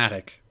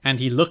charismatic, and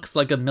he looks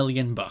like $1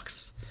 million.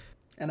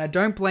 And I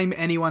don't blame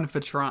anyone for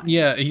trying.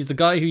 Yeah, he's the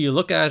guy who you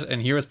look at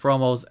and hear his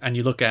promos, and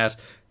you look at,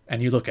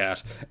 and you look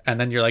at, and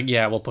then you're like,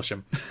 yeah, we'll push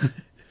him.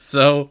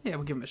 So Yeah,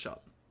 we'll give him a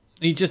shot.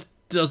 he just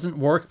doesn't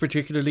work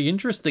particularly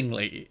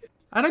interestingly.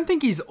 I don't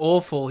think he's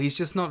awful. He's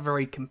just not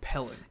very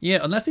compelling. Yeah,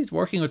 unless he's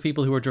working with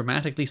people who are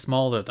dramatically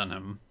smaller than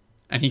him,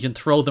 and he can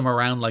throw them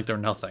around like they're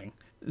nothing.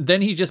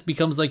 Then he just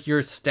becomes like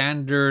your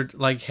standard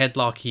like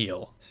headlock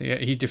heel. So yeah,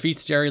 he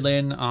defeats Jerry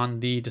Lynn on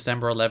the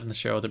December 11th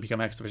show to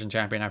become X Division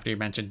champion after you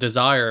mentioned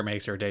Desire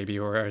makes her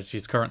debut, or as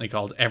she's currently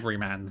called,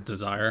 Everyman's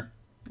Desire.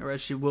 Or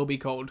as she will be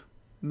called,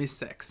 Miss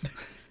Sex.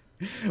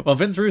 Well,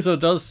 Vince Russo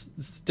does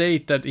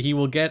state that he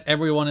will get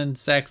everyone in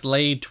sex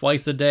laid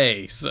twice a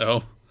day,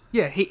 so...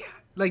 Yeah, he...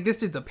 Like, this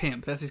dude's a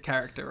pimp. That's his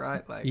character,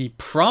 right? Like, He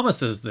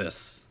promises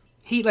this.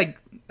 he, like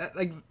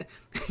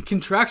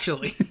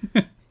contractually,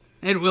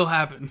 it will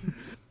happen.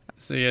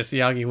 So yeah,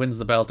 Siagi wins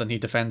the belt and he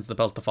defends the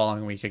belt the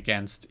following week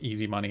against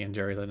Easy Money and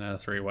Jerry Lynn in a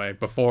 3-way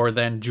before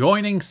then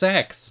joining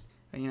Sex.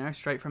 You know,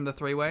 straight from the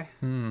 3-way.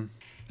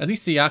 At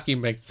least Siaki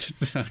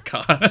makes... Oh,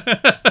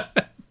 God.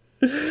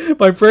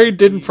 My brain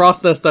didn't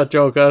process that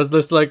joke. I was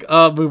just like,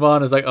 move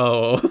on. It's like,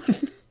 oh.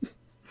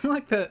 I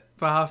like that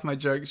for half my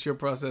jokes, your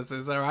process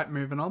is, alright,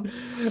 moving on.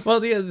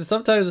 Well, yeah,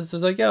 sometimes it's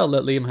just like, yeah, I'll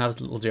let Liam have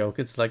his little joke.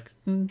 It's like,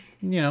 you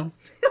know.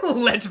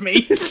 Let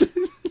me.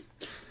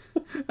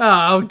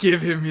 I'll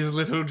give him his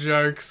little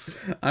jokes.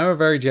 I'm a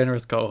very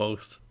generous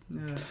co-host.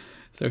 Yeah.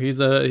 So he's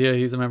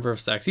a member of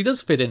Sex. He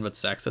does fit in with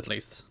Sex, at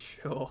least.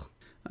 Sure.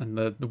 And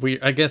the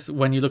weird, I guess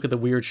when you look at the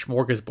weird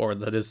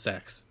smorgasbord that is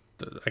Sex,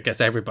 I guess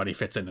everybody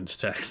fits in into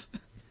Sex.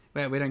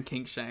 Well, we don't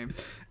kink shame.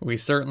 We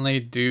certainly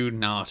do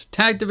not.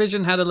 Tag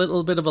Division had a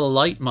little bit of a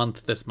light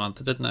month this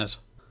month, didn't it?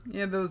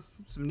 Yeah, there was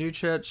some New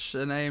Church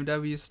and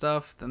AMW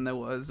stuff. Then there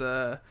was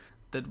the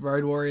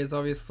Road Warriors,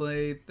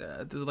 obviously.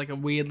 There's like a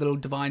weird little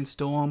Divine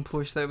Storm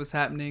push that was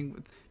happening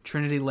with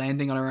Trinity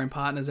landing on her own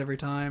partners every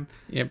time.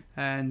 Yep.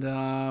 And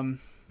we're,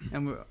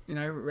 you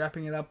know,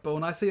 wrapping it up all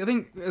nicely. I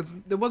think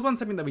there was one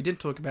segment that we did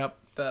talk about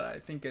that I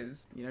think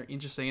is, you know,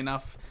 interesting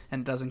enough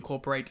and does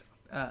incorporate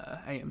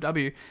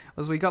AMW,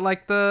 was we got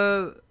like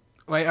the...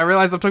 Wait, I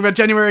realize I'm talking about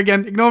January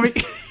again. Ignore me.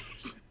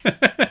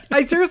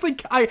 I seriously,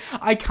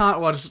 I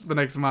can't watch the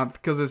next month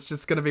because it's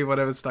just going to be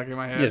whatever's stuck in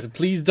my head. Yes,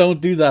 please don't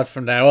do that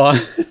from now on.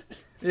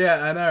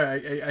 Yeah, I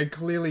know. I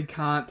clearly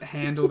can't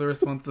handle the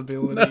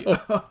responsibility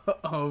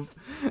of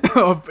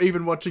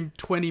even watching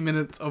 20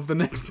 minutes of the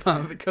next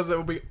month because it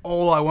will be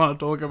all I want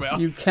to talk about.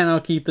 You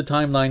cannot keep the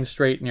timeline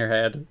straight in your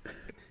head.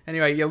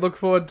 Anyway, you look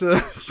forward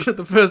to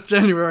the first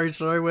January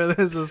show where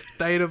there's a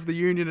State of the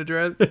Union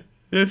address.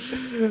 As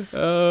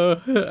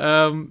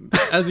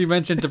you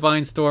mentioned,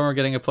 Divine Storm are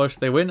getting a push.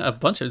 They win a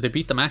bunch of... They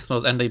beat the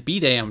Maximals and they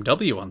beat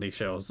AMW on these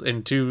shows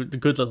in 2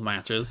 good little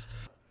matches.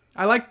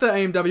 I like the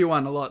AMW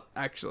one a lot,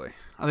 actually.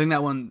 I think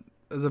that one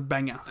is a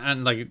banger.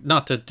 And like,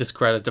 not to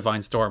discredit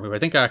Divine Storm, who I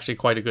think are actually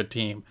quite a good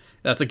team.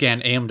 That's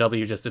again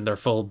AMW just in their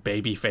full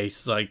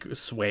babyface like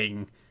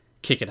swing,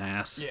 kicking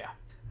ass. Yeah.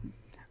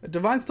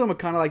 Divine Storm are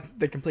kind of like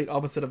the complete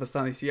opposite of a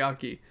Sunny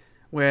Siaki,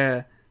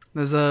 where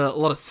there's a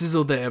lot of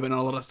sizzle there, but not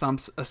a lot of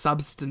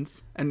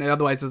substance. And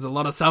otherwise, there's a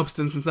lot of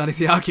substance in Sunny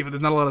Siaki, but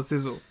there's not a lot of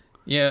sizzle.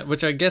 Yeah,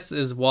 which I guess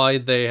is why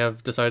they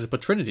have decided to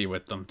put Trinity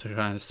with them, to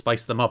kind of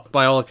spice them up.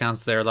 By all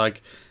accounts, they're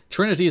like,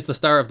 Trinity is the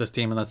star of this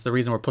team, and that's the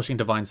reason we're pushing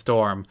Divine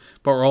Storm,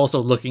 but we're also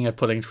looking at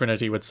putting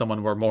Trinity with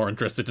someone we're more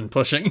interested in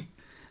pushing.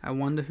 I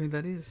wonder who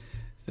that is.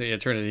 So yeah,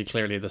 Trinity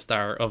clearly the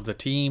star of the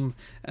team.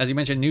 As you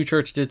mentioned, New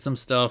Church did some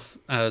stuff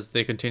as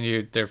they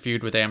continued their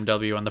feud with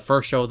AMW. On the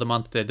first show of the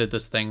month, they did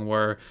this thing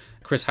where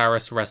Chris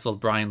Harris wrestled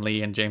Brian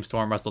Lee and James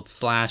Storm wrestled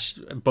Slash.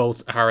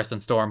 Both Harris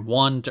and Storm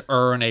won to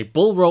earn a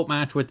bull rope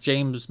match with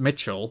James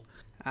Mitchell.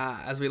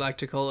 As we like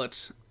to call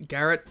it,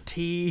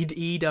 guaranteed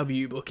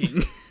EW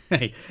booking.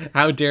 Hey,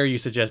 how dare you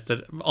suggest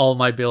that all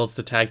my builds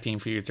to tag team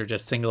feuds are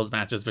just singles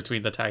matches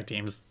between the tag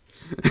teams?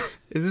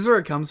 Is this where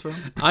it comes from?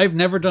 I've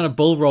never done a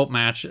bull rope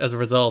match. As a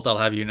result, I'll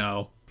have you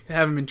know. I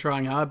haven't been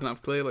trying hard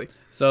enough, clearly.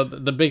 So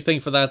the big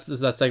thing for that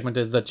segment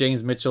is that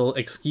James Mitchell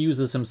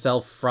excuses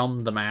himself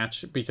from the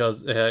match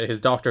because his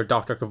doctor,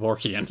 Dr.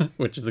 Kevorkian,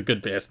 which is a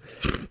good bit,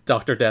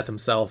 Dr. Death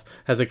himself,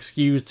 has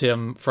excused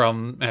him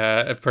from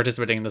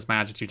participating in this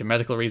match due to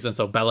medical reasons.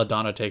 So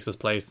Belladonna takes his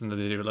place and they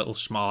do a little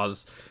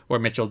schmoz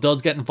where Mitchell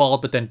does get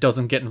involved but then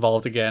doesn't get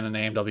involved again, and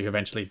AMW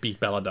eventually beat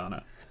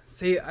Belladonna.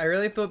 See, I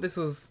really thought this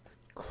was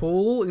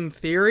cool in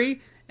theory,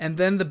 and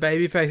then the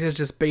babyfaces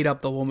just beat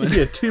up the woman.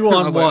 Yeah,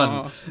 2-on-1. Like,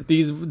 oh.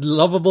 These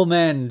lovable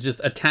men just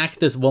attack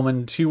this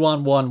woman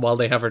 2-on-1 while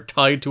they have her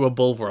tied to a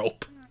bull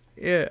rope.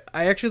 Yeah,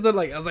 I actually thought,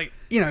 like, I was like,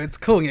 you know, it's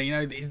cool, you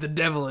know, he's the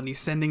devil and he's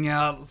sending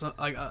out,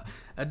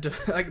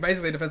 like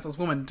basically a defenseless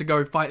woman to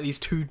go fight these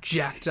 2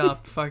 jacked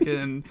up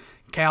fucking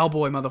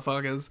cowboy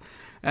motherfuckers.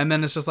 And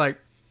then it's just like,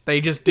 they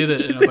just did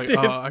it. And I was like,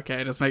 oh,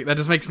 okay, that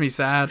just makes me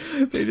sad.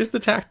 They just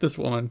attacked this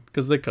woman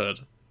because they could.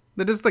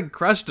 They just like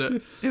crushed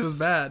it. It was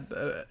bad.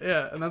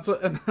 Yeah, and I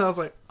was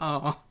like,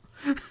 oh.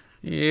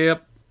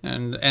 Yep.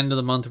 And end of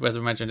the month, as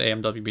we mentioned,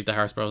 AMW beat the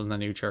Harris Bros in the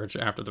New Church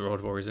after the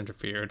Road Warriors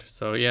interfered.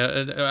 So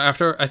yeah,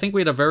 I think we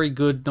had a very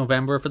good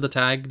November for the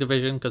tag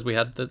division because we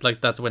had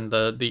that's when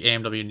the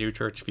AMW New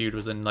Church feud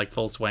was in like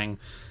full swing,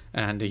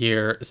 and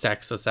here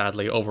Sex has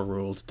sadly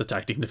overruled the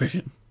tag team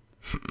division.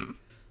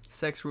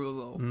 Sex rules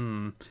all.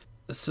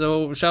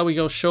 So, shall we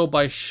go show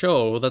by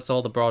show? That's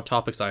all the broad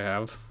topics I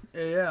have.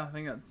 Yeah, I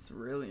think that's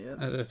really it.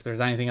 If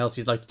there's anything else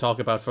you'd like to talk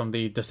about from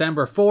the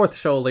December 4th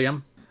show,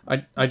 Liam.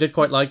 I did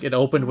quite like it.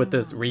 Opened with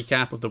this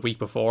recap of the week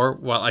before.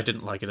 Well, I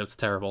didn't like it. It's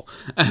terrible.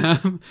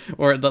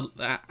 Where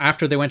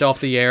after they went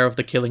off the air of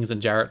the Killings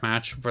and Jarrett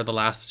match for the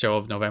last show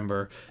of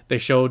November, they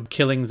showed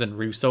Killings and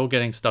Russo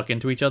getting stuck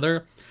into each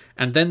other.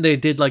 And then they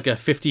did like a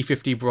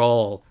 50-50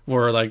 brawl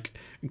where like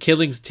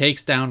Killings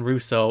takes down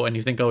Russo and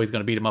you think, oh, he's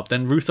going to beat him up.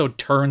 Then Russo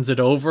turns it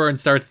over and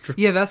starts...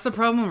 Yeah, that's the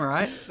problem,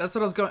 right? That's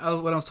what what I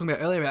was talking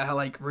about earlier about how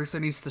like Russo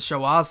needs to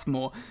show us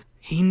more.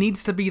 He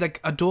needs to be like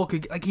a dork.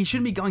 Like he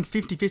shouldn't be going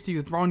 50-50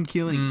 with Ron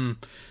Killings.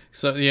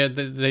 So yeah,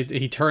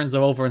 he turns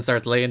over and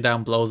starts laying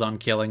down blows on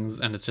Killings.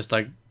 And it's just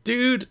like,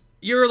 dude,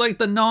 you're like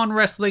the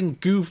non-wrestling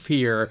goof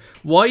here.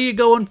 Why are you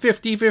going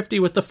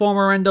 50-50 with the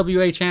former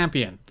NWA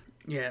champion?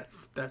 Yeah,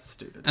 that's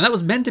stupid. And that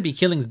was meant to be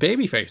Killing's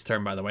babyface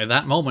turn, by the way.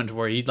 That moment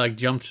where he like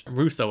jumped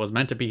Russo was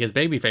meant to be his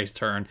babyface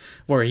turn,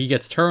 where he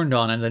gets turned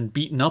on and then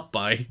beaten up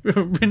by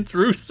Vince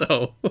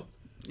Russo.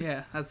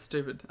 Yeah, that's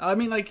stupid. I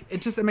mean, like,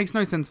 it makes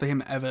no sense for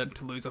him ever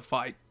to lose a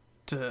fight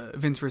to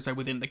Vince Russo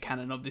within the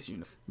canon of this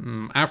unit.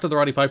 After the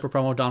Roddy Piper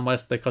promo, Don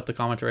West, they cut the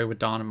commentary with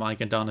Don and Mike,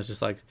 and Don is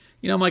just like,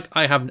 you know, Mike,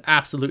 I have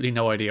absolutely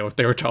no idea what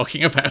they were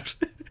talking about.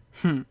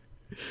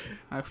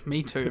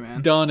 Me too,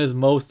 man. Don is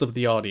most of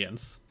the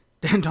audience.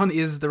 Don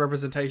is the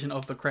representation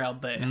of the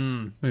crowd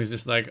there. He's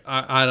just like,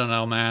 I don't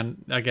know, man.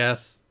 I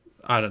guess.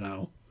 I don't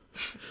know.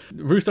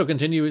 Russo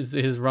continues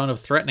his run of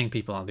threatening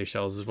people on these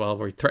shows as well,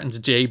 where he threatens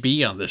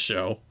JB on this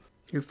show.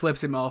 Who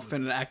flips him off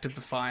in an act of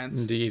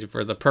defiance. Indeed,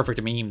 for the perfect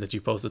meme that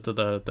you posted to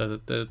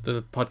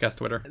the podcast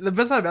Twitter. The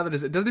best part about it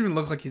is it doesn't even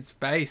look like his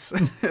face.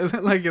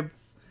 Like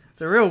it's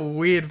a real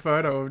weird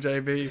photo of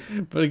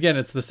JB. But again,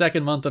 it's the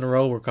second month in a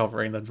row we're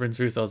covering that Vince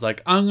Russo's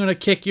like, I'm going to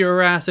kick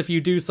your ass if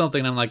you do something.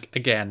 And I'm like,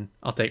 again,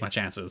 I'll take my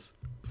chances.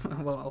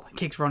 Well, he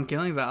kicked Ron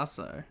Killings' ass,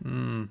 so...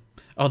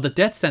 Oh, the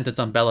death sentence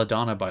on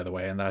Belladonna, by the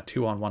way, in that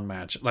 2-on-1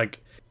 match. Like,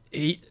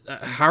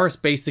 Harris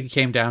basically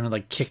came down and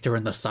like kicked her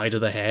in the side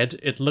of the head.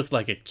 It looked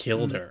like it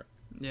killed her.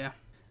 Yeah.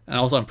 And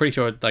also, I'm pretty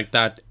sure like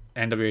that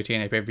NWA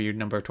TNA pay-per-view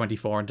number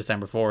 24 on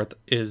December 4th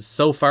is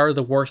so far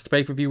the worst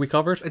pay-per-view we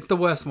covered. It's the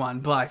worst one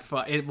by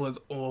far. It was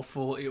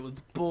awful. It was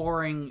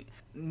boring.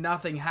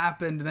 Nothing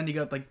happened. And then you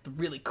got like the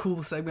really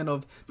cool segment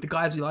of the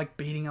guys we like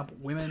beating up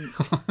women.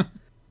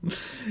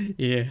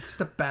 Yeah.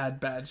 Just a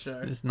bad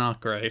show. It's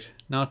not great.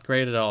 Not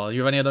great at all.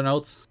 You have any other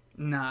notes?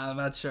 Nah,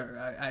 that show.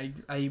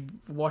 I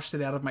washed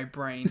it out of my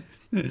brain.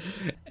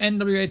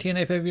 NWA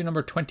TNA pay-per-view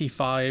number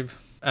 25.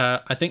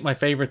 I think my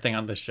favorite thing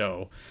on this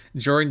show,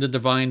 during the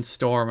Divine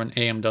Storm and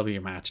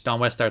AMW match,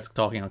 Don West starts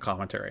talking on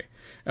commentary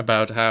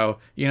about how,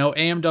 you know,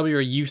 AMW are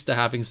used to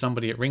having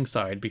somebody at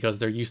ringside because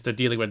they're used to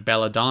dealing with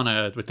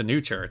Belladonna with the New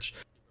Church.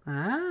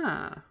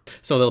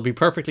 So they'll be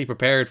perfectly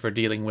prepared for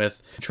dealing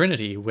with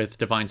Trinity with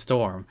Divine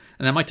Storm.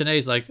 And then Mike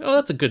Tenay's like, oh,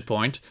 that's a good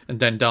point. And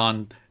then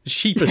Don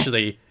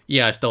sheepishly,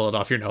 yeah, I stole it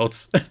off your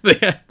notes.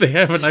 They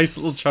have a nice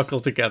little chuckle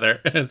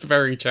together, and it's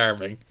very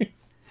charming.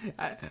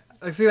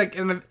 I see, like,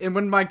 and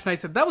when Mike Tenay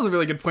said that was a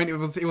really good point, it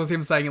was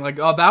him saying like,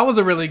 oh, that was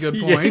a really good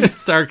point. Yeah,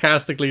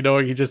 sarcastically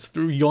knowing he just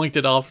yoinked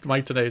it off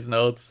Mike Tenay's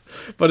notes.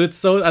 But it's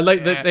so, I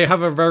like that they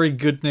have a very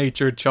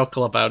good-natured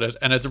chuckle about it,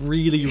 and it's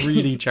really,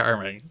 really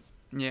charming.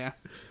 Yeah.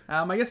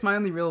 I guess my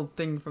only real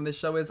thing from this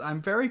show is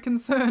I'm very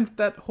concerned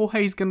that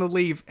Jorge's going to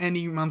leave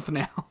any month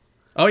now.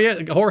 Oh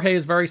yeah, Jorge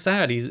is very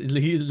sad. He's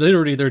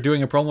literally, they're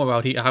doing a promo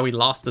about how he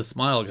lost his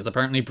smile because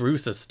apparently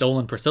Bruce has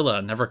stolen Priscilla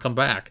and never come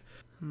back.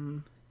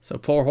 So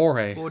poor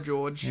Jorge. Poor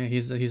George. Yeah,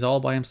 he's all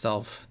by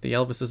himself. The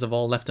Elvises have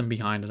all left him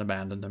behind and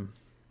abandoned him.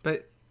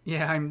 But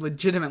yeah, I'm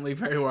legitimately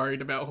very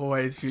worried about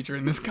Jorge's future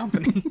in this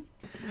company.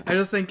 I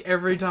just think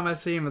every time I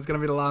see him, it's going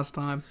to be the last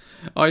time.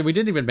 Oh, we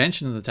didn't even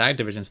mention in the tag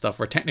division stuff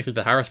where technically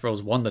the Harris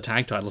Bros won the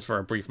tag titles for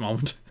a brief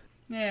moment.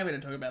 Yeah, we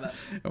didn't talk about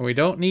that. We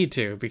don't need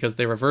to because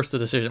they reversed the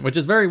decision, which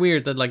is very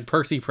weird that like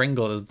Percy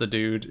Pringle is the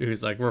dude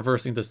who's like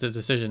reversing this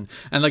decision.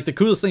 And like the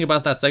coolest thing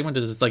about that segment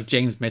is it's like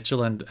James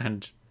Mitchell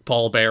and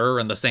Paul Bearer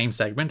in the same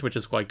segment, which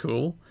is quite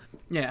cool.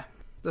 Yeah.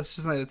 That's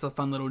just like, it's a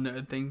fun little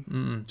nerd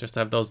thing. Just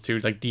to have those two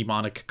like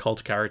demonic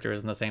cult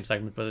characters in the same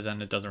segment, but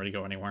then it doesn't really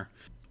go anywhere.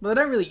 Well,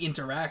 they don't really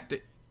interact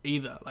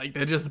either. Like,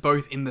 they're just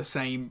both in the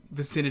same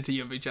vicinity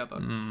of each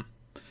other.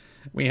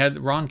 We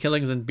had Ron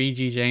Killings and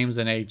BG James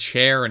in a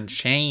chair and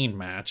chain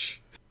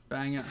match.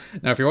 Banger.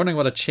 Now, if you're wondering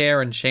what a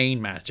chair and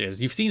chain match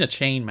is, you've seen a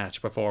chain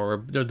match before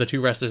where the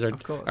two wrestlers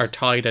are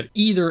tied at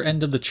either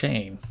end of the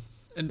chain.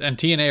 And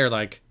TNA are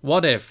like,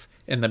 what if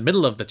in the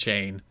middle of the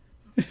chain...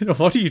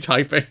 What are you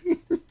typing?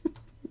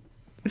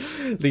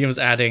 Liam's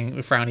adding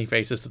frowny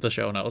faces to the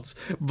show notes.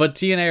 But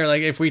TNA are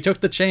like, if we took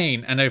the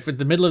chain and if in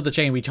the middle of the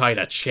chain we tied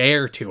a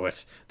chair to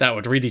it, that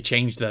would really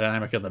change the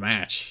dynamic of the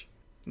match.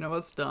 You know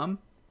what's dumb?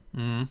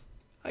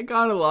 I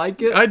kind of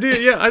like it. I do,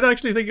 yeah. I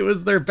actually think it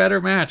was their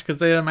better match because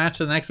they had a match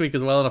the next week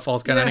as well in a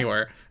Falls Count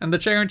Anywhere. And the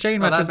chair and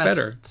chain match was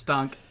better.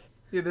 Stunk.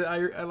 Yeah,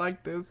 I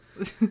like this.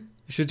 You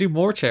should do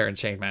more chair and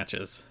chain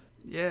matches.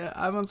 Yeah,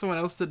 I want someone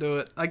else to do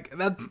it. Like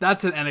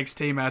that's an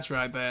NXT match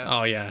right there.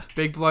 Oh yeah.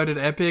 Big bloated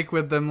epic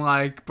with them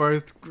like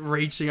both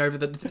reaching over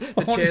the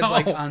chair's no.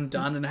 like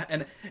undone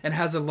and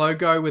has a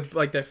logo with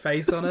like their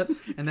face on it,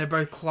 and they're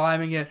both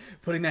climbing it,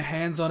 putting their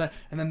hands on it,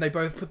 and then they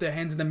both put their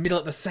hands in the middle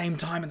at the same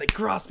time and they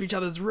grasp each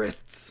other's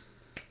wrists.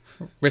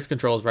 Wrist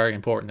control is very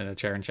important in a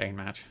chair and chain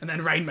match. And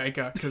then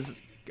Rainmaker, because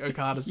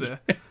Okada's there.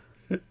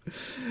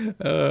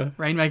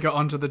 Rainmaker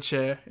onto the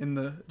chair in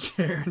the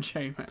chair and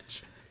chain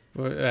match.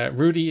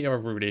 BG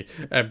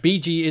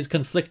is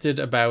conflicted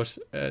about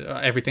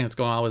everything that's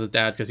going on with his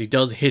dad because he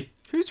does hit.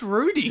 Who's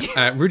Rudy?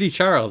 Rudy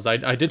Charles.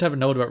 I did have a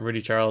note about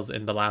Rudy Charles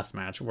in the last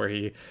match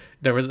where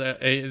there was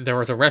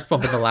a ref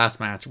bump in the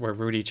last match where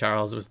Rudy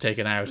Charles was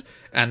taken out,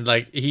 and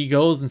like he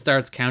goes and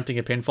starts counting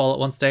a pinfall at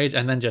one stage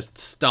and then just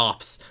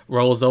stops,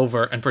 rolls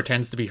over and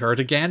pretends to be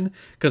hurt again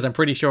because I'm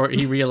pretty sure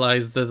he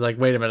realized that like,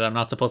 wait a minute, I'm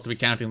not supposed to be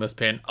counting this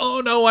pin.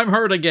 Oh no, I'm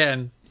hurt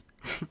again.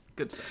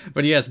 Good stuff.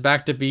 But yes,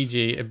 back to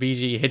BG.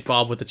 BG hit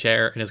Bob with the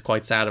chair and is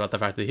quite sad about the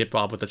fact that he hit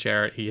Bob with the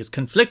chair. He is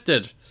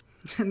conflicted.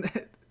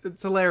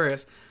 It's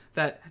hilarious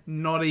that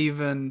not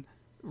even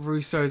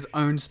Russo's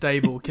own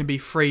stable can be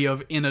free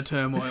of inner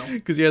turmoil.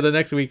 Because the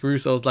next week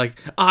Russo's like,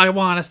 I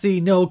want to see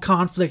no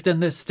conflict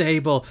in this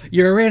stable.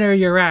 You're in or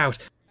you're out.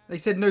 They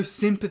said no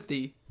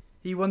sympathy.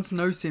 He wants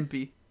no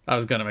sympathy. I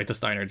was going to make the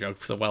Steiner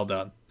joke, so well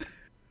done.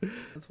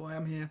 That's why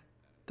I'm here.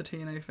 The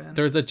TNA fan.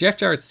 There was a Jeff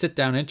Jarrett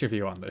sit-down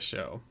interview on this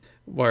show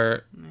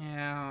where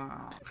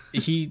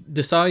he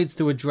decides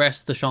to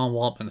address the Sean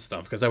Waltman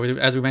stuff because,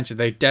 as we mentioned,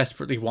 they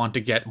desperately want to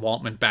get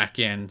Waltman back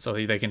in so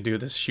they can do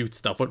this shoot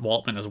stuff with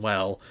Waltman as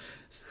well.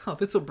 Oh,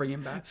 this will bring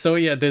him back. So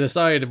yeah, they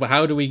decide, well,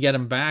 how do we get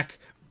him back?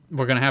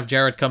 We're going to have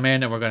Jarrett come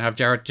in and we're going to have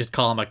Jarrett just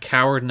call him a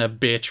coward and a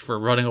bitch for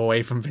running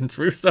away from Vince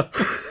Russo.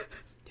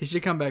 He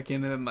should come back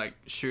in and then like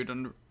shoot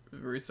on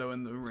Russo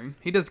in the ring.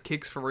 He does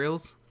kicks for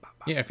reals.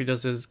 Yeah, if he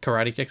does his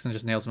karate kicks and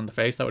just nails him in the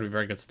face, that would be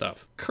very good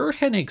stuff. Kurt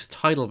Hennig's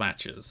title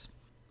matches.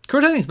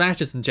 Kurt Hennig's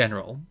matches in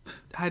general.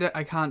 I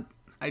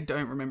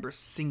don't remember a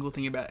single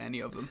thing about any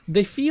of them.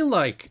 They feel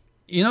like,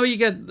 you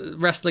get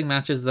wrestling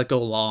matches that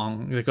go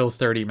long, that go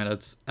 30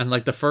 minutes, and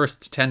like the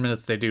first 10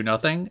 minutes they do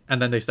nothing,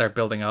 and then they start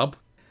building up.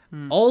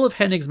 All of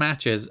Hennig's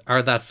matches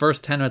are that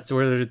first 10 minutes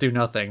where they do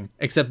nothing,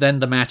 except then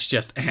the match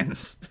just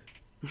ends.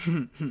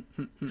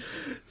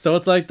 So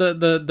it's like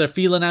the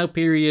feeling out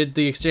period,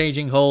 the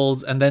exchanging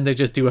holds, and then they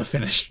just do a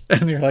finish.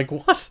 And you're like,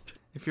 what?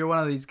 If you're one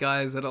of these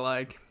guys that are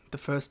like, the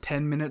first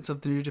 10 minutes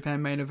of the New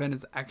Japan main event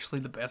is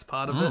actually the best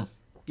part of it,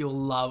 you'll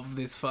love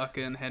this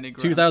fucking Hennig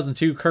run.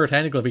 2002 Kurt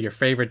Hennig will be your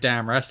favorite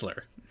damn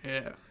wrestler.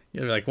 Yeah.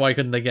 You're like, why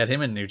couldn't they get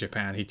him in New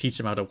Japan? He'd teach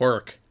them how to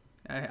work.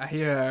 I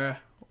hear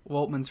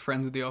Waltman's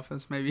friends with the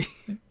office, maybe.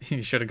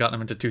 He should have gotten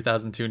him into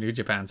 2002 New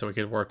Japan so he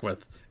could work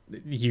with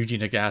Yuji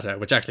Nagata,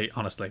 which actually,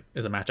 honestly,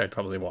 is a match I'd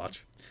probably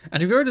watch.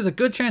 And if you heard, there's a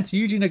good chance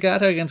Yuji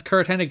Nagata against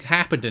Kurt Hennig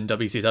happened in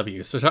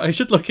WCW, so I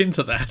should look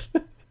into that.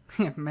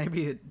 Yeah,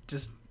 maybe it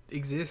just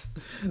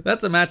exists.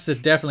 That's a match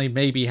that definitely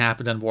maybe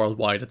happened in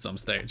Worldwide at some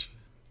stage.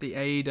 The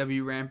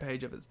AEW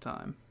Rampage of its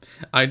time.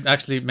 I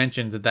actually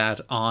mentioned that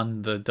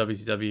on the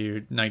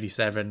WCW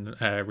 97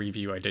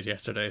 review I did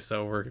yesterday,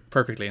 so we're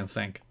perfectly in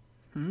sync.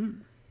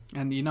 And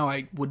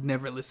I would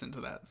never listen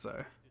to that,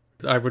 so...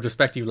 I would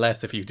respect you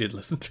less if you did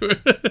listen to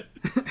it.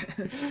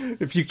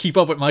 If you keep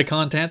up with my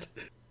content.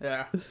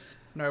 Yeah,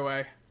 no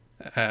way.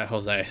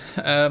 Jose.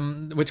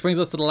 Which brings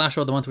us to the last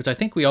show of the month, which I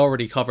think we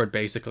already covered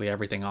basically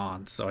everything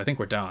on, so I think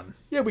we're done.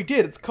 Yeah, we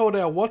did. It's called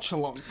our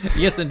watch-along.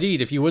 Yes,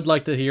 indeed. If you would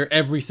like to hear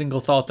every single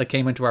thought that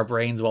came into our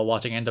brains while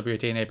watching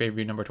NWTNA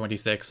pay-per-view number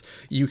 26,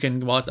 you can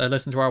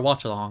listen to our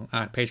watch-along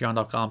at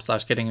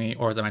patreon.com/kiddingme,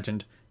 or as I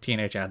mentioned,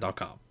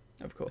 tnhad.com.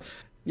 Of course.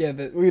 Yeah,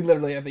 we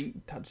literally, I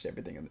think, touched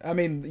everything. I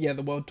mean, yeah,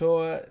 the World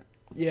Tour,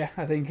 yeah,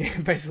 I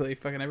think basically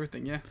fucking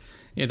everything, yeah.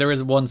 Yeah, there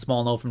is one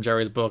small note from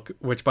Jerry's book,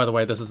 which, by the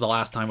way, this is the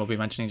last time we'll be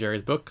mentioning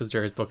Jerry's book, because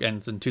Jerry's book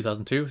ends in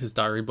 2002. His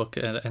diary book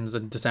ends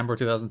in December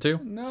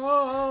 2002.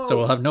 No! So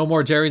we'll have no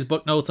more Jerry's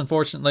book notes,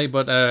 unfortunately,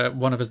 but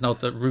one of his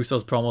notes that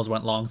Russo's promos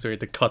went long, so he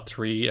had to cut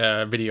 3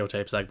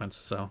 videotape segments,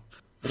 so...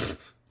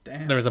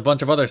 Damn. There was a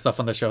bunch of other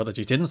stuff on the show that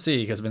you didn't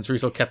see, because Vince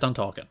Russo kept on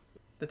talking.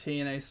 The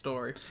TNA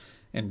story.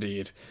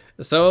 Indeed.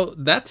 So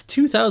that's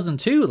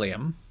 2002,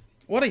 Liam.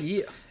 What a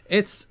year.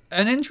 It's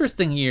an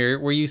interesting year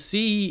where you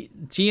see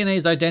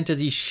TNA's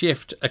identity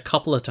shift a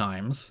couple of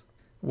times,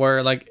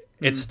 where like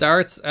it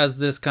starts as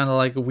this kind of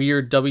like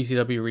weird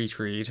WCW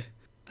retreat,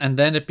 and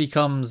then it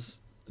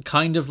becomes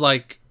kind of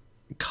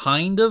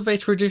a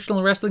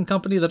traditional wrestling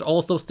company that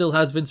also still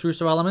has Vince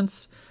Russo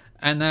elements.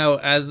 And now,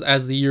 as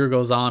the year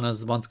goes on,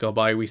 as the months go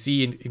by, we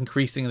see it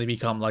increasingly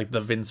become like the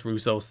Vince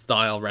Russo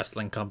style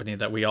wrestling company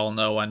that we all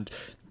know and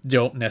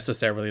don't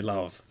necessarily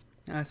love.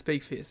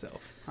 Speak for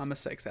yourself. I'm a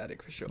sex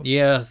addict for sure.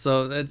 Yeah,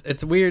 so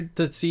it's weird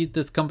to see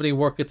this company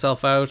work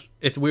itself out.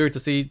 It's weird to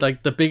see,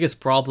 like, the biggest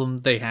problem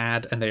they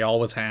had, and they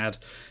always had,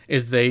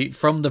 is they,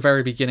 from the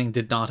very beginning,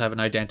 did not have an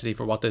identity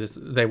for what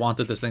they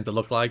wanted this thing to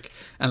look like.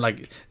 And,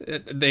 like,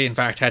 they, in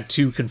fact, had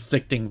two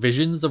conflicting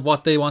visions of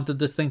what they wanted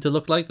this thing to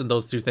look like, and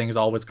those two things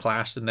always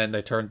clashed, and then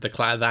they turned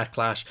that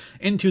clash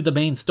into the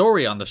main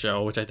story on the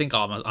show, which I think,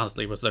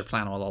 honestly, was their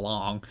plan all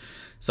along.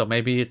 So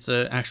maybe it's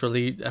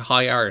actually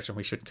high art and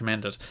we should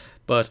commend it.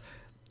 But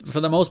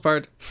for the most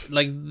part,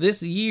 like,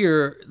 this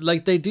year,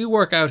 like, they do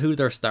work out who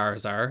their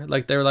stars are.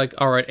 Like, they're like,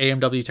 all right,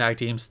 AMW Tag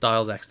Team,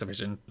 Styles, X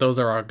Division. Those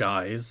are our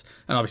guys.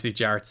 And obviously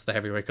Jarrett's the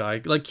heavyweight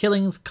guy. Like,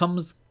 Killings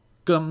comes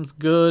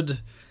good.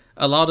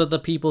 A lot of the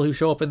people who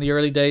show up in the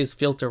early days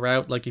filter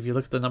out. Like, if you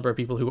look at the number of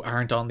people who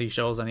aren't on these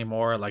shows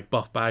anymore, like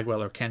Buff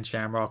Bagwell or Ken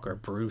Shamrock or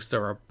Bruce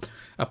or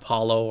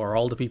Apollo, or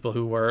all the people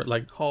who were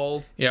like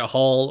Hall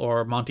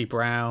or Monty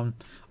Brown,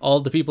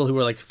 all the people who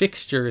were like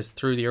fixtures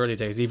through the early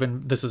days.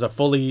 Even this is a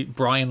fully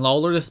Brian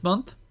Lawler this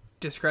month.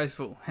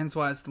 Disgraceful. Hence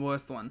why it's the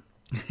worst one.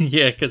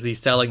 Yeah, because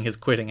he's selling his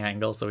quitting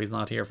angle, so he's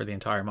not here for the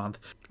entire month.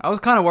 I was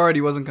kind of worried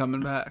he wasn't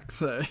coming back.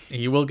 So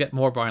you will get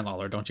more Brian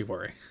Lawler, don't you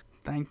worry.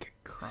 Thank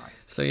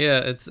Christ. So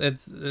yeah,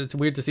 it's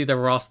weird to see the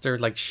roster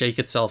like shake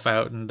itself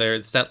out, and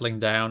they're settling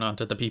down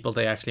onto the people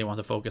they actually want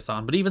to focus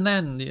on. But even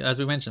then, as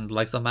we mentioned,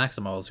 like the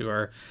Maximals, who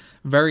are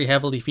very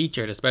heavily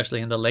featured,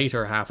 especially in the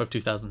later half of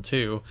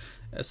 2002,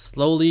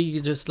 slowly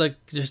just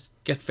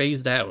get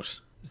phased out.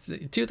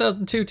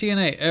 2002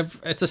 TNA,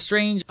 it's a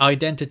strange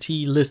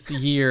identity-less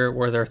year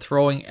where they're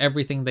throwing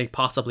everything they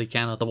possibly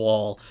can at the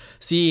wall,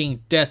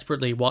 seeing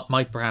desperately what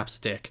might perhaps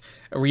stick,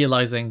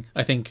 realizing,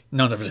 I think,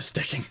 none of it is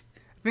sticking.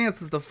 I think that's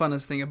the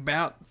funnest thing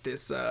about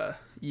this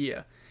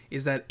year,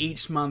 is that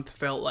each month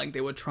felt like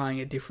they were trying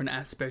a different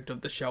aspect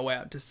of the show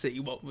out to see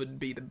what would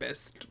be the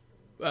best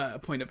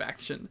point of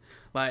action.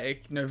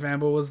 Like,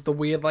 November was the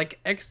weird,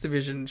 like, X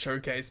Division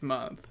showcase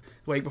month.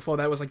 The week before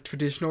that was, like,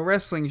 traditional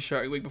wrestling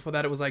show. The week before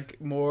that it was, like,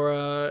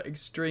 more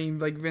extreme,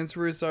 like, Vince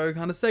Russo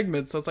kind of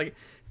segments. So it's like,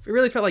 it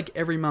really felt like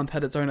every month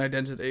had its own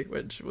identity,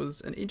 which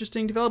was an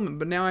interesting development.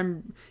 But now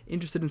I'm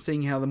interested in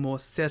seeing how the more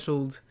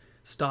settled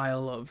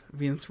style of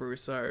Vince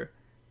Russo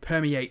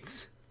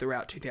permeates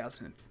throughout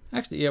 2000.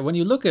 Actually, yeah, when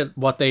you look at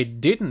what they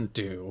didn't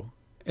do,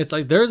 it's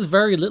like there's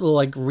very little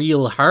like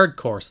real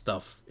hardcore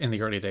stuff in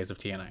the early days of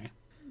TNA.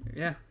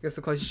 Yeah, I guess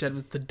the closest you had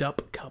was the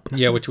Dup Cup.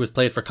 Yeah, which was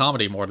played for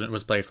comedy more than it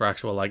was played for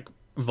actual like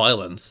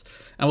violence.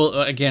 And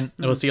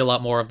we'll see a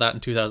lot more of that in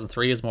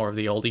 2003 as more of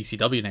the old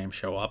ECW names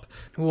show up.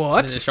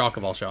 What? The shock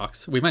of all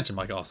shocks. We mentioned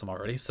Mike Awesome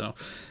already, so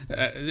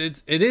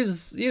it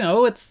is, you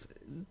know, it's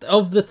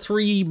of the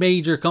three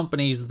major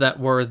companies that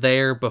were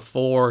there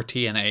before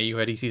TNA. You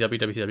had ECW,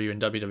 WCW,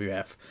 and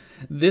WWF.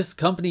 This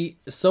company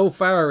so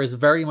far is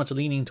very much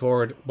leaning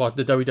toward what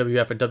the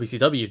WWF and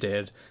WCW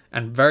did,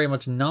 and very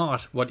much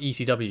not what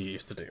ECW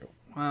used to do.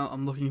 Well,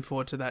 I'm looking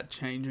forward to that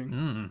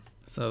changing.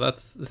 So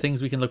that's the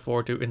things we can look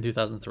forward to in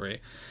 2003.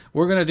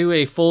 We're going to do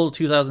a full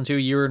 2002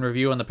 year in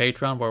review on the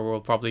Patreon, where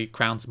we'll probably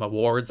crown some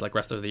awards like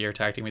Rest of the Year,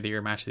 Tag Team of the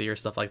Year, Match of the Year,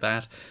 stuff like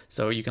that.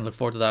 So you can look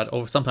forward to that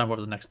sometime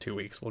over the next 2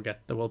 weeks.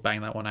 We'll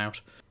bang that one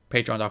out.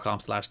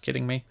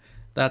 Patreon.com/kiddingme.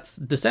 That's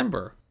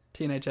December.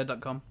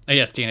 TNAchat.com.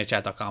 Yes,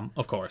 TNAchat.com,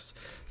 of course.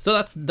 So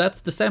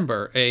that's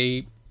December,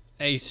 a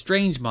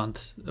strange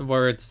month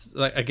where it's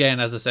like, again,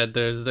 as I said,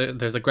 there's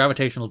a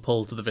gravitational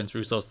pull to the Vince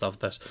Russo stuff,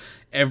 that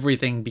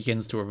everything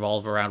begins to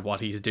revolve around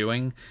what he's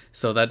doing,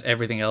 so that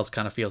everything else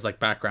kind of feels like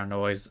background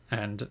noise,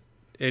 and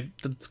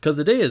it's because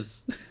it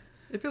is.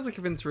 It feels like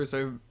a Vince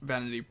Russo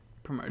vanity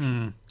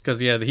promotion. Because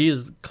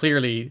he's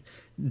clearly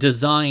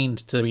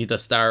designed to be the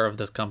star of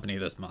this company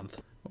this month.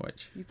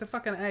 Which he's the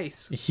fucking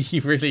ace. He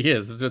really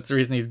is. That's the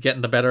reason he's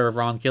getting the better of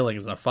Ron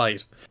Killings in a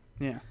fight.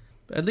 Yeah.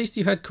 But at least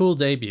you had cool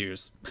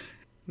debuts.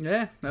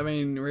 Yeah, I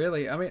mean,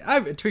 really. I mean,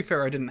 to be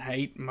fair, I didn't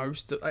hate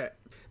most.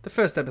 The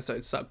first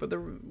episode sucked, but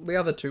the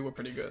other two were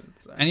pretty good.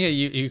 So. And yeah,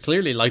 you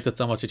clearly liked it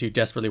so much that you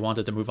desperately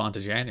wanted to move on to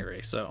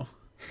January, so.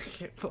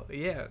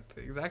 Yeah,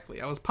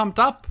 exactly. I was pumped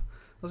up.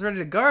 I was ready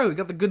to go. We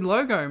got the good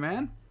logo,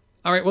 man.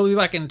 All right, we'll be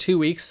back in 2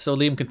 weeks, so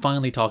Liam can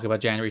finally talk about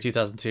January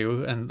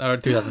 2002, or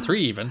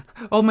 2003 even.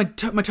 Oh, my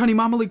Tony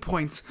Mamaluke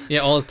points.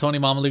 Yeah, all his Tony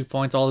Mamaluke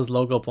points, all his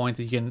logo points.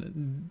 He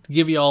can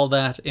give you all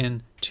that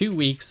in 2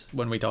 weeks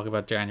when we talk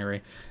about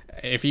January.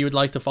 If you would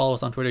like to follow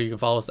us on Twitter, you can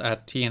follow us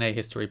at TNA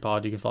History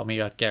Pod. You can follow me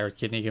at Garrett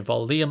Kidney. You can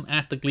follow Liam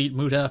at The Gleet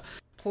Muta.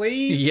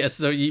 Please. Yes,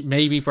 so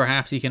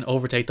perhaps he can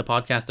overtake the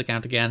podcast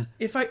account again.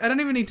 If I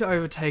don't even need to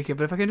overtake it,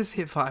 but if I can just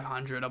hit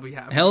 500, I'll be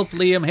happy. Help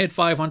Liam hit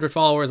 500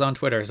 followers on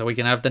Twitter so we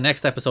can have the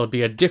next episode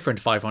be a different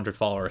 500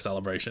 follower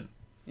celebration.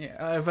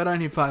 Yeah, if I don't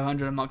hit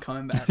 500, I'm not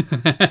coming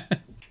back.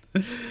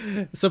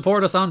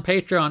 Support us on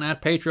Patreon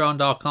at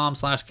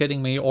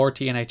patreon.com/kiddingme or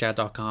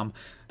tnachat.com.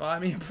 Buy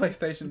me a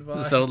PlayStation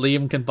 5. So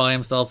Liam can buy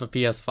himself a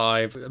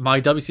PS5. My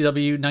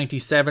WCW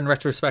 97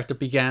 retrospective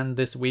began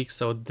this week,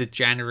 so the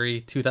January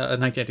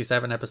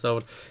 1997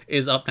 episode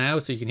is up now,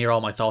 so you can hear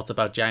all my thoughts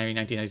about January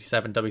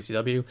 1997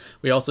 WCW.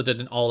 We also did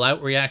an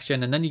all-out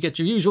reaction, and then you get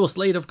your usual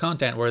slate of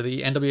content, where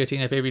the NWA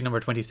TNA pay-per-view number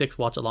 26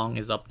 watch-along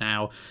is up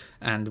now,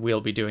 and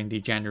we'll be doing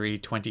the January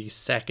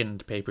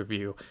 22nd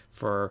pay-per-view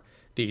for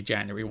the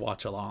January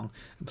watch-along.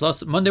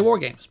 Plus, Monday War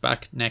Games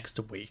back next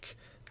week.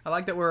 I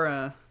like that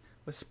we're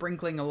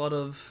sprinkling a lot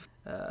of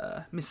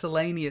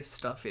miscellaneous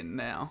stuff in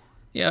now.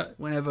 Yeah.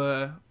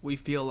 Whenever we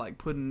feel like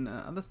putting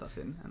other stuff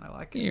in, and I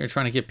like it. You're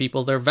trying to give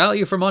people their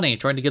value for money,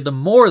 trying to give them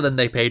more than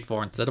they paid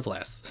for instead of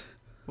less.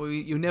 Well,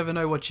 you never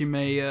know what you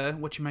may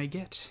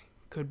get.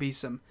 Could be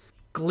some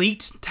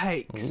GLEAT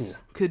takes. Ooh.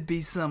 Could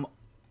be some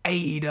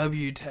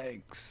AEW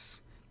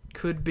takes.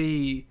 Could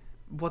be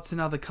what's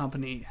another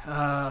company?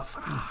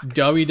 Fuck.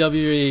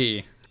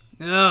 WWE.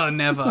 Oh,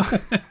 never.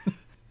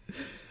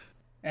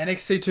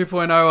 NXT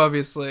 2.0,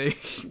 obviously,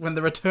 when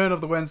the return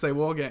of the Wednesday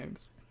War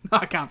Games.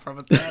 I can't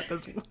promise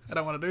that. I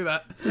don't want to do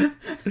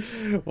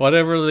that.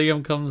 Whatever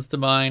Liam comes to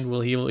mind,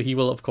 he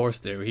will of course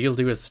do. He'll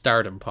do his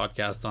Stardom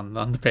podcast on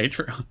the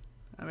Patreon.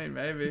 I mean,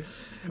 maybe.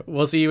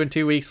 We'll see you in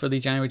 2 weeks for the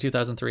January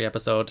 2003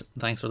 episode.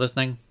 Thanks for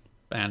listening,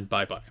 and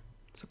bye-bye.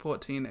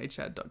 Support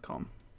tnachat.com.